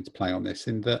got something to play on this.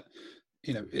 In that,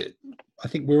 I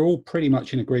think we're all pretty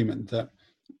much in agreement that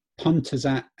punters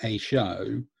at a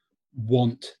show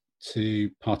want to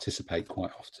participate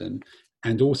quite often,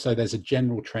 and also there's a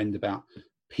general trend about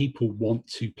people want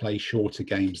to play shorter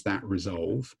games that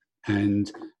resolve,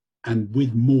 and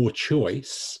with more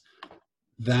choice,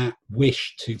 that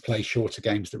wish to play shorter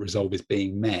games that resolve is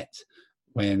being met.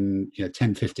 When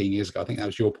 10, 15 years ago, I think that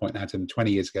was your point, Adam,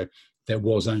 20 years ago, there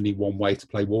was only one way to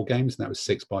play war games, and that was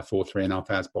 6x4, 3.5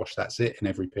 hours, bosh, that's it, in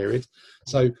every period.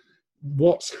 So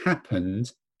what's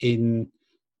happened in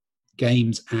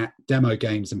games, at demo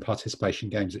games and participation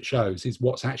games at shows, is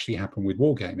what's actually happened with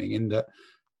wargaming, in that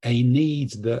a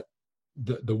need that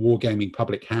the wargaming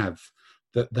public have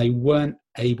that they weren't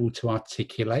able to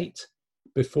articulate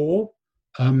before,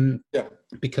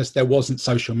 because there wasn't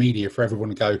social media for everyone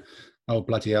to go, oh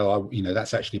bloody hell,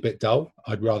 that's actually a bit dull,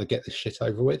 I'd rather get this shit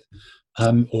over with,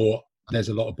 or there's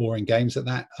a lot of boring games at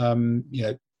that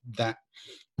that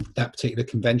particular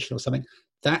convention or something.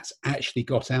 That's actually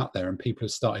got out there, and people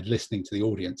have started listening to the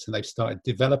audience, and they've started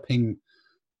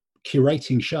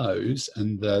curating shows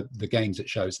and the games at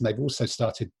shows, and they've also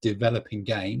started developing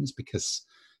games because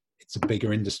it's a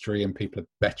bigger industry and people are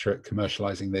better at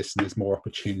commercializing this, and there's more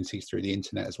opportunities through the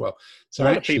internet as well. So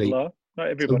actually, people are, not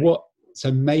everybody. So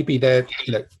maybe they're,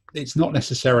 it's not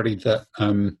necessarily that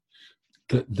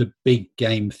the big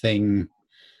game thing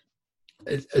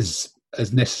has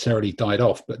necessarily died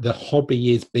off, but the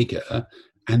hobby is bigger,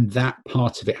 and that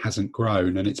part of it hasn't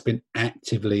grown, and it's been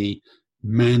actively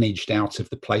managed out of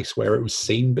the place where it was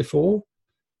seen before.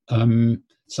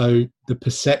 So the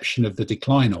perception of the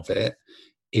decline of it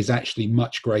is actually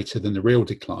much greater than the real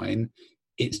decline.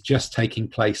 It's just taking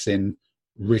place in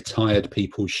retired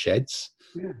people's sheds,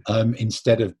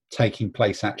 instead of taking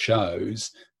place at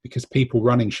shows, because people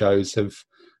running shows have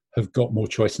got more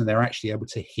choice, and they're actually able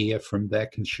to hear from their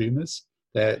consumers,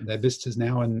 their visitors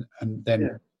now, and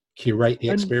then curate the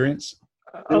experience.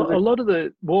 A lot of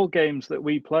the war games that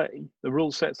we play, the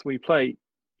rule sets we play,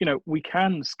 we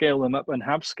can scale them up and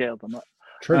have scaled them up.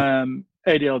 True.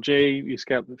 ADLG, you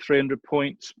scale up to 300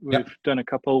 points. We've done a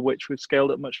couple which we've scaled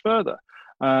up much further.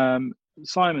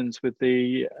 Simon's with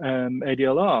the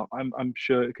ADLR, I'm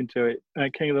sure it can do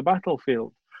it. King of the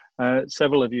Battlefield,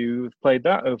 several of you have played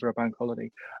that over a bank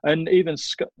holiday. And even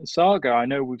Saga, I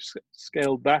know we've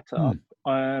scaled that up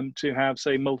to have,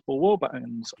 say, multiple war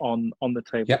bands on the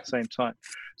table at the same time.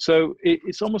 So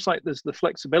it's almost like there's the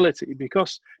flexibility,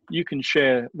 because you can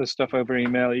share the stuff over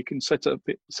email, you can set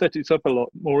it up a lot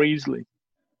more easily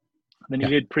than you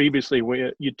did previously,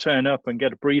 where you'd turn up and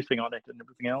get a briefing on it and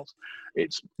everything else.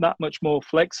 It's that much more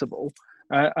flexible,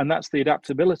 and that's the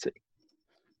adaptability.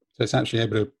 So it's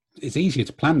actually it's easier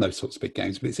to plan those sorts of big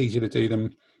games, but it's easier to do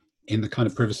them in the kind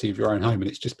of privacy of your own home, and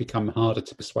it's just become harder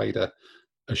to persuade a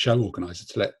show organizer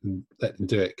to let them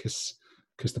do it, because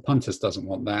the punters doesn't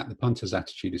want that. The punters'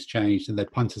 attitude has changed, and the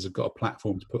punters have got a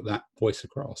platform to put that voice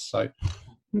across. So,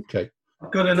 okay.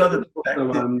 I've got another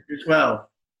perspective as well.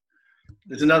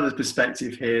 There's another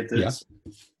perspective here that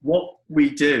what we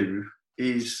do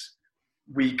is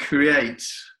we create,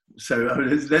 so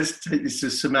let's take this to a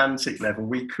semantic level.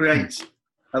 We create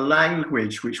a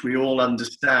language which we all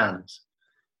understand.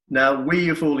 Now, we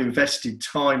have all invested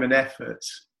time and effort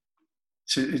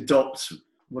to adopt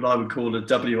what I would call a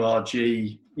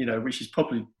WRG, which is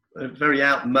probably a very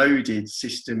outmoded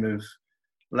system of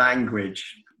language,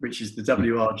 which is the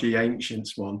WRG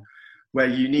Ancients one, where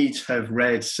you need to have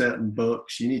read certain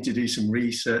books, you need to do some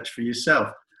research for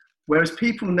yourself. Whereas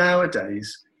people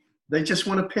nowadays, they just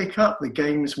want to pick up the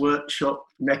Games Workshop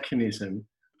mechanism,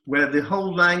 where the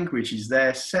whole language is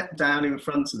there, set down in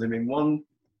front of them in one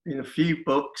in a few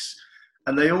books,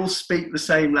 and they all speak the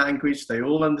same language. They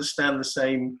all understand the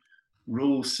same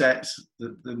rule sets,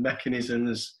 the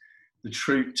mechanisms, the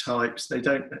troop types. They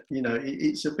don't,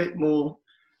 it's a bit more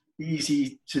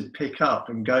easy to pick up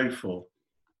and go for.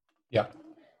 Yeah.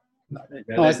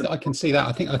 No, I can see that.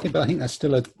 I think that's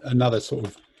still another sort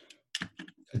of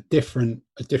a different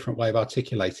way of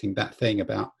articulating that thing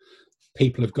about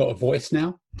people have got a voice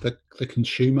now. The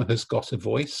consumer has got a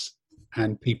voice,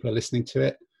 and people are listening to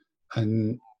it.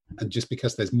 And just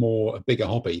because there's a bigger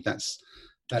hobby, that's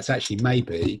actually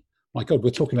maybe, my God, we're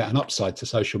talking about an upside to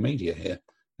social media here.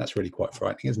 That's really quite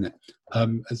frightening, isn't it?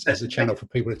 As a channel for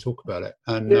people to talk about it.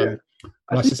 And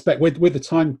I suspect with the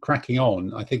time cracking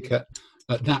on, I think at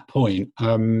that point,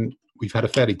 we've had a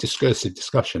fairly discursive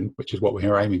discussion, which is what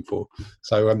we're aiming for.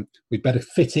 So we better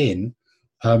fit in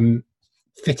some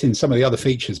of the other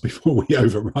features before we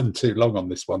overrun too long on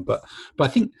this one. But I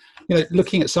think,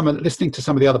 listening to some of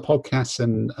the other podcasts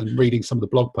and reading some of the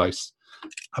blog posts,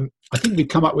 I think we've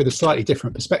come up with a slightly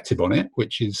different perspective on it,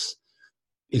 which is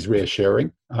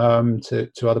reassuring to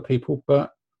other people.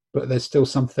 But there's still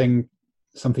something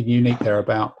unique there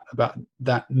about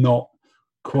that not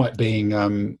quite being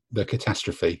the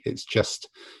catastrophe.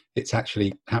 It's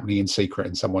actually happening in secret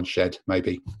in someone's shed,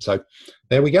 maybe. So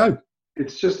there we go.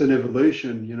 It's just an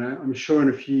evolution, I'm sure in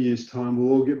a few years' time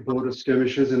we'll all get bored of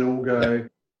skirmishes and all go,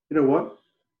 you know what,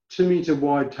 2 meter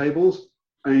wide tables,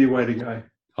 only way to go.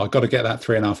 I've got to get that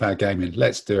 3.5 hour game in.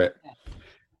 Let's do it.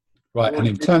 Right, and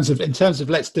in terms of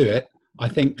let's do it, I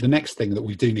think the next thing that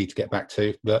we do need to get back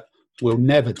to that will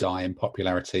never die in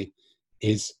popularity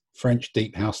is French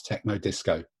deep house techno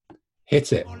disco.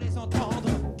 Hit it.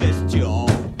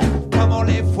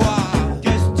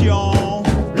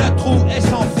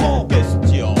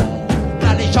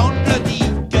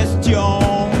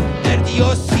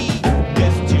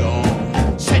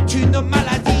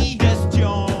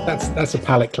 That's a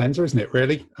palate cleanser, isn't it,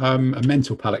 really? A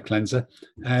mental palate cleanser.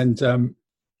 And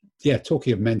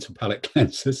talking of mental palate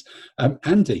cleansers,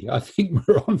 Andy, I think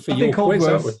we're on for your quiz,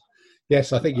 aren't we?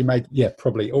 Yes, I think you made,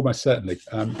 probably, almost certainly.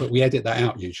 But we edit that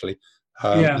out usually.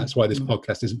 That's why this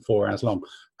podcast isn't 4 hours long.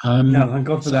 No, thank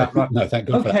God for that. Right. No, thank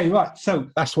God for that. Okay, right. So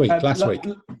last week.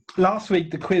 Last week,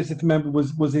 the quiz, if you remember,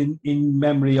 was in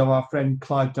memory of our friend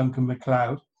Clive Duncan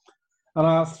MacLeod. And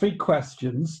I asked 3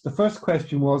 questions. The first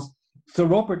question was, Sir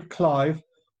Robert Clive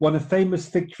won a famous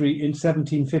victory in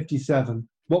 1757.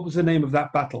 What was the name of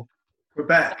that battle?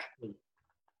 Quebec.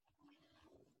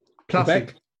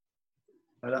 Quebec.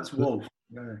 Oh, that's Wolf.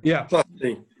 Yeah.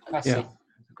 Classy.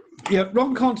 Yeah.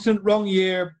 Wrong consonant, wrong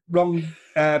year, wrong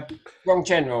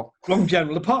general. Wrong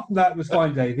general. Apart from that, it was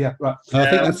fine, Dave. Yeah, right. I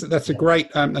think that's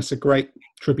a great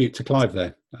tribute to Clive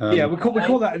there. We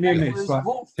call that a near miss, right?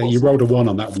 Yeah, you rolled a 1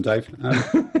 on that one, Dave.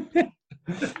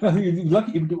 I think you're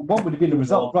lucky. 1 would have been the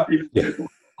result, right? Yeah.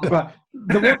 Right.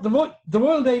 The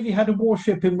Royal Navy had a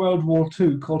warship in World War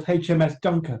II called HMS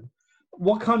Duncan.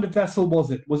 What kind of vessel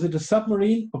was it? Was it a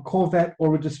submarine, a corvette,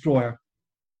 or a destroyer?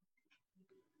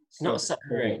 It's not a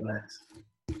submarine.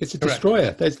 It's a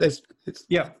destroyer. It's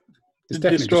definitely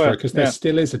a destroyer because there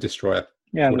still is a destroyer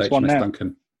called HMS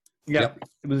Duncan. Yeah,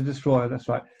 it was a destroyer. That's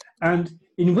right. And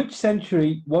in which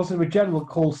century was there a general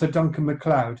called Sir Duncan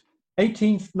MacLeod?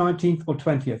 18th, 19th, or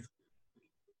 20th?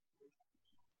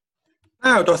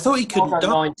 I thought he couldn't die.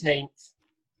 19th.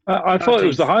 I thought it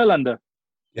was the Highlander.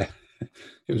 Yeah,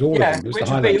 it was all of them. It was which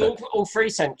the would be Highlander. all 3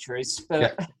 centuries.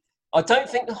 But I don't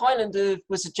think the Highlander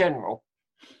was a general.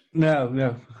 No.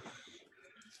 And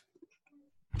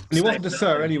he wasn't a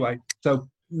sir anyway. So,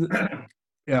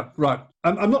 yeah, right.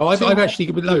 I'm not. I've actually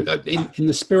in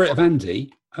the spirit of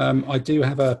Andy, I do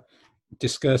have a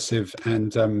discursive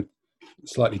and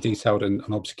slightly detailed and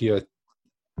obscure,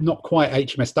 not quite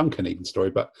HMS Duncan even story,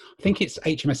 but I think it's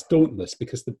HMS Dauntless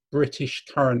because the British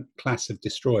current class of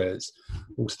destroyers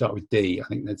all start with D. I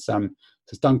think there's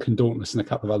Duncan, Dauntless, and a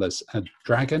couple of others.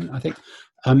 Dragon, I think.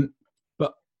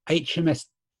 But HMS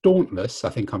Dauntless, I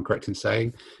think I'm correct in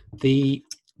saying, the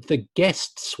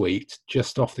guest suite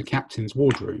just off the captain's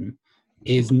wardroom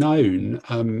is known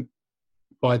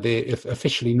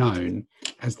officially known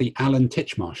as the Alan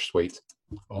Titchmarsh suite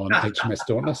on HMS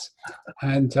Dauntless.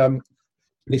 And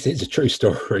this is a true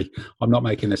story. I'm not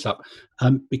making this up.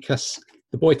 Because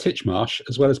the boy Titchmarsh,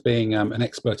 as well as being an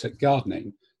expert at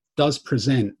gardening, does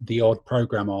present the odd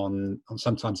programme on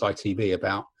sometimes ITV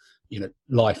about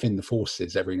life in the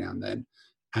forces every now and then.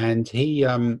 And he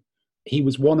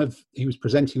was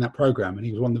presenting that programme, and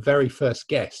he was one of the very first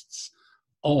guests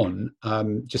on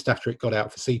just after it got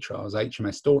out for sea trials,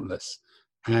 HMS Dauntless.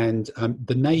 And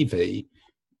the Navy,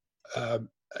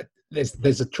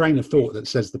 there's a train of thought that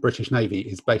says the British Navy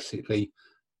is basically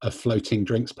a floating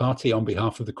drinks party on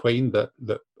behalf of the Queen that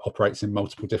operates in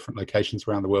multiple different locations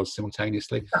around the world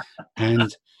simultaneously,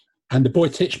 and the boy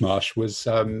Titchmarsh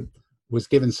was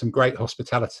given some great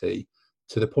hospitality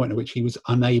to the point at which he was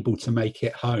unable to make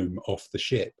it home off the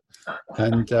ship,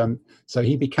 and so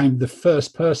he became the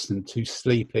first person to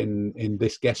sleep in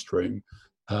this guest room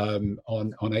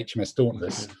on HMS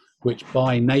Dauntless, which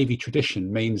by Navy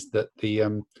tradition means that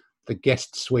the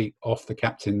guest suite off the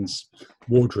captain's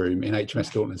wardroom in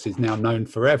HMS Dauntless is now known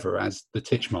forever as the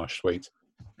Titchmarsh suite.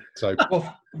 So,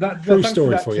 true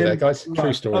story for you there, guys. Right.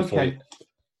 True story for you.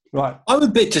 Right. I'm a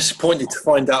bit disappointed to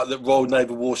find out that Royal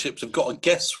Naval warships have got a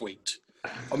guest suite.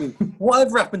 I mean,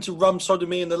 whatever happened to rum,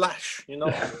 sodomy, and the lash? You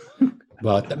know.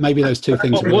 Well, maybe those two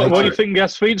things. What do you think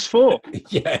guest suite's for?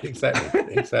 Yeah,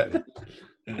 exactly.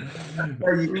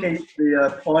 Where you keep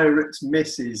the pirates'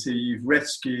 misses who you've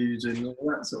rescued and all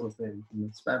that sort of thing from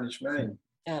the Spanish Main.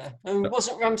 Yeah, and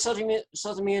wasn't Rum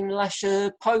Sodomy and Lash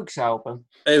Pogue's album?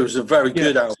 It was a very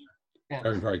good album. Yeah.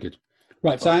 Very, very good.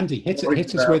 Right, so Andy, hit us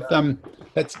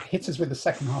with the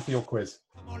second half of your quiz.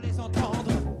 Comment les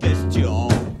entendre? Question.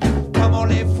 Comment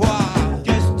les voir?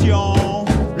 Question.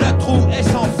 Le trou est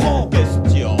sans fond?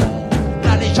 Question.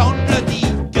 La légende le dit?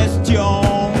 Question.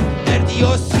 Elle dit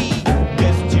aussi?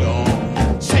 Question.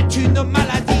 C'est une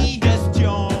maladie?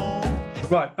 Question.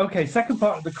 Right. Okay. Second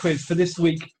part of the quiz for this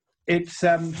week. It's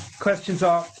questions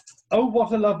are, oh,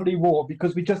 what a lovely war,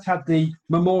 because we just had the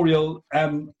memorial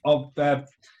of the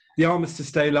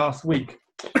Armistice Day last week.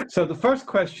 So the first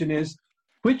question is,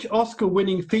 which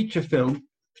Oscar-winning feature film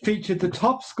featured the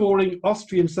top-scoring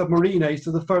Austrian submarine ace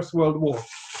of the First World War?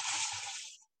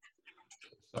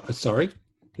 Sorry,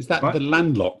 is that the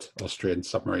landlocked Austrian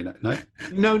submarine? No.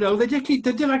 No. They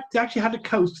actually had a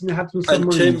coast and they had some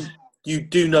And submarines. Tim, you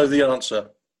do know the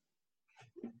answer.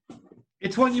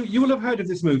 It's one you will have heard of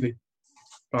this movie,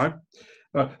 right?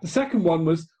 The second one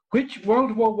was, which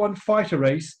World War I fighter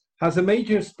race has a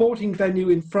major sporting venue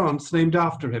in France named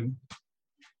after him?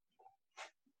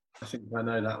 I think I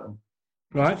know that one.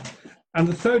 Right. And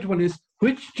the third one is,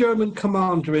 which German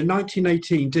commander in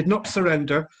 1918 did not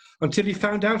surrender until he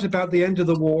found out about the end of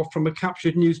the war from a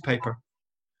captured newspaper?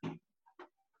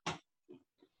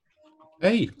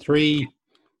 Hey, three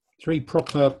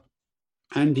proper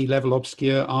Andy level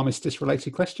obscure armistice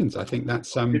related questions. I think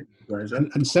that's and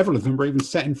several of them were even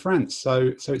set in France.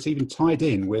 So it's even tied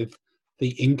in with the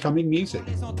incoming music.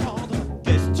 Les entendre?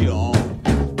 Question.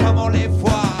 Comment les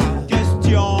voir?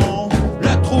 Question.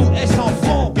 Le trou est sans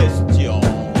fond? Question.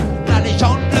 La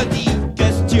légende le dit?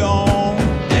 Question.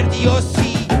 Elle dit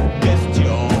aussi?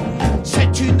 Question.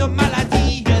 C'est une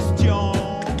maladie? Question.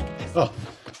 Oh,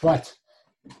 right.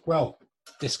 Well,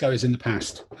 disco is in the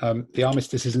past. The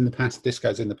armistice is in the past. Disco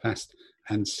is in the past.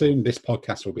 And soon this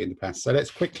podcast will be in the past. So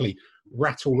let's quickly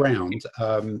rattle round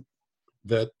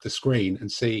the screen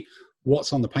and see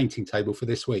what's on the painting table for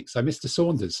this week. So, Mr.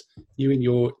 Saunders, you in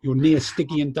your near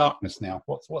Stygian darkness now.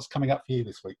 What's coming up for you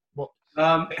this week? What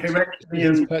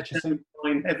Heraclian purchasing?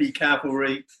 heavy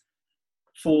cavalry,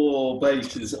 4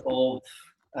 bases of,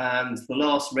 and the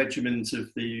last regiment of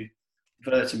the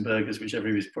Württembergers, which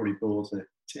everybody's probably bored to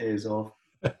tears of.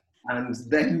 And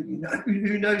then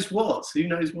who knows what? Who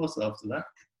knows what after that?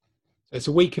 It's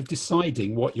a week of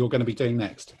deciding what you're going to be doing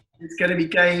next. It's going to be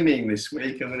gaming this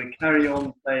week. I'm going to carry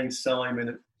on playing Simon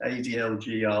at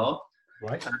ADLGR.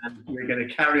 Right. And we're going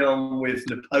to carry on with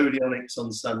Napoleonics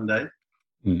on Sunday.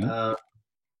 Mm-hmm.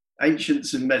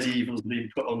 Ancients and Medievals have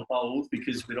been put on hold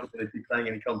because we're not going to be playing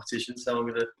any competition. So I'm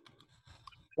going to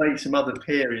play some other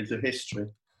periods of history.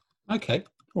 Okay.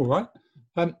 All right.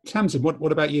 Tamsin,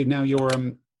 what about you? Now your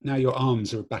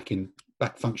arms are back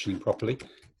functioning properly.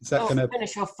 Is that going to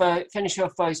finish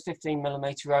off those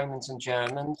 15mm Romans and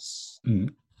Germans?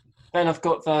 Mm. Then I've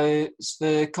got the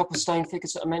copperstone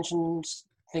figures that I mentioned.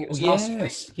 I think it was last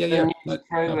week. Yeah. That'd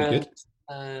be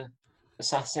good.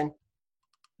 Assassin.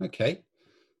 Okay.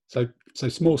 So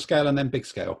small scale and then big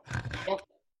scale. Yep.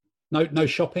 No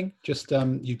shopping. Just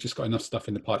you've just got enough stuff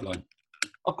in the pipeline.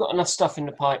 I've got enough stuff in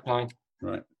the pipeline.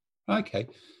 Right. Okay.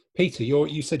 Peter,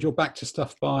 you said you're back to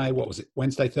stuff by, what was it,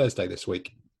 Wednesday, Thursday this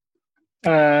week?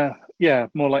 Yeah,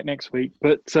 more like next week.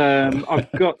 But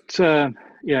I've got,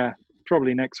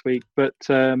 probably next week. But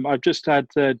I've just had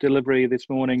delivery this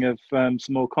morning of some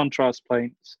more contrast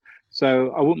paints.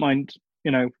 So I wouldn't mind,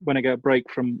 when I get a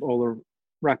break from all the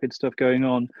rapid stuff going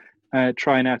on,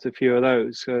 trying out a few of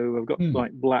those. So I've got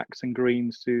like blacks and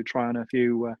greens to try on a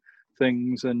few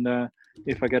things. And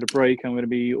if I get a break, I'm going to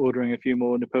be ordering a few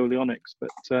more Napoleonics.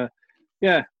 But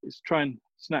it's try and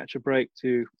snatch a break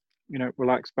to,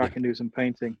 relax back and do some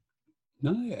painting.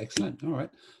 No, excellent. All right.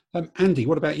 Andy,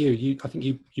 what about you? I think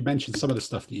you mentioned some of the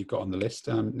stuff that you've got on the list.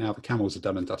 Now the camels are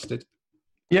done and dusted.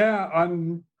 Yeah,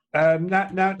 I'm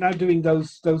now doing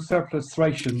those surplus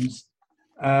Thracians.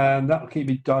 That'll keep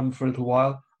me done for a little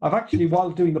while. I've actually,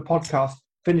 while doing the podcast,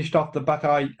 finished off the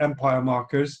Batai Empire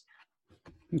markers.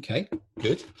 Okay,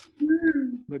 good.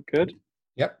 Look good.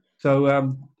 Yep.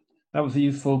 So that was a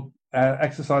useful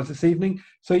exercise this evening.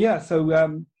 So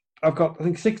I've got, I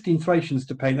think, 16 Thracians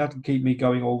to paint. That'll keep me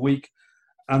going all week.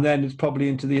 And then it's probably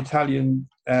into the Italian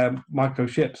micro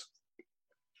ships.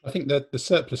 I think that the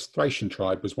surplus Thracian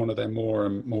tribe was one of their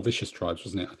more vicious tribes,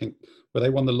 wasn't it? I think, were they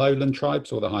one of the lowland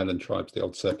tribes or the highland tribes, the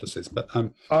old surpluses? But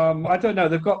I don't know.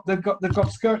 They've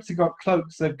got skirts, they've got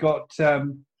cloaks, they've got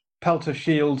pelter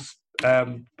shields,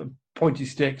 pointy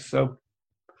sticks. So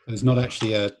there's not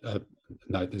actually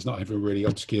there's not even a really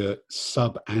obscure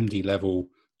sub-Andy level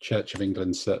Church of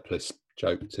England surplus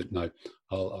joke.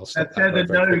 I'll stop that very,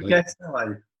 very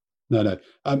quickly. No.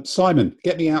 Simon,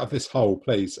 get me out of this hole,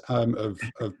 please, of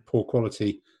poor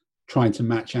quality, trying to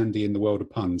match Andy in the world of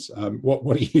puns.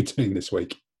 What are you doing this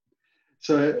week?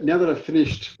 So now that I've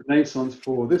finished Renaissance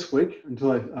for this week,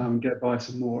 until I get by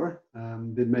some more,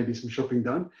 then maybe some shopping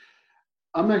done,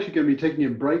 I'm actually going to be taking a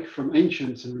break from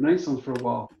Ancients and Renaissance for a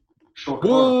while. Shock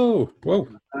Whoa!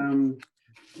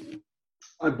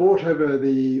 I bought over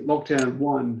the lockdown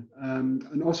one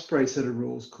an Osprey set of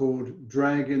rules called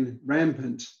Dragon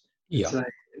Rampant. Yeah. It's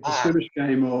a skirmish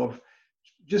game of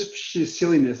just sheer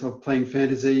silliness of playing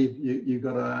fantasy. You've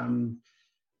got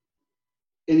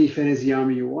any fantasy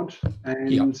army you want.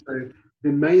 And so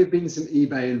there may have been some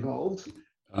eBay involved.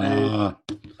 I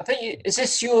think, is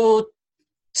this your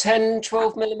 10,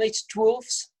 12 millimeter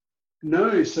dwarfs?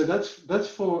 No, so that's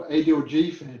for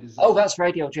ADLG fantasy. Oh, that's for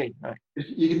ADLG. Right.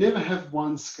 You can never have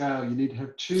one scale. You need to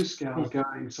have two scales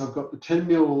going. So I've got the 10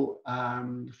 mil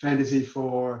fantasy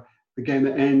for the game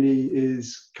that Andy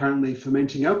is currently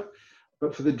fermenting up,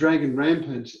 but for the Dragon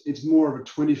Rampant, it's more of a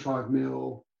 25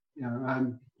 mil.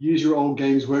 Use your old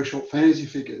Games Workshop fantasy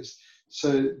figures.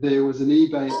 So there was an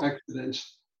eBay accident,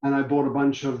 and I bought a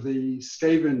bunch of the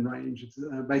Skaven range. It's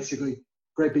basically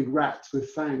great big rats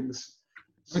with fangs.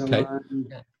 So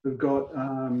we've got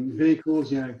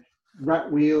vehicles,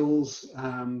 rat wheels,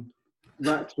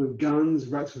 rats with guns,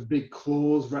 rats with big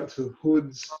claws, rats with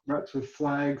hoods, rats with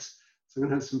flags. So I'm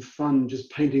going to have some fun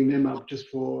just painting them up just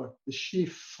for the sheer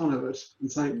fun of it. And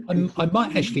saying, I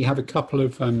might actually have a couple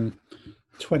of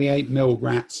 28 mil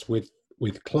rats with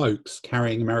cloaks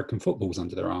carrying American footballs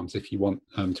under their arms if you want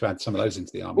to add some of those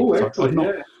into the army.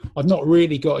 I've not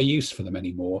really got a use for them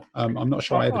anymore. I'm not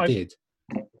sure I ever did.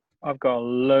 I've got a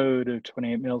load of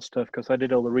 28 mil stuff because I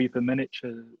did all the Reaper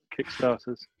miniature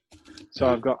Kickstarters. So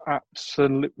I've got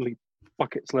absolutely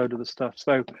buckets load of the stuff.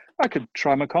 So I could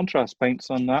try my contrast paints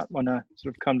on that when I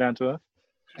sort of come down to earth.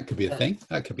 That could be a thing.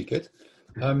 That could be good.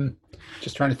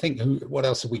 Just trying to think, what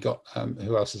else have we got?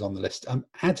 Who else is on the list?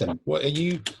 Adam, what are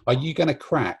you going to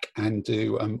crack and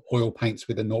do oil paints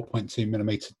with a 0.2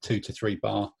 millimeter 2 to 3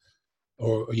 bar,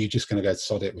 or are you just going to go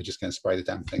sod it? We're just going to spray the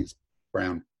damn things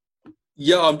brown.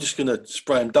 Yeah, I'm just going to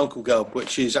spray them Dunkelgelb,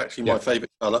 which is actually my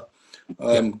favourite colour.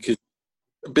 Because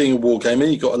being a wargamer,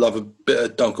 you've got to love a bit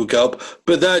of Dunkelgelb.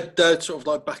 But they're sort of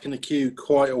like back in the queue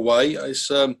quite a way.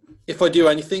 It's, if I do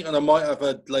anything, and I might have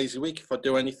a lazy week, if I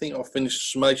do anything, I'll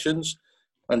finish summations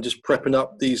and just prepping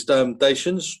up these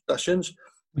dations.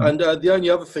 And the only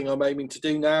other thing I'm aiming to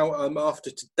do now after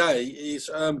today is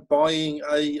buying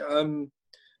a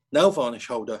nail varnish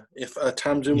holder. If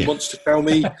Tamsin wants to tell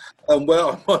me where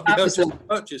I might be able to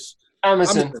purchase.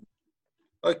 Amazon.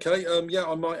 Okay,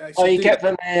 I might actually. You get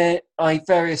them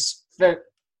various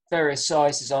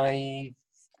sizes.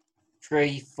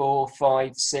 3, 4,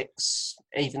 5, 6,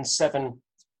 even 7.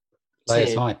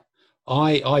 Layers high.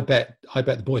 I bet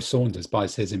the boy Saunders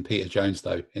buys his in Peter Jones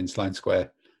though in Sloane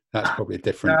Square. That's probably a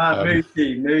different.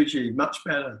 Muji, much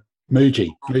better.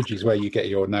 Muji is where you get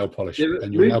your nail polish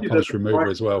and your nail polish remover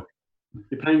as well.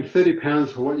 You're paying £30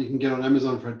 for what you can get on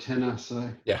Amazon for a tenner. So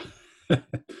yeah,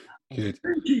 good.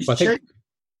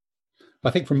 I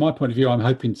think from my point of view, I'm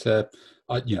hoping to,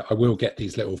 I will get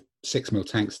these little 6 mil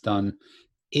tanks done.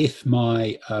 If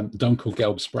my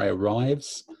Dunkelgelb spray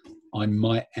arrives, I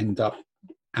might end up,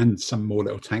 and some more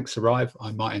little tanks arrive,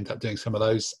 I might end up doing some of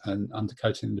those and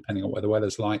undercoating, depending on what the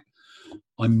weather's like.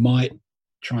 I might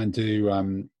try and do,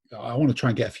 I want to try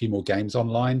and get a few more games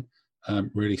online,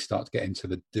 really start to get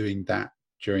into doing that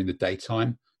during the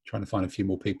daytime, trying to find a few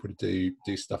more people to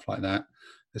do stuff like that.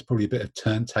 There's probably a bit of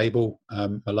turntable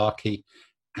malarkey.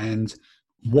 And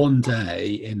one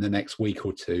day in the next week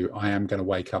or two, I am going to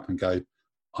wake up and go,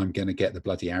 I'm going to get the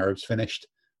bloody Arabs finished.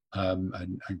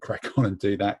 and crack on and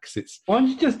do that, because it's. Why don't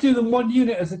you just do them one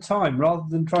unit at a time rather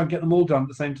than try and get them all done at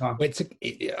the same time?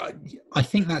 I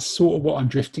think that's sort of what I'm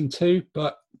drifting to,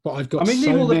 but I've got. I mean,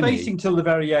 so leave all the many. basing till the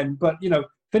very end, but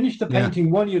finish the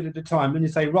painting one unit at a time. Then you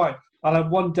say, right, I'll have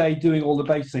one day doing all the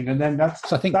basing, and then that's.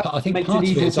 So I think that part makes of it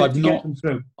it is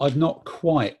I've not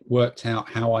quite worked out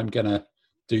how I'm going to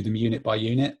do them unit by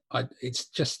unit. It's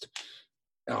just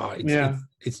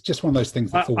one of those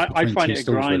things that falls between I find two it a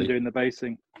stools, grind really. doing the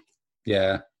basing.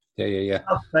 Yeah.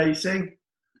 Basing.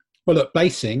 Well, look,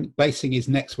 basing is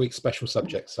next week's special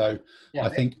subject. So I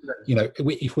think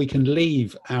if we can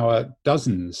leave our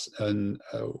dozens and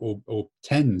or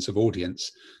tens of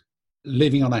audience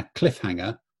living on a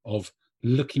cliffhanger of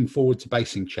looking forward to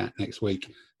basing chat next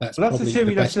week, that's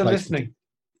assuming they're still listening.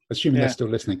 Assuming they're still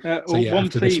listening. So one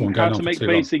after theme, this one, how to make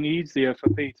basing easier for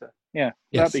Peter. Yeah,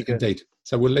 yes, that'd be good. Indeed.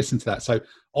 So we'll listen to that. So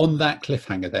on that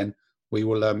cliffhanger, then we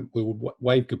will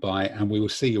wave goodbye, and we will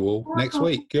see you all next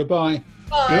week. Goodbye.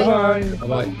 Bye.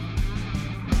 Goodbye. Bye.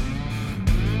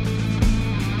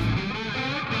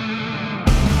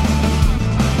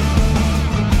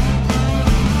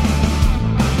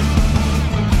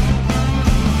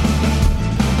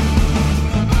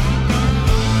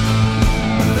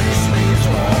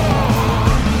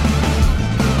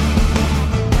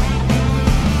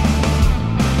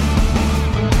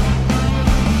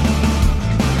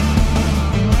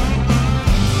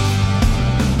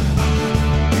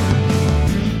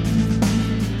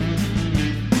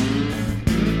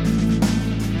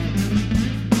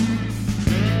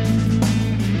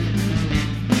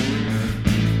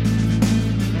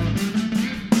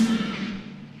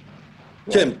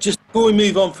 Tim, just before we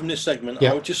move on from this segment,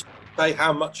 Yeah. I'll just say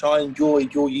how much I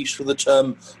enjoyed your use of the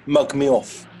term "mug me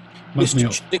off." Mr.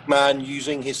 Stickman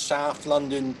using his South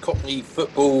London Cockney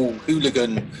football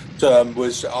hooligan term I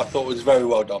thought was very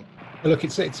well done. Well, look,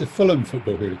 it's a Fulham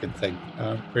football hooligan thing,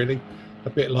 really. A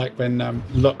bit like when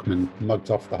Luckman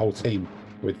mugged off the whole team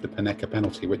with the Paneka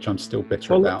penalty, which I'm still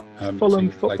bitter about.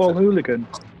 Fulham football hooligan.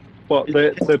 What,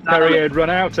 the Perrier had run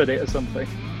out at it or something?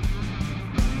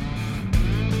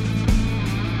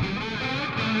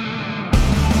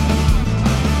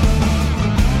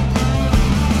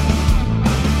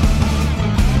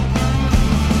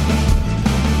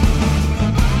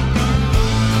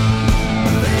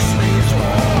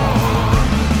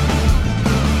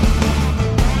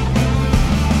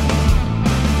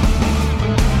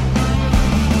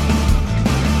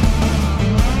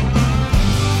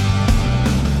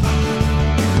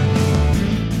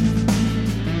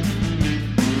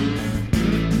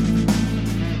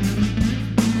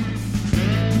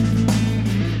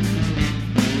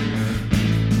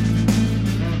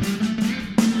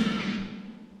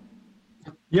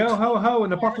 Yo ho ho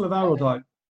and a bottle of Araldite.